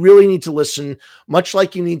 You really need to listen, much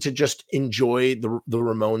like you need to just enjoy the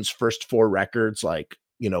Ramones' first 4 records, like,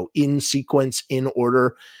 you know, in sequence, in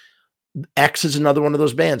order. X is another one of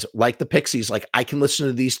those bands, like the Pixies. Like, I can listen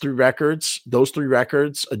to those 3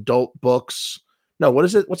 records, Adult Books. No, what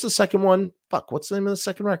is it? What's the second one? Fuck, what's the name of the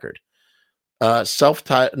second record? Los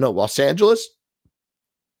Angeles.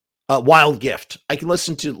 Wild Gift. I can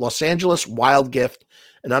listen to Los Angeles, Wild Gift,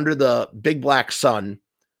 and Under the Big Black Sun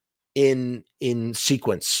in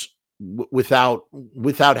sequence without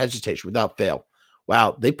hesitation, without fail.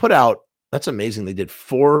 Wow, they put out, that's amazing. They did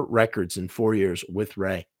 4 records in 4 years with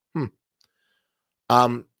Ray.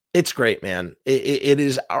 It's great, man. It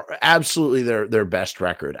is absolutely their best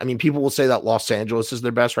record. I mean, people will say that Los Angeles is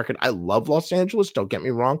their best record. I love Los Angeles. Don't get me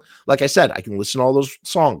wrong. Like I said, I can listen to all those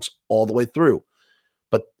songs all the way through.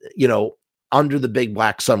 But, you know, Under the Big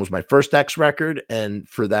Black Sun was my first X record. And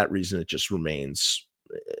for that reason, it just remains,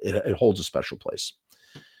 it holds a special place.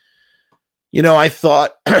 You know, I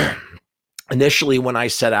thought initially when I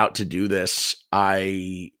set out to do this,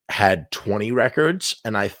 I had 20 records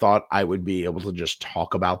and I thought I would be able to just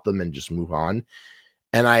talk about them and just move on.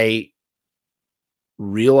 And I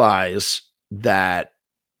realized that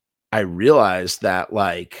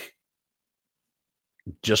like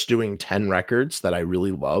just doing 10 records that I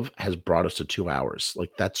really love has brought us to 2 hours.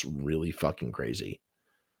 Like, that's really fucking crazy.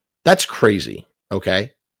 That's crazy.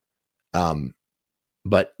 Okay.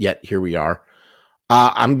 But yet here we are.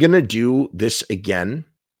 I'm going to do this again.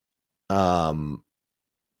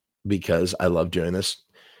 Because I love doing this.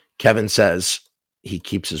 Kevin says he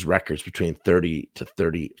keeps his records between 30 to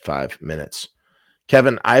 35 minutes.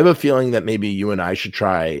 Kevin, I have a feeling that maybe you and I should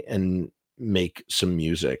try and make some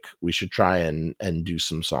music. We should try and do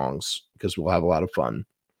some songs because we'll have a lot of fun.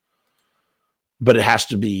 But it has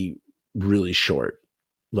to be really short,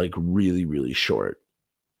 like really, really short.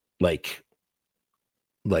 Like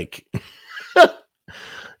like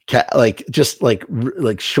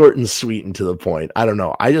short and sweet and to the point. I don't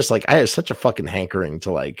know. I have such a fucking hankering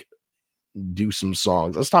to like do some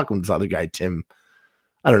songs. I was talking with this other guy, Tim.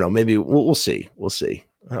 I don't know. Maybe we'll see. We'll see.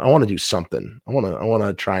 I want to do something. I want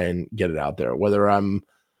to try and get it out there, whether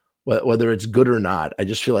it's good or not. I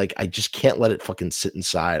just feel like I just can't let it fucking sit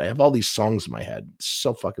inside. I have all these songs in my head. It's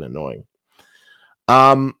so fucking annoying.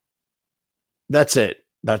 That's it.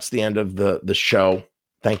 That's the end of the show.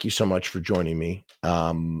 Thank you so much for joining me.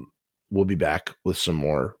 We'll be back with some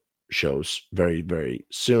more shows very, very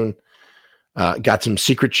soon. Got some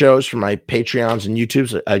secret shows for my Patreons and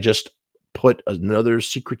YouTubes. I just put another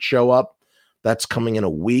secret show up. That's coming in a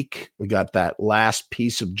week. We got that last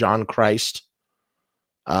piece of John Christ,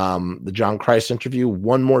 the John Christ interview.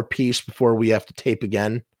 One more piece before we have to tape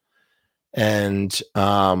again. And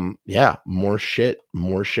yeah, more shit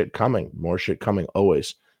coming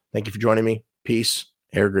always. Thank you for joining me. Peace.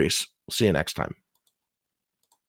 Hair grease. We'll see you next time.